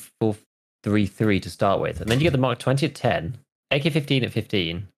 and MP433 to start with, and then you get the Mark 20 at 10, AK-15 at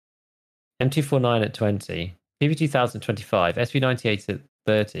 15, M249 at 20, PV2000 at 25, SV98 at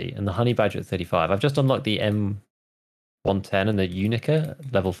 30, and the Honey Badger at 35. I've just unlocked the M110 and the Unica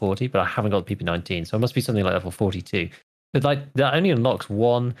level 40, but I haven't got the PP19, so it must be something like level 42. But like that only unlocks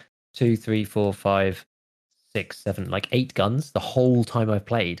 1, 2, 3, 4, 5, 6, 7, like 8 guns the whole time I've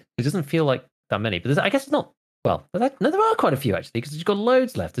played. It doesn't feel like that many, but I guess it's not. Well, no, there are quite a few actually, because you've got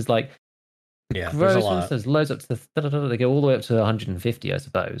loads left. There's like there's a lot. There's loads up to they go all the way up to 150, I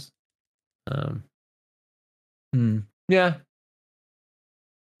suppose. Yeah,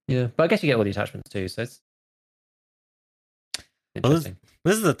 but I guess you get all the attachments too, so it's interesting.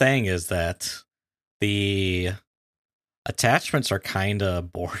 This is the thing, is that the attachments are kind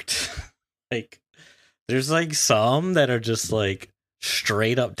of bored. Like, there's like some that are just like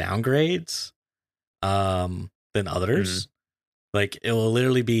straight up downgrades than others. Like, it will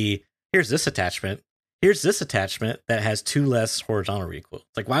literally be, here's this attachment that has 2 less horizontal recoil.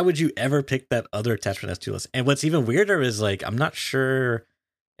 It's like, why would you ever pick that other attachment that has 2 less? And what's even weirder is like, I'm not sure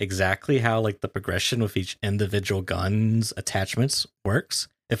exactly how like the progression with each individual gun's attachments works,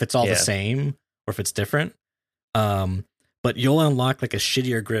 if it's all the same or if it's different. But you'll unlock like a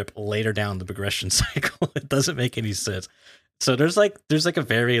shittier grip later down the progression cycle. It doesn't make any sense. So there's like a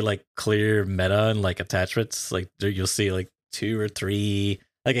very like clear meta and like attachments. Like you'll see like 2 or 3,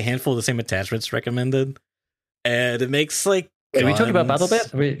 like a handful of the same attachments recommended, and it makes like. Are we talking about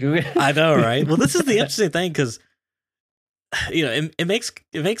BattleBit? I know, right? Well, this is the interesting thing, because it makes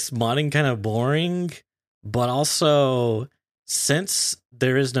modding kind of boring, but also, since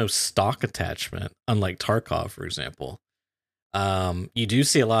there is no stock attachment, unlike Tarkov, for example, you do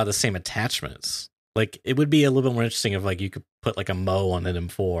see a lot of the same attachments. Like, it would be a little bit more interesting if like you could put like a Mo on an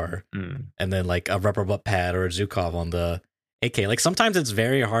M4 and then like a rubber butt pad or a Zukov on the AK. Like, sometimes it's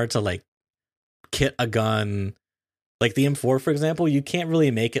very hard to like kit a gun. Like the M4, for example, you can't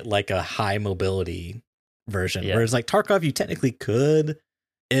really make it like a high mobility version. Yeah. Whereas like Tarkov, you technically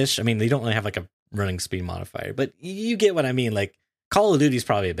could-ish. I mean, they don't really have like a running speed modifier, but you get what I mean. Like, Call of Duty is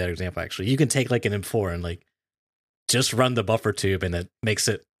probably a better example, actually. You can take like an M4 and like just run the buffer tube, and it makes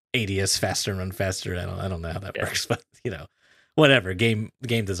it ADS faster and run faster. I don't know how that works, but whatever. Game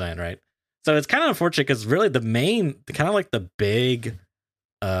design, right? So it's kind of unfortunate, because really the main, kind of like the big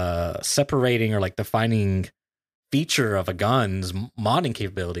separating or like defining feature of a gun's modding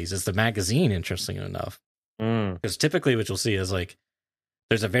capabilities is the magazine, interesting enough. Because typically what you'll see is like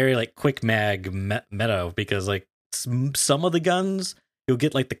there's a very like quick mag meta, because like some of the guns you'll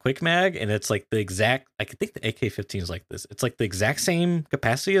get like the quick mag and it's like the exact, I think the AK-15 is like this. It's like the exact same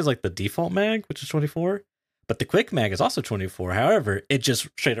capacity as like the default mag, which is 24. But the quick mag is also 24. However, it just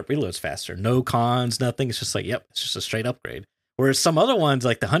straight up reloads faster. No cons, nothing. It's just like, yep, it's just a straight upgrade. Whereas some other ones,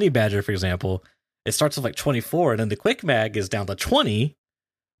 like the Honey Badger, for example, it starts with like 24, and then the quick mag is down to 20.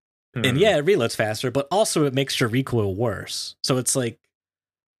 And yeah, it reloads faster, but also it makes your recoil worse. So it's like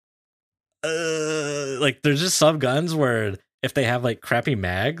there's just some guns where if they have like crappy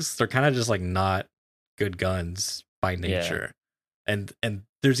mags, they're kind of just like not good guns by nature. Yeah. And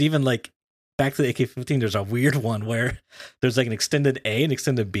there's even like, back to the AK-15, there's a weird one where there's like an extended A and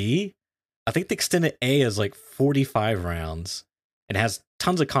extended B. I think the extended A is like 45 rounds and has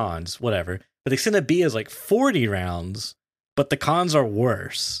tons of cons, whatever. But the extended B is like 40 rounds, but the cons are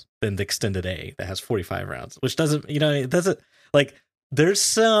worse than the extended A that has 45 rounds, which doesn't, it doesn't, like, there's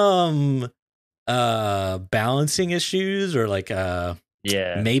some balancing issues or like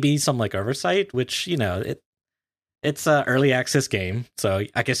maybe some like oversight, which, it's a early access game, so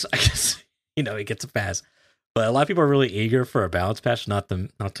I guess it gets a pass. But a lot of people are really eager for a balance patch, not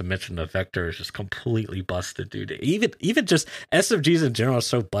to mention the vector is just completely busted, dude. Even just SMGs in general are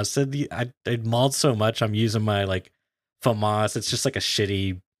so busted. I mod so much, I'm using my like FAMAS. It's just like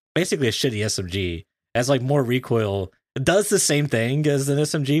basically a shitty SMG. It has like more recoil. It does the same thing as an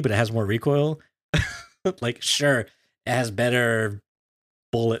SMG, but it has more recoil. Like, sure, it has better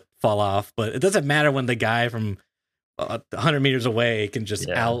bullet fall off, but it doesn't matter when the guy from 100 meters away can just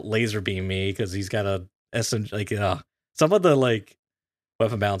out laser beam me because he's got a SMG. Like, some of the like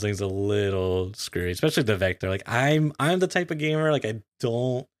weapon balancing is a little screwy, especially the vector. Like, I'm the type of gamer, like, I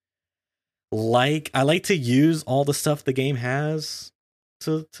like to use all the stuff the game has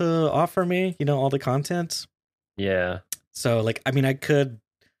to offer me, all the content. Yeah. So like, I mean, I could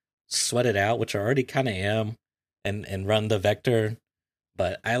sweat it out, which I already kind of am, and run the vector.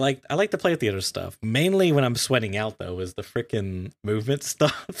 But I like to play with the other stuff. Mainly when I'm sweating out, though, is the freaking movement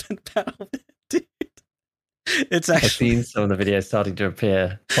stuff in Battlefield, dude. It's actually... I've seen some of the videos starting to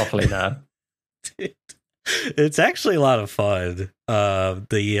appear properly now. Dude, it's actually a lot of fun.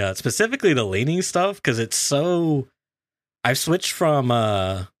 The specifically the leaning stuff, because it's so... I've switched from...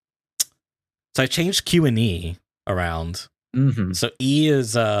 So I changed Q and E around. Mm-hmm. So E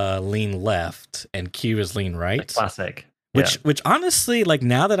is lean left, and Q is lean right. The classic. Which honestly, like,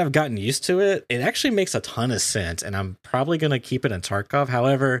 now that I've gotten used to it, it actually makes a ton of sense, and I'm probably going to keep it in Tarkov.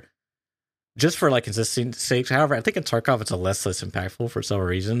 However, just for like consistency's sake, I think in Tarkov it's less impactful for several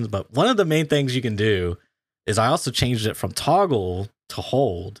reasons. But one of the main things you can do is I also changed it from toggle to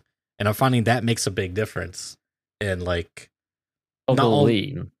hold, and I'm finding that makes a big difference in like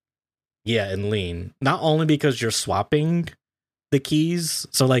lean. Yeah, in lean. Not only because you're swapping the keys.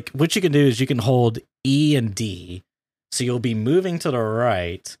 So like what you can do is you can hold E and D. So you'll be moving to the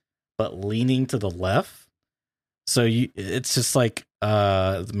right, but leaning to the left. So it's just like,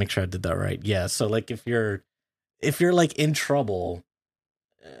 make sure I did that right. Yeah. So like if you're like in trouble,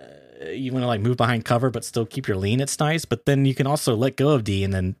 you want to like move behind cover, but still keep your lean. It's nice. But then you can also let go of D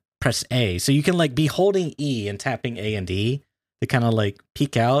and then press A. So you can like be holding E and tapping A and D to kind of like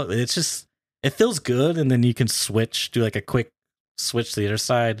peek out. It's just, it feels good. And then you can do like a quick switch to the other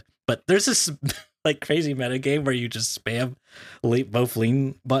side. But there's this like crazy meta game where you just spam both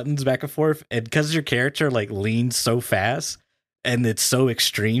lean buttons back and forth, and because your character like leans so fast and it's so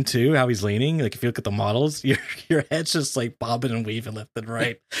extreme too how he's leaning, like if you look at the models, your head's just like bobbing and weaving left and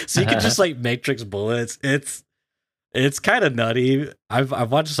right, so you can just like matrix bullets. It's kind of nutty.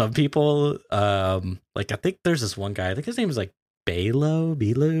 I've watched some people, like I think there's this one guy, I think his name is like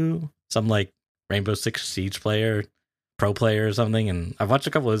Belu, some like Rainbow Six Siege player, pro player or something, and I've watched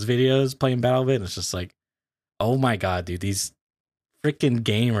a couple of his videos playing Battlefield, and it's just like, oh my god, dude, these freaking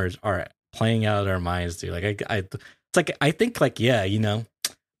gamers are playing out of their minds, dude. Like it's like, I think like, yeah,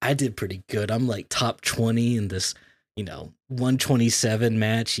 I did pretty good. I'm like top 20 in this, 127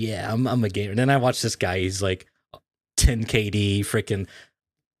 match. Yeah, I'm a gamer. And then I watch this guy, he's like 10 KD, freaking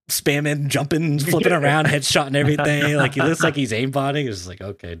spamming, jumping, flipping around, headshot and everything. Like he looks like he's aimbotting. It's just like,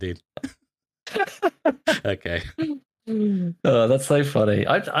 okay, dude. Okay. Oh, that's so funny.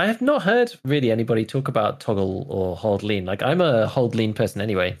 I have not heard really anybody talk about toggle or hold lean. Like, I'm a hold lean person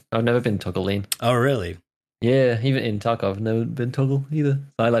anyway. I've never been toggle lean. Oh, really? Yeah, even in Tarkov, I've never been toggle either.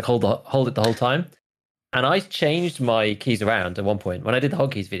 I like hold it the whole time. And I changed my keys around at one point when I did the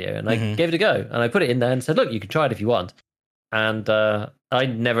hotkeys video, and I gave it a go. And I put it in there and said, look, you can try it if you want. and I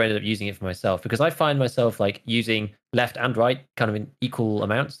never ended up using it for myself because I find myself like using left and right kind of in equal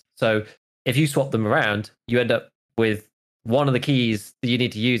amounts. So if you swap them around, you end up with one of the keys that you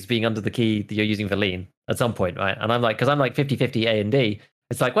need to use being under the key that you're using for lean at some point, right? And I'm like, because I'm like 50-50 A and D,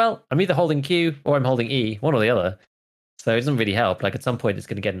 it's like, well, I'm either holding Q or I'm holding E, one or the other. So it doesn't really help. Like at some point it's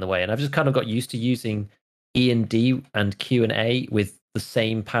going to get in the way. And I've just kind of got used to using E and D and Q and A with the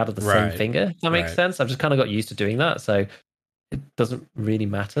same pad of the same finger. If that makes sense. I've just kind of got used to doing that. So it doesn't really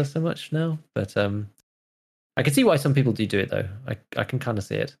matter so much now. But I can see why some people do it though. I can kind of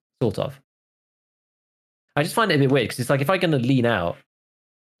see it, sort of. I just find it a bit weird because it's like if I'm going to lean out,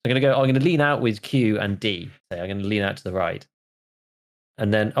 I'm going to lean out with Q and D. Say I'm going to lean out to the right.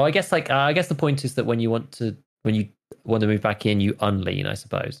 And then, I guess the point is that when you want to move back in, you unlean, I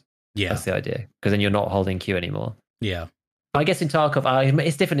suppose. Yeah. That's the idea. Because then you're not holding Q anymore. Yeah. I guess in Tarkov,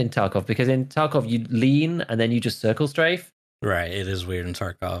 it's different in Tarkov because in Tarkov you lean and then you just circle strafe. Right. It is weird in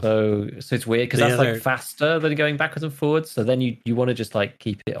Tarkov. So it's weird because that's like faster than going backwards and forwards. So then you want to just like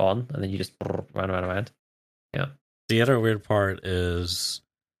keep it on and then you just run around. Yeah. The other weird part is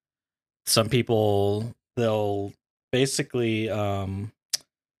some people, they'll basically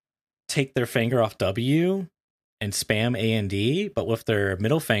take their finger off W and spam A and D, but with their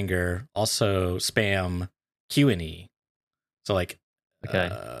middle finger also spam Q and E. So like,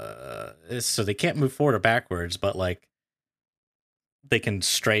 so they can't move forward or backwards, but like they can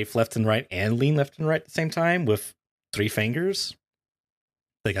strafe left and right and lean left and right at the same time with 3 fingers.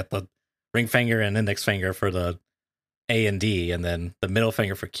 They got the ring finger and index finger for the A and D, and then the middle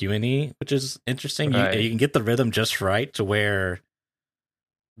finger for Q and E, which is interesting. Right. You can get the rhythm just right to where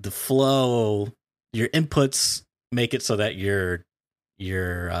the flow, your inputs make it so that your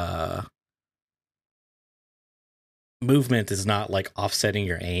movement is not like offsetting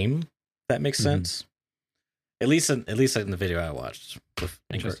your aim. If that makes sense. At least in the video I watched with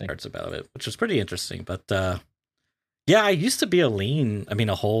parts about it, which was pretty interesting. But yeah, I used to be a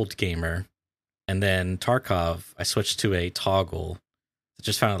hold gamer. And then Tarkov, I switched to a toggle. I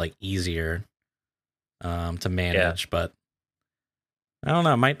just found it like easier to manage. Yeah. But I don't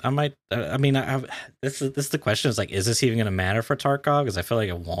know. This is the question is like, is this even going to matter for Tarkov? Because I feel like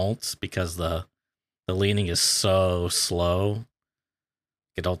it won't because the leaning is so slow.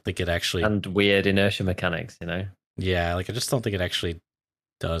 I don't think it actually, and weird inertia mechanics, you know. Yeah, like I just don't think it actually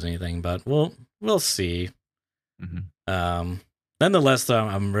does anything. But we'll see. Nonetheless, though,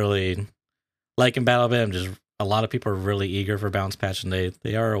 I'm really liking BattleBit. I'm just a lot of people are really eager for Bounce Patch, and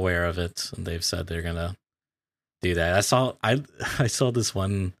they are aware of it, and they've said they're gonna do that. I saw this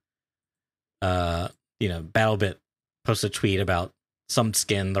one, BattleBit post a tweet about some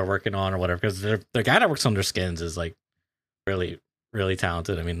skin they're working on or whatever, because their guy that works on their skins is like really, really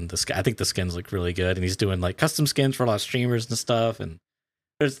talented. I mean, I think the skins look really good, and he's doing like custom skins for a lot of streamers and stuff, and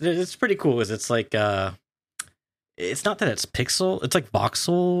it's pretty cool because it's like it's not that it's pixel, it's like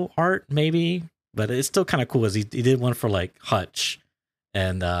voxel art maybe, but it's still kind of cool as he did one for like Hutch,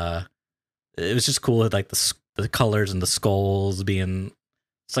 and it was just cool with like the colors and the skulls being,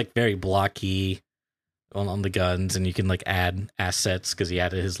 it's like very blocky on the guns, and you can like add assets because he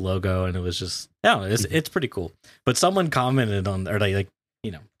added his logo, and it was just, it's pretty cool. But someone commented on, or they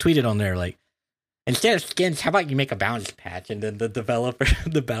tweeted on there like, instead of skins, how about you make a Bounce Patch? And then the developer,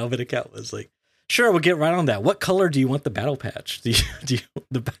 the BattleBit account was like, sure, we'll get right on that. What color do you want the battle patch? Do you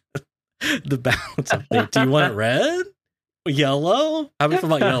the bounce update? Do you want it red? Yellow? How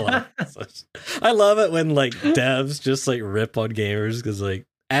about yellow? I love it when like devs just like rip on gamers because like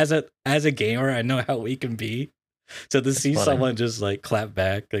as a gamer, I know how we can be. So to see someone just like clap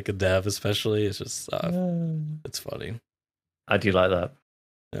back like a dev, especially, it's just it's funny. I do like that.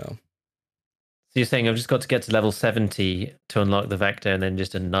 Yeah. So you're saying I've just got to get to level 70 to unlock the vector and then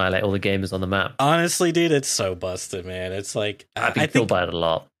just annihilate all the gamers on the map? Honestly, dude, it's so busted, man. It's like I've been killed by it a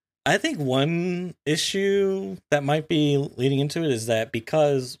lot. I think one issue that might be leading into it is that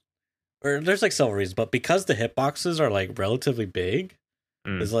there's like several reasons, but because the hitboxes are like relatively big,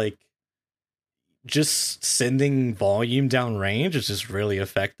 is like just sending volume down range is just really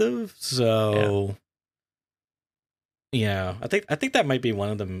effective. So yeah, I think that might be one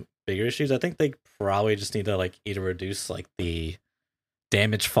of the bigger issues. I think they probably just need to like either reduce like the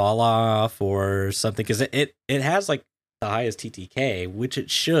damage fall off or something, because it has like the highest TTK, which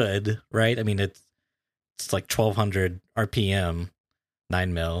it should, right? I mean, it's like 1200 RPM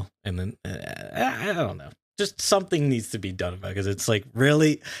 9mm, and then I don't know, just something needs to be done about it, because it's like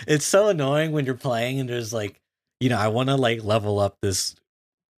really, it's so annoying when you're playing and there's like, I want to like level up this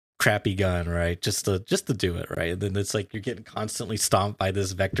crappy gun, right, just to do it, right, and then it's like you're getting constantly stomped by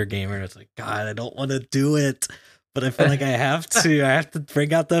this vector gamer, and it's like, God, I don't want to do it, but I feel like I have to. I have to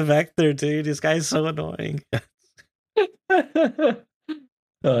bring out the vector, dude. This guy's so annoying. Oh,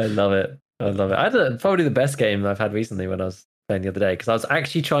 I love it. I love it. I had probably the best game I've had recently when I was playing the other day, because I was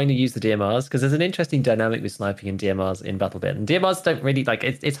actually trying to use the DMRs, because there's an interesting dynamic with sniping and DMRs in BattleBit. And DMRs don't really like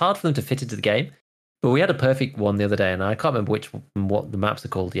it's hard for them to fit into the game. But we had a perfect one the other day, and I can't remember what the maps are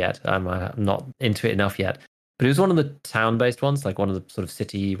called yet. I'm not into it enough yet. But it was one of the town-based ones, like one of the sort of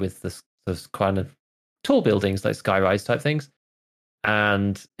city with the kind of tall buildings, like skyrise type things.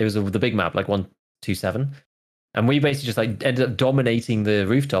 And it was the big map, like 127. And we basically just like ended up dominating the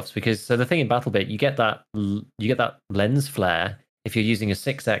rooftops, because so the thing in BattleBit, you get that lens flare if you're using a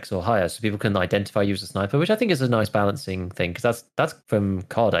 6x or higher, so people can identify you as a sniper, which I think is a nice balancing thing, because that's from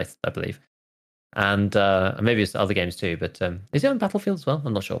COD, I believe. And maybe it's other games too, but is it on Battlefield as well?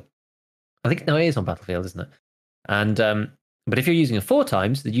 I'm not sure. I think no, it is on Battlefield, isn't it? And but if you're using a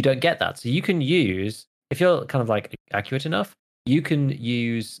 4x, then you don't get that. So you can use, if you're kind of like accurate enough, you can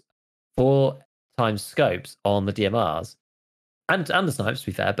use 4x scopes on the DMRs and the snipers, to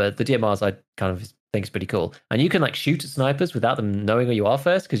be fair. But the DMRs I kind of think is pretty cool, and you can like shoot at snipers without them knowing where you are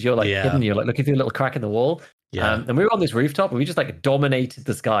first, because you're like hidden. You're like looking through a little crack in the wall. Yeah. And we were on this rooftop, and we just like dominated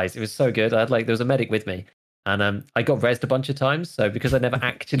the skies. It was so good. I had there was a medic with me, and I got rezzed a bunch of times. So because I never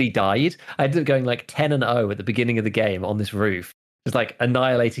actually died, I ended up going like 10-0 at the beginning of the game on this roof, just like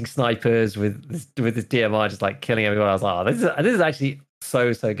annihilating snipers with this DMR, just like killing everyone. I was like, oh, this is actually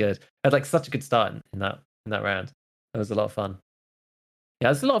so good. I had like such a good start in that round. It was a lot of fun. Yeah,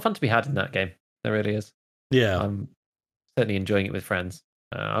 there's a lot of fun to be had in that game. There really is. Yeah, I'm certainly enjoying it with friends.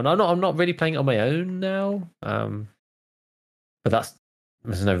 I'm not really playing it on my own now. But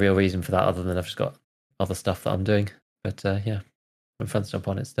there's no real reason for that other than I've just got other stuff that I'm doing. But yeah, when friends jump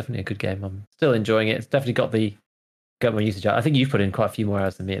on, it's definitely a good game. I'm still enjoying it. It's definitely got my usage out. I think you've put in quite a few more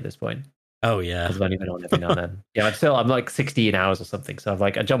hours than me at this point. Oh yeah, I've only been on every now and then. Yeah, I'm like 16 hours or something. So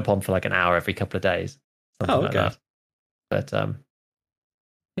I jump on for like an hour every couple of days. Something like that. But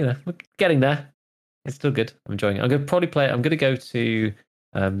we're getting there. It's still good. I'm enjoying it. I'm going to probably play it. I'm going to go to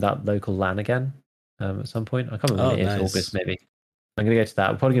that local LAN again at some point. I can't remember when it is. August maybe. I'm going to go to that.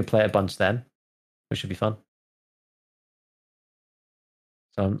 I'm probably going to play it a bunch then, which should be fun.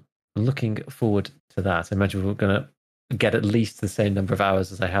 So I'm looking forward to that. I imagine we're going to get at least the same number of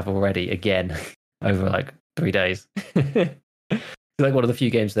hours as I have already again over like 3 days. It's like one of the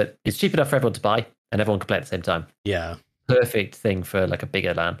few games that is cheap enough for everyone to buy and everyone can play at the same time. Yeah. Perfect thing for like a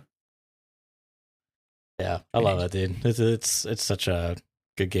bigger LAN. Yeah, I love that, dude. It's such a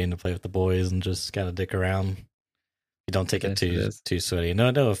good game to play with the boys and just kind of dick around. You don't take it too sweaty. No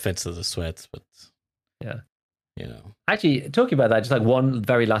offense to the sweats, but yeah, Actually, talking about that, just like one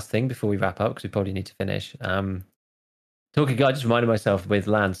very last thing before we wrap up, because we probably need to finish. I just reminded myself with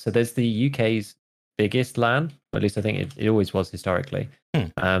LAN. So there's the UK's biggest LAN, or at least I think it always was historically.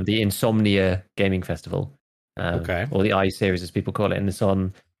 The Insomnia Gaming Festival, or the I Series as people call it, and it's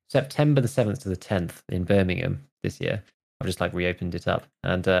on September the 7th to the 10th in Birmingham this year. I've just like reopened it up,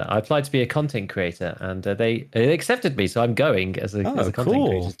 and I applied to be a content creator, and they accepted me. So I'm going as a content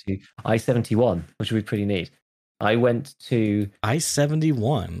creator to I-71, which would be pretty neat. I went to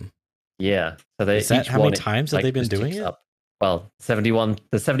I-71. Yeah. So is that how many times have they been doing it? Well, the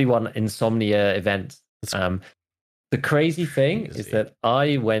 71 Insomnia events. The crazy thing is that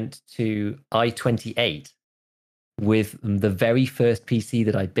I went to I-28 with the very first PC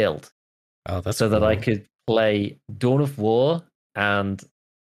that I built. Oh, that's so cool. That I could play Dawn of War and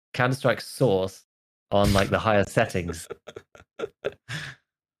Counter-Strike Source on like the higher settings.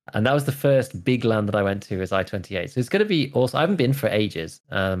 And that was the first big LAN that I went to, as I-28. So it's going to be awesome. I haven't been for ages,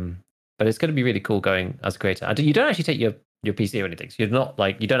 but it's going to be really cool going as a creator. And you don't actually take your PC or anything. So you're not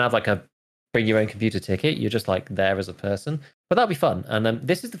like, you don't have like a bring your own computer ticket. You're just like there as a person. But that'll be fun. And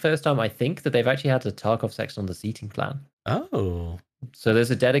this is the first time I think that they've actually had a Tarkov section on the seating plan. Oh. So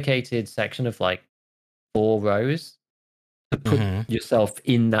there's a dedicated section of like 4 rows to put yourself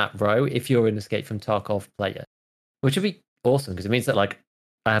in that row if you're an Escape from Tarkov player, which would be awesome because it means that like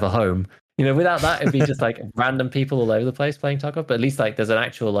I have a home. Without that, it'd be just like random people all over the place playing Tarkov. But at least like there's an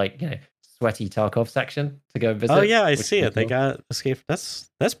actual like sweaty Tarkov section to go visit. Oh yeah, I see it. Cool. They got Escape. That's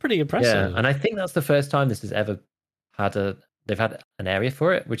pretty impressive. Yeah, and I think that's the first time this has ever had they've had an area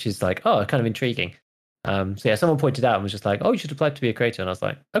for it, which is like kind of intriguing. So yeah, someone pointed out and was just like, "Oh, you should apply to be a creator," and I was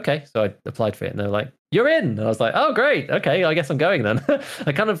like, "Okay." So I applied for it, and they were like, "You're in," and I was like, "Oh, great. Okay, I guess I'm going then."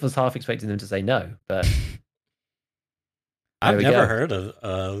 I kind of was half expecting them to say no, but I've never heard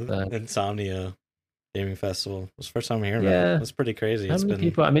of Insomnia Gaming Festival. It was the first time hearing about it. That's pretty crazy. How many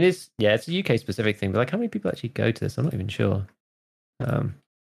people? I mean, it's a UK specific thing, but like, how many people actually go to this? I'm not even sure. How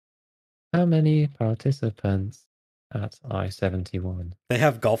many participants? at I-71. They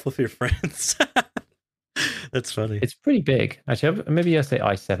have golf with your friends. That's funny. It's pretty big. Actually, maybe I say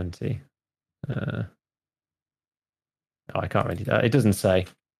I-70. I can't really... it doesn't say.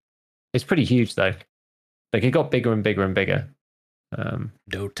 It's pretty huge, though. Like, it got bigger and bigger and bigger. When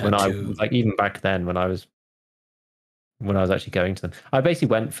I like even back then when I was actually going to them, I basically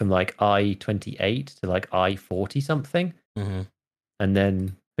went from like I-28 to like I-40 something, and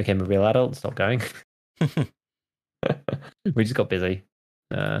then became a real adult and stopped going. We just got busy.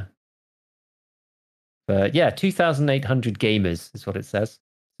 But yeah, 2,800 gamers is what it says. So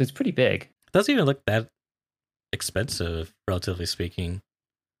it's pretty big. It doesn't even look that expensive, relatively speaking.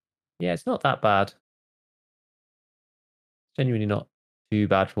 Yeah, it's not that bad. Genuinely not too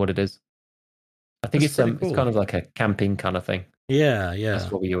bad for what it is. I think it's cool. It's kind of like a camping kind of thing. Yeah. That's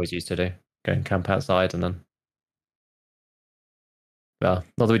what we always used to do. Go and camp outside and then... Well,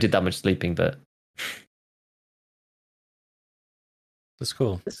 not that we did that much sleeping, but... That's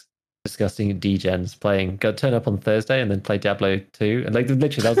cool. Disgusting degens playing. Turn up on Thursday and then play Diablo 2. And like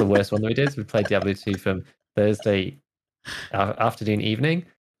literally, that was the worst one that we did. We played Diablo 2 from Thursday afternoon, evening.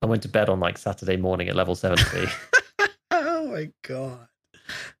 I went to bed on like Saturday morning at level 70. Oh my god,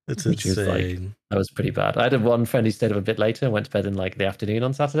 that's insane. That was pretty bad. I had one friend who stayed up a bit later and went to bed in like the afternoon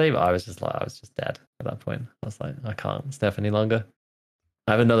on Saturday, but I was just dead at that point. I was like, I can't stay up any longer.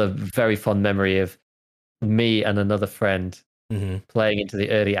 I have another very fond memory of me and another friend playing into the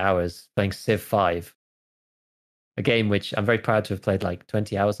early hours, playing Civ 5, a game which I'm very proud to have played like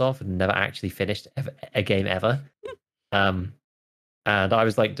 20 hours of and never actually finished a game ever. And I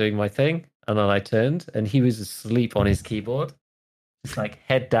was like doing my thing, and then I turned, and he was asleep on his keyboard, just like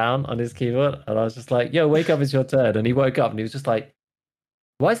head down on his keyboard, and I was just like, "Yo, wake up! It's your turn." And he woke up, and he was just like,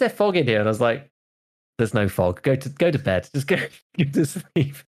 "Why is there fog in here?" And I was like, "There's no fog. Go to bed. Just go to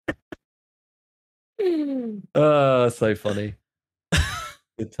sleep." Oh, so funny.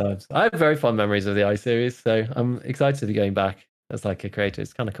 Good times. I have very fond memories of the I series, so I'm excited to be going back as like a creator.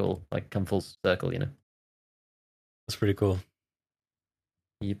 It's kind of cool, like come full circle, you know. That's pretty cool.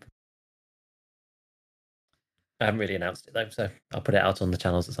 Yep. I haven't really announced it though, so I'll put it out on the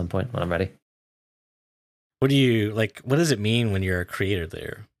channels at some point when I'm ready. What do you like? What does it mean when you're a creator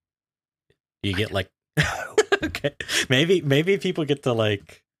there? You get like, okay, maybe people get to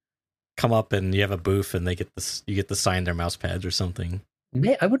like come up and you have a booth and you get to sign their mouse pads or something.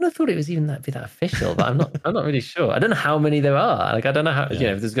 I wouldn't have thought it was even that official, but I'm not really sure. I don't know how many there are. Like I don't know how if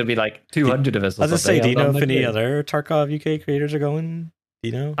there's going to be like 200 of us. I was just say, do you know if any other Tarkov UK creators are going? Do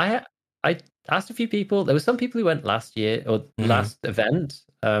you know? I asked a few people. There were some people who went last year or last event.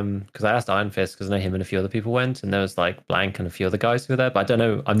 Because I asked Iron Fist because I know him and a few other people went, and there was like Blank and a few other guys who were there. But I don't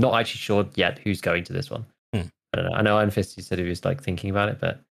know. I'm not actually sure yet who's going to this one. I don't know. I know Iron Fist. He said he was like thinking about it,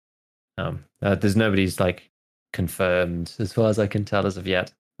 but there's nobody's like confirmed as far as I can tell as of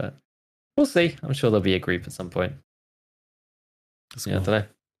yet, but we'll see. I'm sure there'll be a group at some point. Cool. I don't know.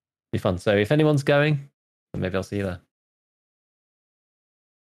 Be fun. So if anyone's going, then maybe I'll see you there.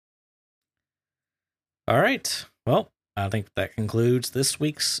 All right. Well, I think that concludes this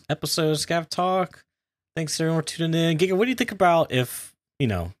week's episode of Scavtalk. Thanks everyone for tuning in. Giga, what do you think about if,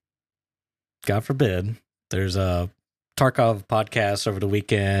 God forbid, there's a Tarkov podcast over the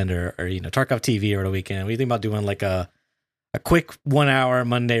weekend or Tarkov TV over the weekend? What do you think about doing like a quick 1 hour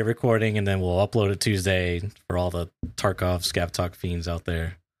Monday recording and then we'll upload it Tuesday for all the Tarkov Scavtalk fiends out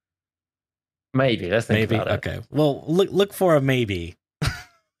there? Maybe. Let's think about it. Okay. Well, look for a maybe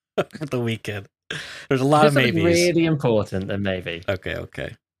for the weekend. There's a lot of maybes. Really important than maybe.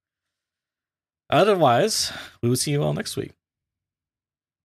 Okay. Otherwise, we will see you all next week.